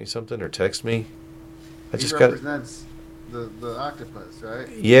ask me something or text me? He represents the octopus, right?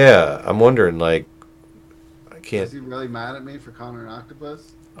 Yeah, I'm wondering, like, I can't... Is he really mad at me for calling her an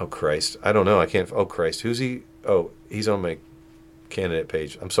octopus? Oh, Christ. I don't know. I can't... Oh, Christ. Who's he? Oh, he's on my candidate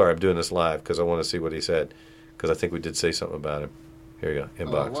page. I'm sorry. I'm doing this live because I want to see what he said, because I think we did say something about him. Here you go.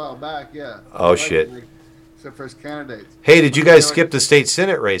 Inbox. Oh, a while back, yeah. Oh, shit. Except for his candidates. Hey, did you guys skip the state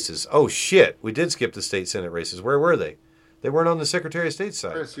Senate races? Oh, shit. We did skip the state Senate races. Where were they? They weren't on the Secretary of State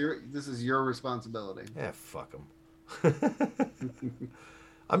side. Chris, this is your responsibility. Yeah, fuck them.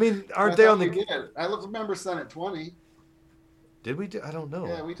 I mean, aren't they on the... I remember Senate 20. Did we do? I don't know.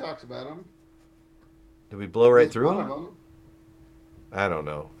 Yeah, we talked about them. Did we blow right through them? I don't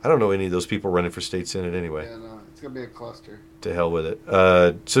know. I don't know any of those people running for state Senate anyway. Yeah, no. It's going to be a cluster. To hell with it.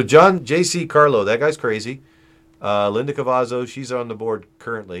 So John J.C. Carlo, that guy's crazy. Linda Cavazzo, she's on the board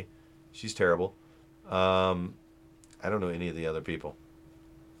currently. She's terrible. I don't know any of the other people.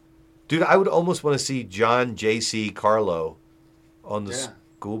 Dude, I would almost want to see John J.C. Carlo on the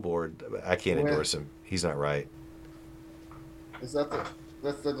school board. I can't endorse him. He's not right. Is that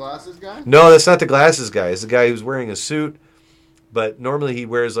that's the glasses guy? No, that's not the glasses guy. It's the guy who's wearing a suit, but normally he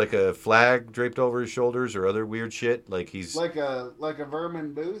wears like a flag draped over his shoulders or other weird shit. Like he's like a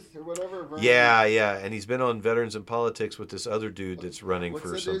Vermin Booth or whatever. Yeah, and he's been on Veterans in Politics with this other dude that's running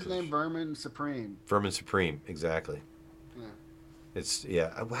for something. What's his name? Vermin Supreme. Vermin Supreme, exactly.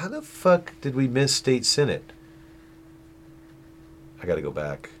 How the fuck did we miss state Senate? I got to go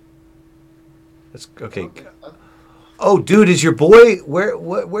back. That's okay. Oh, dude, is your boy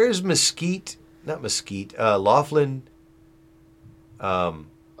where's Mesquite? Not Mesquite. Laughlin. Oh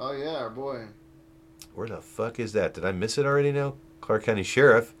yeah, our boy. Where the fuck is that? Did I miss it already now? Clark County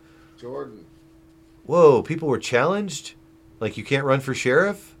Sheriff. Jordan. Whoa, people were challenged? Like you can't run for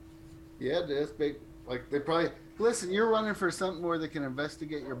sheriff? Yeah, this big. Like they probably listen. You're running for something where they can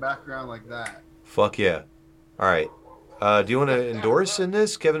investigate your background like that. Fuck yeah! All right. Do you want to endorse in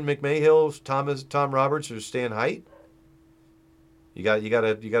this Kevin McMahill, Tom Roberts, or Stan Hite? You got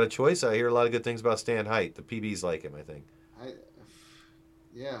a choice. I hear a lot of good things about Stan Hite. The PBs like him, I think.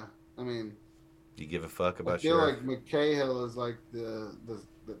 Yeah. I mean, do you give a fuck about? I feel like McCahill is like the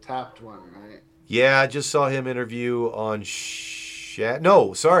tapped one, right? Yeah, I just saw him interview on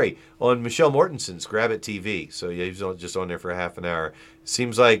on Michelle Mortensen's Grab It TV. So yeah, he was just on there for half an hour.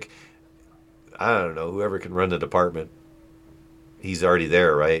 Seems like, I don't know, whoever can run the department, he's already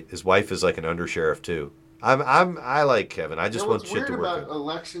there, right? His wife is like an undersheriff too. I like Kevin. I just want shit to work. What's weird about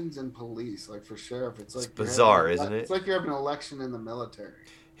elections and police, like for sheriff, it's like bizarre, isn't it? It's like you're having an election in the military.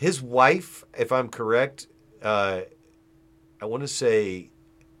 His wife, if I'm correct, I want to say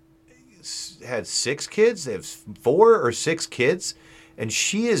had 6 kids. They have 4 or 6 kids, and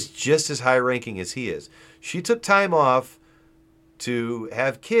she is just as high ranking as he is. She took time off to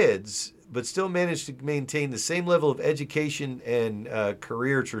have kids, but still managed to maintain the same level of education and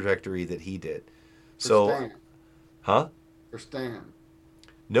career trajectory that he did. Stan. Huh? For Stan.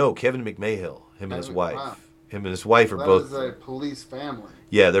 No, Kevin McMahill, him and his wife. Wow. Him and his wife are both. That is a police family.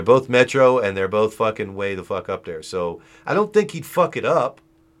 Yeah, they're both Metro, and they're both fucking way the fuck up there. So I don't think he'd fuck it up.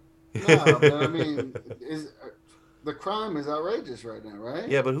 No, but I mean, the crime is outrageous right now, right?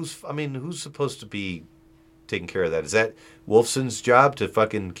 Yeah, but who's supposed to be taking care of that? Is that Wolfson's job to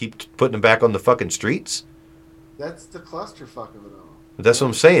fucking keep putting him back on the fucking streets? That's the clusterfuck of it all. That's what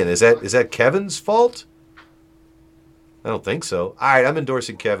I'm saying. Is that Kevin's fault? I don't think so. All right, I'm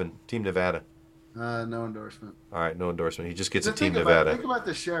endorsing Kevin. Team Nevada. No endorsement. All right, no endorsement. He just gets a Team Nevada. Think about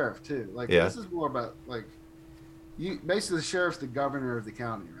the sheriff too. Like this is more about like basically the sheriff's the governor of the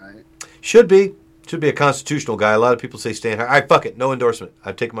county, right? Should be a constitutional guy. A lot of people say Stan Hite. All right, fuck it. No endorsement.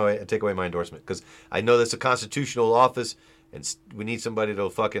 I take away my endorsement because I know that's a constitutional office. And we need somebody to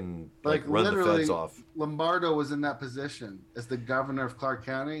fucking run the feds off. Lombardo was in that position as the governor of Clark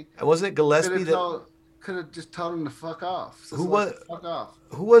County. And wasn't it Gillespie that could have just told him to fuck off? Who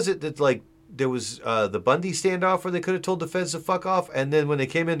was it that like there was the Bundy standoff where they could have told the feds to fuck off, and then when they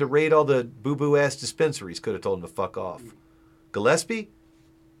came in to raid all the boo-boo ass dispensaries, could have told them to fuck off? Gillespie?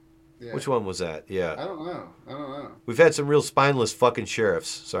 Yeah. Which one was that? Yeah. I don't know. We've had some real spineless fucking sheriffs.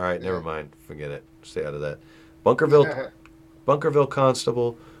 So, all right, never mind. Forget it. Stay out of that. Bunkerville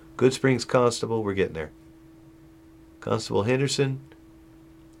Constable, Good Springs Constable, we're getting there. Constable Henderson,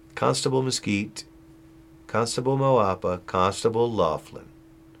 Constable Mesquite, Constable Moapa, Constable Laughlin.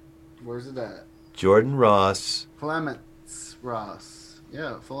 Where's it at? Jordan Ross. Clements Ross.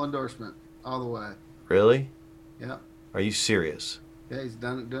 Yeah, full endorsement all the way. Really? Yeah. Are you serious? Yeah, he's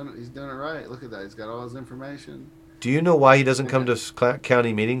doing it right. Look at that. He's got all his information. Do you know why he doesn't come to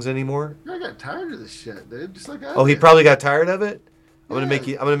county meetings anymore? I got tired of this shit, dude. Just like he probably got tired of it. I'm gonna make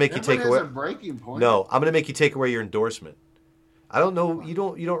you take away. A breaking point. No, I'm gonna make you take away your endorsement. I don't know. You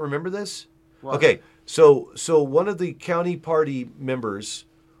don't remember this? What? Okay, so one of the county party members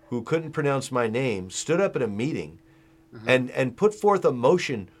who couldn't pronounce my name stood up at a meeting, and put forth a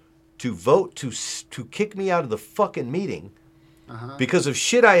motion to vote to kick me out of the fucking meeting because of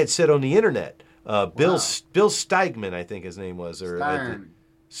shit I had said on the internet. Bill Steigman, I think his name was, or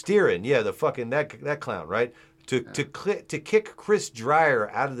Steerin, yeah, the fucking that clown, right? To kick Chris Dreyer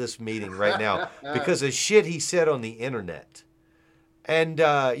out of this meeting right now because of shit he said on the internet, and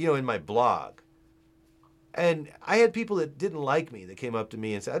in my blog. And I had people that didn't like me that came up to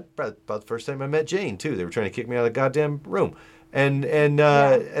me and said, about the first time I met Jane too. They were trying to kick me out of the goddamn room, and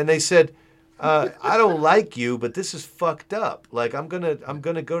they said, I don't like you, but this is fucked up. Like I'm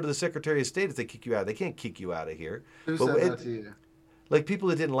gonna go to the Secretary of State if they kick you out. They can't kick you out of here. Who said that to you? Like people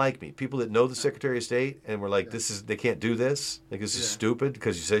that didn't like me, people that know the Secretary of State and were like, they can't do this. Like this is stupid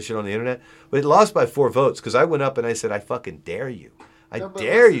because you say shit on the internet. But it lost by 4 votes because I went up and I said, I fucking dare you. I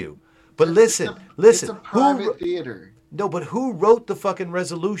dare you. But listen. It's a private theater. No, but who wrote the fucking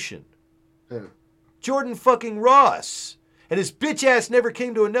resolution? Who? Jordan fucking Ross. And his bitch ass never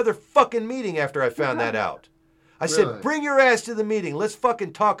came to another fucking meeting after I found that out. I said, bring your ass to the meeting. Let's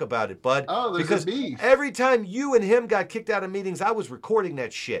fucking talk about it, bud. Oh, there's a beef. Every time you and him got kicked out of meetings, I was recording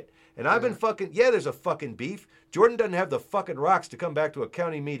that shit. And I've been there's a fucking beef. Jordan doesn't have the fucking rocks to come back to a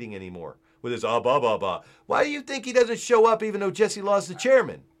county meeting anymore with his bah. Why do you think he doesn't show up even though Jesse Law's the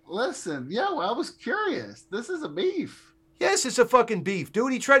chairman? Listen, I was curious. This is a beef. Yes, it's a fucking beef,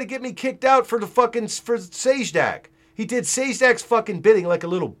 dude. He tried to get me kicked out for Sajdak. He did Sajdak's fucking bidding like a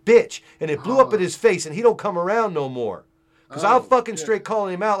little bitch, and it blew up in his face, and he don't come around no more. Because I'll fucking straight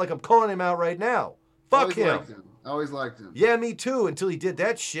calling him out like I'm calling him out right now. Fuck him. Always liked him. Yeah, me too. Until he did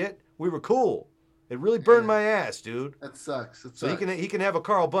that shit, we were cool. It really burned my ass, dude. That sucks. So he can have a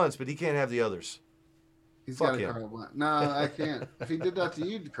Carl Bunce, but he can't have the others. He's Fuck got a him. Carl Bunce. No, I can't. If he did that to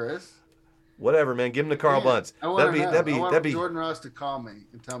you, Chris. Whatever, man. Give him the Carl Bunce. I want That'd be Jordan Ross to call me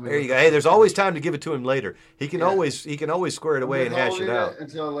and tell me. There you go. Hey, there's always time to give it to him later. He can always square it away and hash it out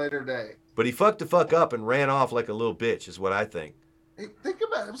until a later day. But he fucked the fuck up and ran off like a little bitch, is what I think. Hey, think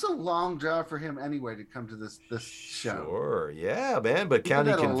about it. It was a long drive for him anyway to come to this show. Sure, yeah, man. But He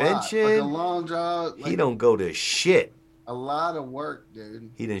county did that convention, a lot. Like a long drive. he don't go to shit. A lot of work, dude.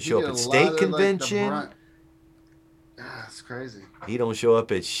 He didn't show did up at a state lot of, convention. It's crazy. He don't show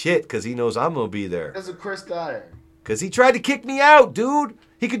up at shit because he knows I'm gonna be there. That's a Chris Dyer. Because he tried to kick me out, dude.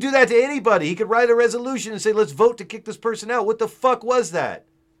 He could do that to anybody. He could write a resolution and say, let's vote to kick this person out. What the fuck was that?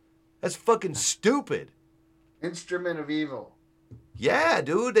 That's fucking stupid. Instrument of evil. Yeah,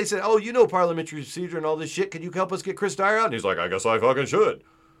 dude. They said, oh, you know parliamentary procedure and all this shit. Can you help us get Chris Dyer out? And he's like, I guess I fucking should.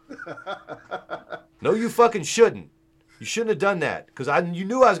 No, you fucking shouldn't. You shouldn't have done that. Because you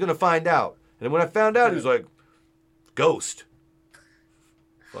knew I was going to find out. And then when I found out, he was like, ghost.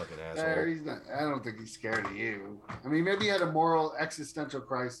 Fucking asshole. He's not, I don't think he's scared of you. I mean, maybe he had a moral existential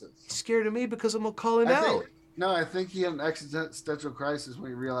crisis. He's scared of me because I'm going to call him out. I think he had an existential crisis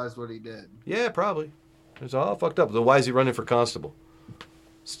when he realized what he did. Yeah, probably. It's all fucked up. So why is he running for constable?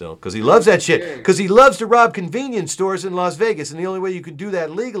 Still, because he loves that shit. Because he loves to rob convenience stores in Las Vegas, and the only way you can do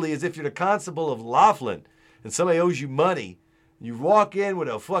that legally is if you're the constable of Laughlin, and somebody owes you money. You walk in with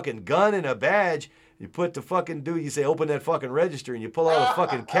a fucking gun and a badge. You put the fucking you say, open that fucking register, and you pull all the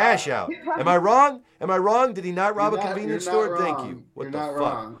fucking cash out. Am I wrong? Am I wrong? Did he not rob a convenience store? Thank you. What you're the not fuck?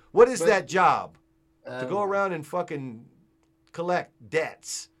 wrong. What is that job? To go around and fucking collect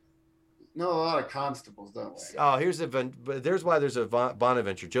debts. No, a lot of constables, don't we? Oh, there's why there's a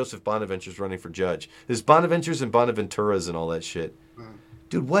Bonaventure. Joseph Bonaventure's running for judge. There's Bonaventures and Bonaventuras and all that shit.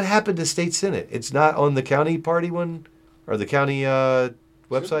 Dude, what happened to state senate? It's not on the county party one or the county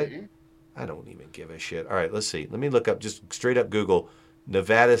website? I don't even give a shit. All right, let's see. Let me look up, just straight up Google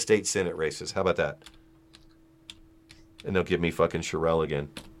Nevada state senate races. How about that? And they'll give me fucking Sherelle again.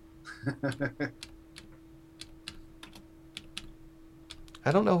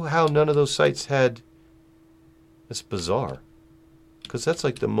 I don't know how none of those sites had. It's bizarre. Because that's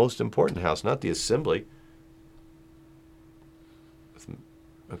like the most important house, not the assembly.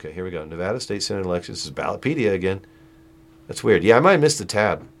 Okay, here we go. Nevada State Senate elections. This is Ballotpedia again. That's weird. Yeah, I might have missed the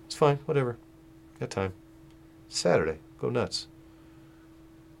tab. It's fine. Whatever. Got time. Saturday. Go nuts.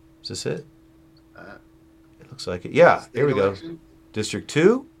 Is this it? It looks like it. Yeah, here we go. District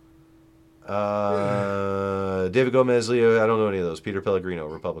 2. David Gomez, Leo, I don't know any of those. Peter Pellegrino,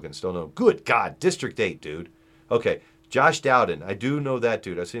 Republicans, don't know. Good God, District 8, dude. Okay, Josh Dowden, I do know that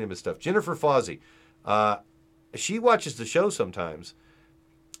dude. I've seen him in stuff. Jennifer Fawzi, she watches the show sometimes,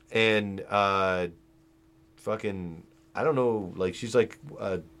 and fucking, I don't know, like she's like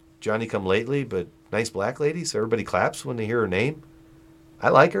Johnny Come Lately, but nice black lady, so everybody claps when they hear her name. I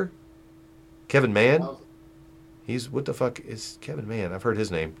like her. Kevin Mann, he's, what the fuck is Kevin Mann? I've heard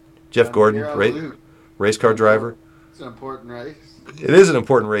his name. Jeff Gordon, race car driver. It's an important race. It is an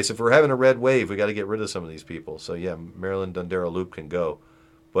important race. If we're having a red wave, we got to get rid of some of these people. So, yeah, Maryland Dundero Loop can go.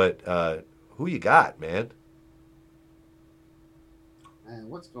 But who you got, man? Man,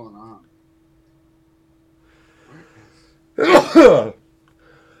 what's going on?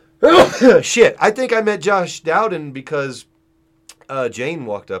 Shit, I think I met Josh Dowden because Jane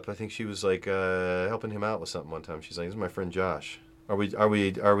walked up. I think she was like helping him out with something one time. She's like, "This is my friend Josh." Are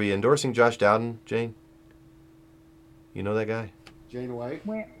we endorsing Josh Dowden, Jane? You know that guy? Jane White?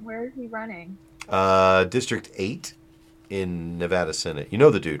 Where is he running? District 8 in Nevada Senate. You know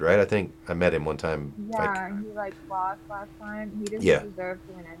the dude, right? I think I met him one time. Yeah, he lost last time. He doesn't deserve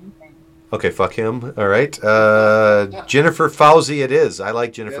to win anything. Okay, fuck him. All right. Jennifer Fawzi it is. I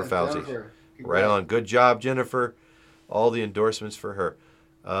like Jennifer Fawzi. Jennifer. Right on. Good job, Jennifer. All the endorsements for her.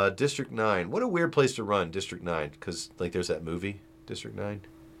 District 9. What a weird place to run, District 9, because like there's that movie, District 9.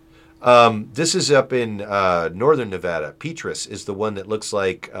 This is up in northern Nevada. Petrus is the one that looks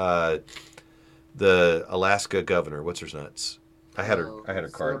like the Alaska governor. What's her nuts? I had her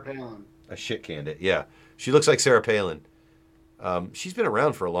card. Sarah Palin. I shit canned it. Yeah, she looks like Sarah Palin. She's been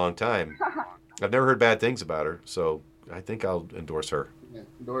around for a long time. I've never heard bad things about her, so I think I'll endorse her. Yeah,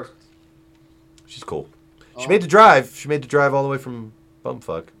 endorsed. She's cool. She made the drive. She made the drive all the way from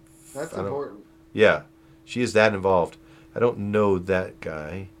Bumfuck. That's important. Yeah, she is that involved. I don't know that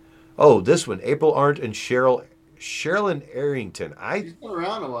guy. Oh, this one, April Arndt and Sherilyn Arrington. She's been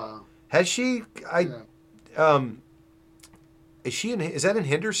around a while. Has she? Is she in? Is that in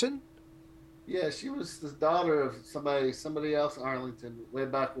Henderson? Yeah, she was the daughter of somebody else in Arlington way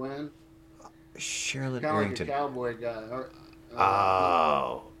back when. Sherilyn Kind of like a Arrington. cowboy guy.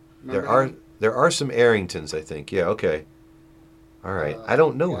 Oh, remember him? there are some Arringtons, I think. Yeah, okay. All right. I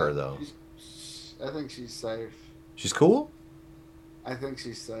don't know her though. I think she's safe. She's cool? I think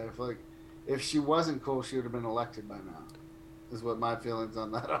she's safe. Like, if she wasn't cool, she would have been elected by now. Is what my feelings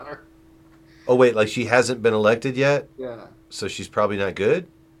on that are. Oh wait, like she hasn't been elected yet? Yeah. So she's probably not good?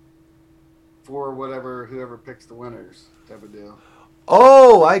 For whoever picks the winners type of deal.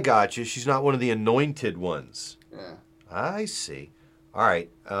 Oh, I got you. She's not one of the anointed ones. Yeah. I see. All right.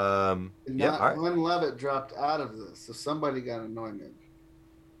 Yeah. All right. Glenn Levitt dropped out of this, so somebody got anointed.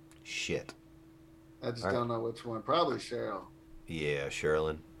 Shit. I just All right. don't know which one. Probably Cheryl. Yeah,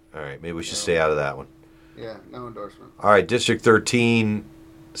 Sherilyn. All right. Maybe we should stay out of that one. Yeah, no endorsement. All right. District 13,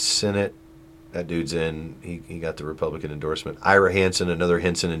 Senate. That dude's in. He got the Republican endorsement. Ira Hansen, another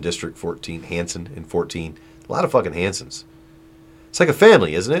Henson in District 14. Hansen in 14. A lot of fucking Hansons. It's like a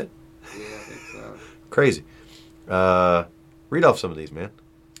family, isn't it? Yeah, I think so. Crazy. Read off some of these, man.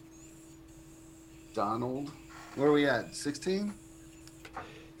 Donald. Where are we at? 16?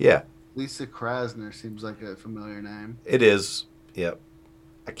 Yeah, Lisa Krasner seems like a familiar name. it is. Yep.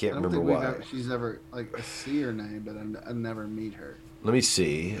 I can't I don't remember think why. she's ever, like, I see her name, but I never meet her. Let me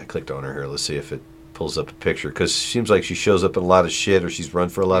see. I clicked on her here. Let's see if it pulls up a picture. Because it seems like she shows up in a lot of shit or she's run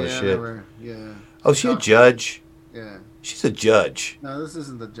for a lot of shit. Yeah. Oh, she a judge? Yeah. She's a judge. No, this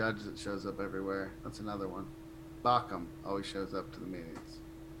isn't the judge that shows up everywhere. That's another one. Bacham always shows up to the meetings.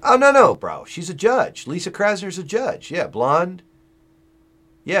 Oh, no, bro. She's a judge. Lisa Krasner's a judge. Yeah, blonde.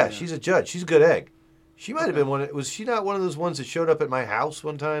 Yeah, she's a judge. She's a good egg. She might have been one. Was she not one of those ones that showed up at my house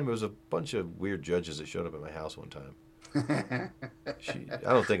one time? There was a bunch of weird judges that showed up at my house one time. I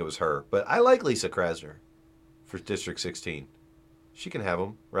don't think it was her, but I like Lisa Krasner for District 16. She can have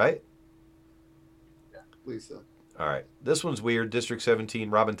them, right? Yeah, Lisa. All right. This one's weird. District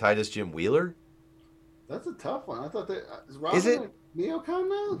 17, Robin Titus, Jim Wheeler. That's a tough one. I thought that is Robin Is it? a neocon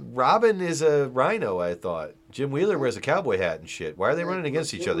now? Robin is a rhino, I thought. Jim Wheeler wears a cowboy hat and shit. Why are they running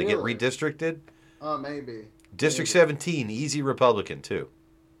against each Jim other? They get Wheeler. redistricted? Oh, maybe. District 17, easy Republican, too.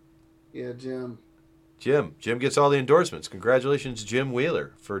 Yeah, Jim. Jim gets all the endorsements. Congratulations, Jim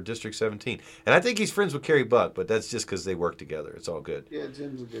Wheeler, for District 17. And I think he's friends with Kerry Buck, but that's just because they work together. It's all good. Yeah,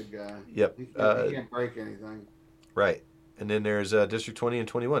 Jim's a good guy. Yep. He can't break anything. Right. And then there's District 20 and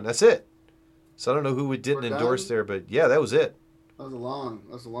 21. That's it. So I don't know who we didn't We're endorse done? there, but yeah, that was it. That was a long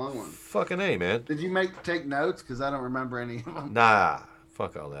one. Fucking A, man. Did you take notes? Because I don't remember any of them. Nah.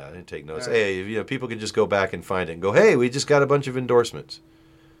 Fuck all that. I didn't take notes. All right. Hey, people can just go back and find it and go, hey, we just got a bunch of endorsements.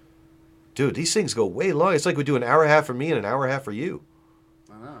 Dude, these things go way long. It's like we do an hour and a half for me and an hour and a half for you.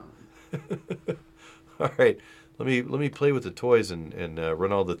 I know. All right. Let me play with the toys and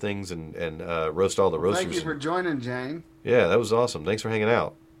run all the things and roast all the roasters. Thank you for joining, Jane. Yeah, that was awesome. Thanks for hanging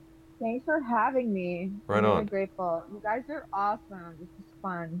out. Thanks for having me. Right I'm on. really grateful. You guys are awesome. This is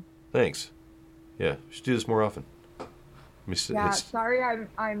fun. Thanks. Yeah, we should do this more often. Let me see. Yeah, sorry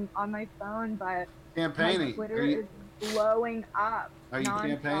I'm on my phone, but Campaigning. my Twitter is blowing up. Are you nonstop.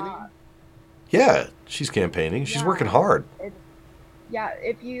 campaigning? Yeah, she's campaigning. She's Yeah. working hard. Yeah,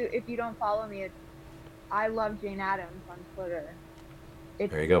 if you don't follow me, it's I love Jane Addams on Twitter.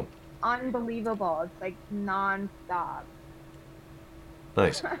 It's There you go. unbelievable. It's like nonstop.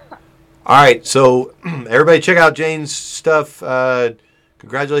 Nice. All right, so everybody check out Jane's stuff.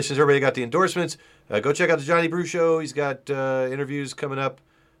 Congratulations, everybody got the endorsements. Go check out the Johnny Brew Show. He's got interviews coming up.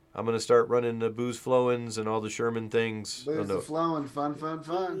 I'm going to start running the Booze Flowins and all the Sherman things. Booze no. flowing, fun.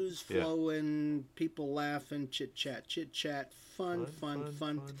 Booze flowing, people laughing, chit chat, fun.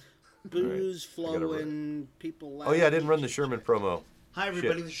 Booze flowing, people laughing. Oh, yeah, I didn't run the Sherman promo. Hi,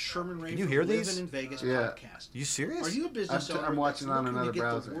 everybody. Shit. This is Sherman Ray Can you from hear Living these? in Vegas Yeah. podcast. You serious? Are you a business owner? I'm watching that's on looking another to get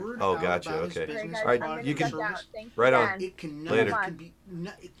the browser. word Oh, out gotcha, about his okay. business, All right, product, you or can- service? Right on. It can Later.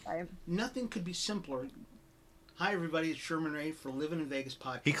 nothing could be simpler. Hi, everybody. It's Sherman Ray for Living in Vegas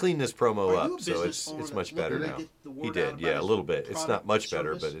podcast. He cleaned this promo Are you a up, so business owner it's much that's better looking now. to get the He word did, out yeah, a about little his bit. It's product, not much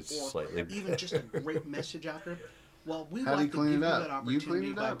better, service, but it's or slightly even just a great message out there? Well, we How'd he like to clean give it you up? that You opportunity cleaned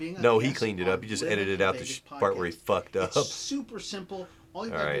it by up? being a No, he guest cleaned it up. on He just Living edited in out the Vegas part where he podcast. fucked up. It's super simple. All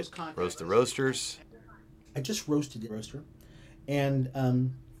you All gotta do right, is contact roast the us. roasters. I just roasted the roaster,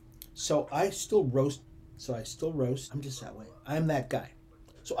 and so I still roast. I'm just that way. I'm that guy.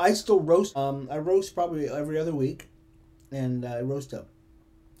 So I still roast. I roast probably every other week, and I roast a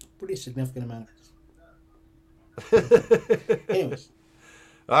pretty significant amount of. Anyways.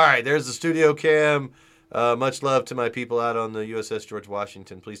 All right, there's the studio cam. Much love to my people out on the USS George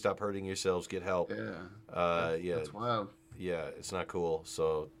Washington. Please stop hurting yourselves. Get help. Yeah. Yeah. That's wild. Yeah, it's not cool.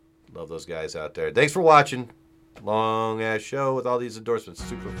 So Love those guys out there. Thanks for watching. Long ass show with all these endorsements.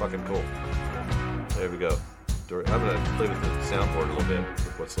 Super fucking cool. There we go. I'm gonna play with the soundboard a little bit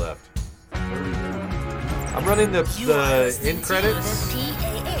with what's left. I'm running the end credits. The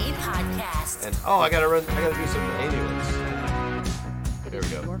PAA podcast. And I gotta do some Amy ones. There we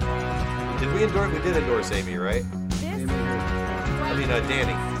go. Did we endorse? We did endorse Amy, right? I mean,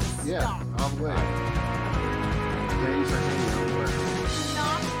 Danny. Yeah, all the way. Danny's our Amy all the way.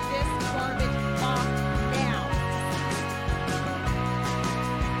 Knock this garbage off now.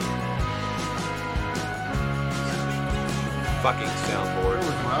 Fucking soundboard. That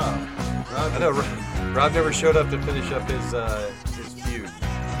was Rob. I know. Rob never showed up to finish up his feud.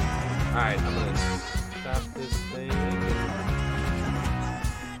 All right, I'm gonna stop this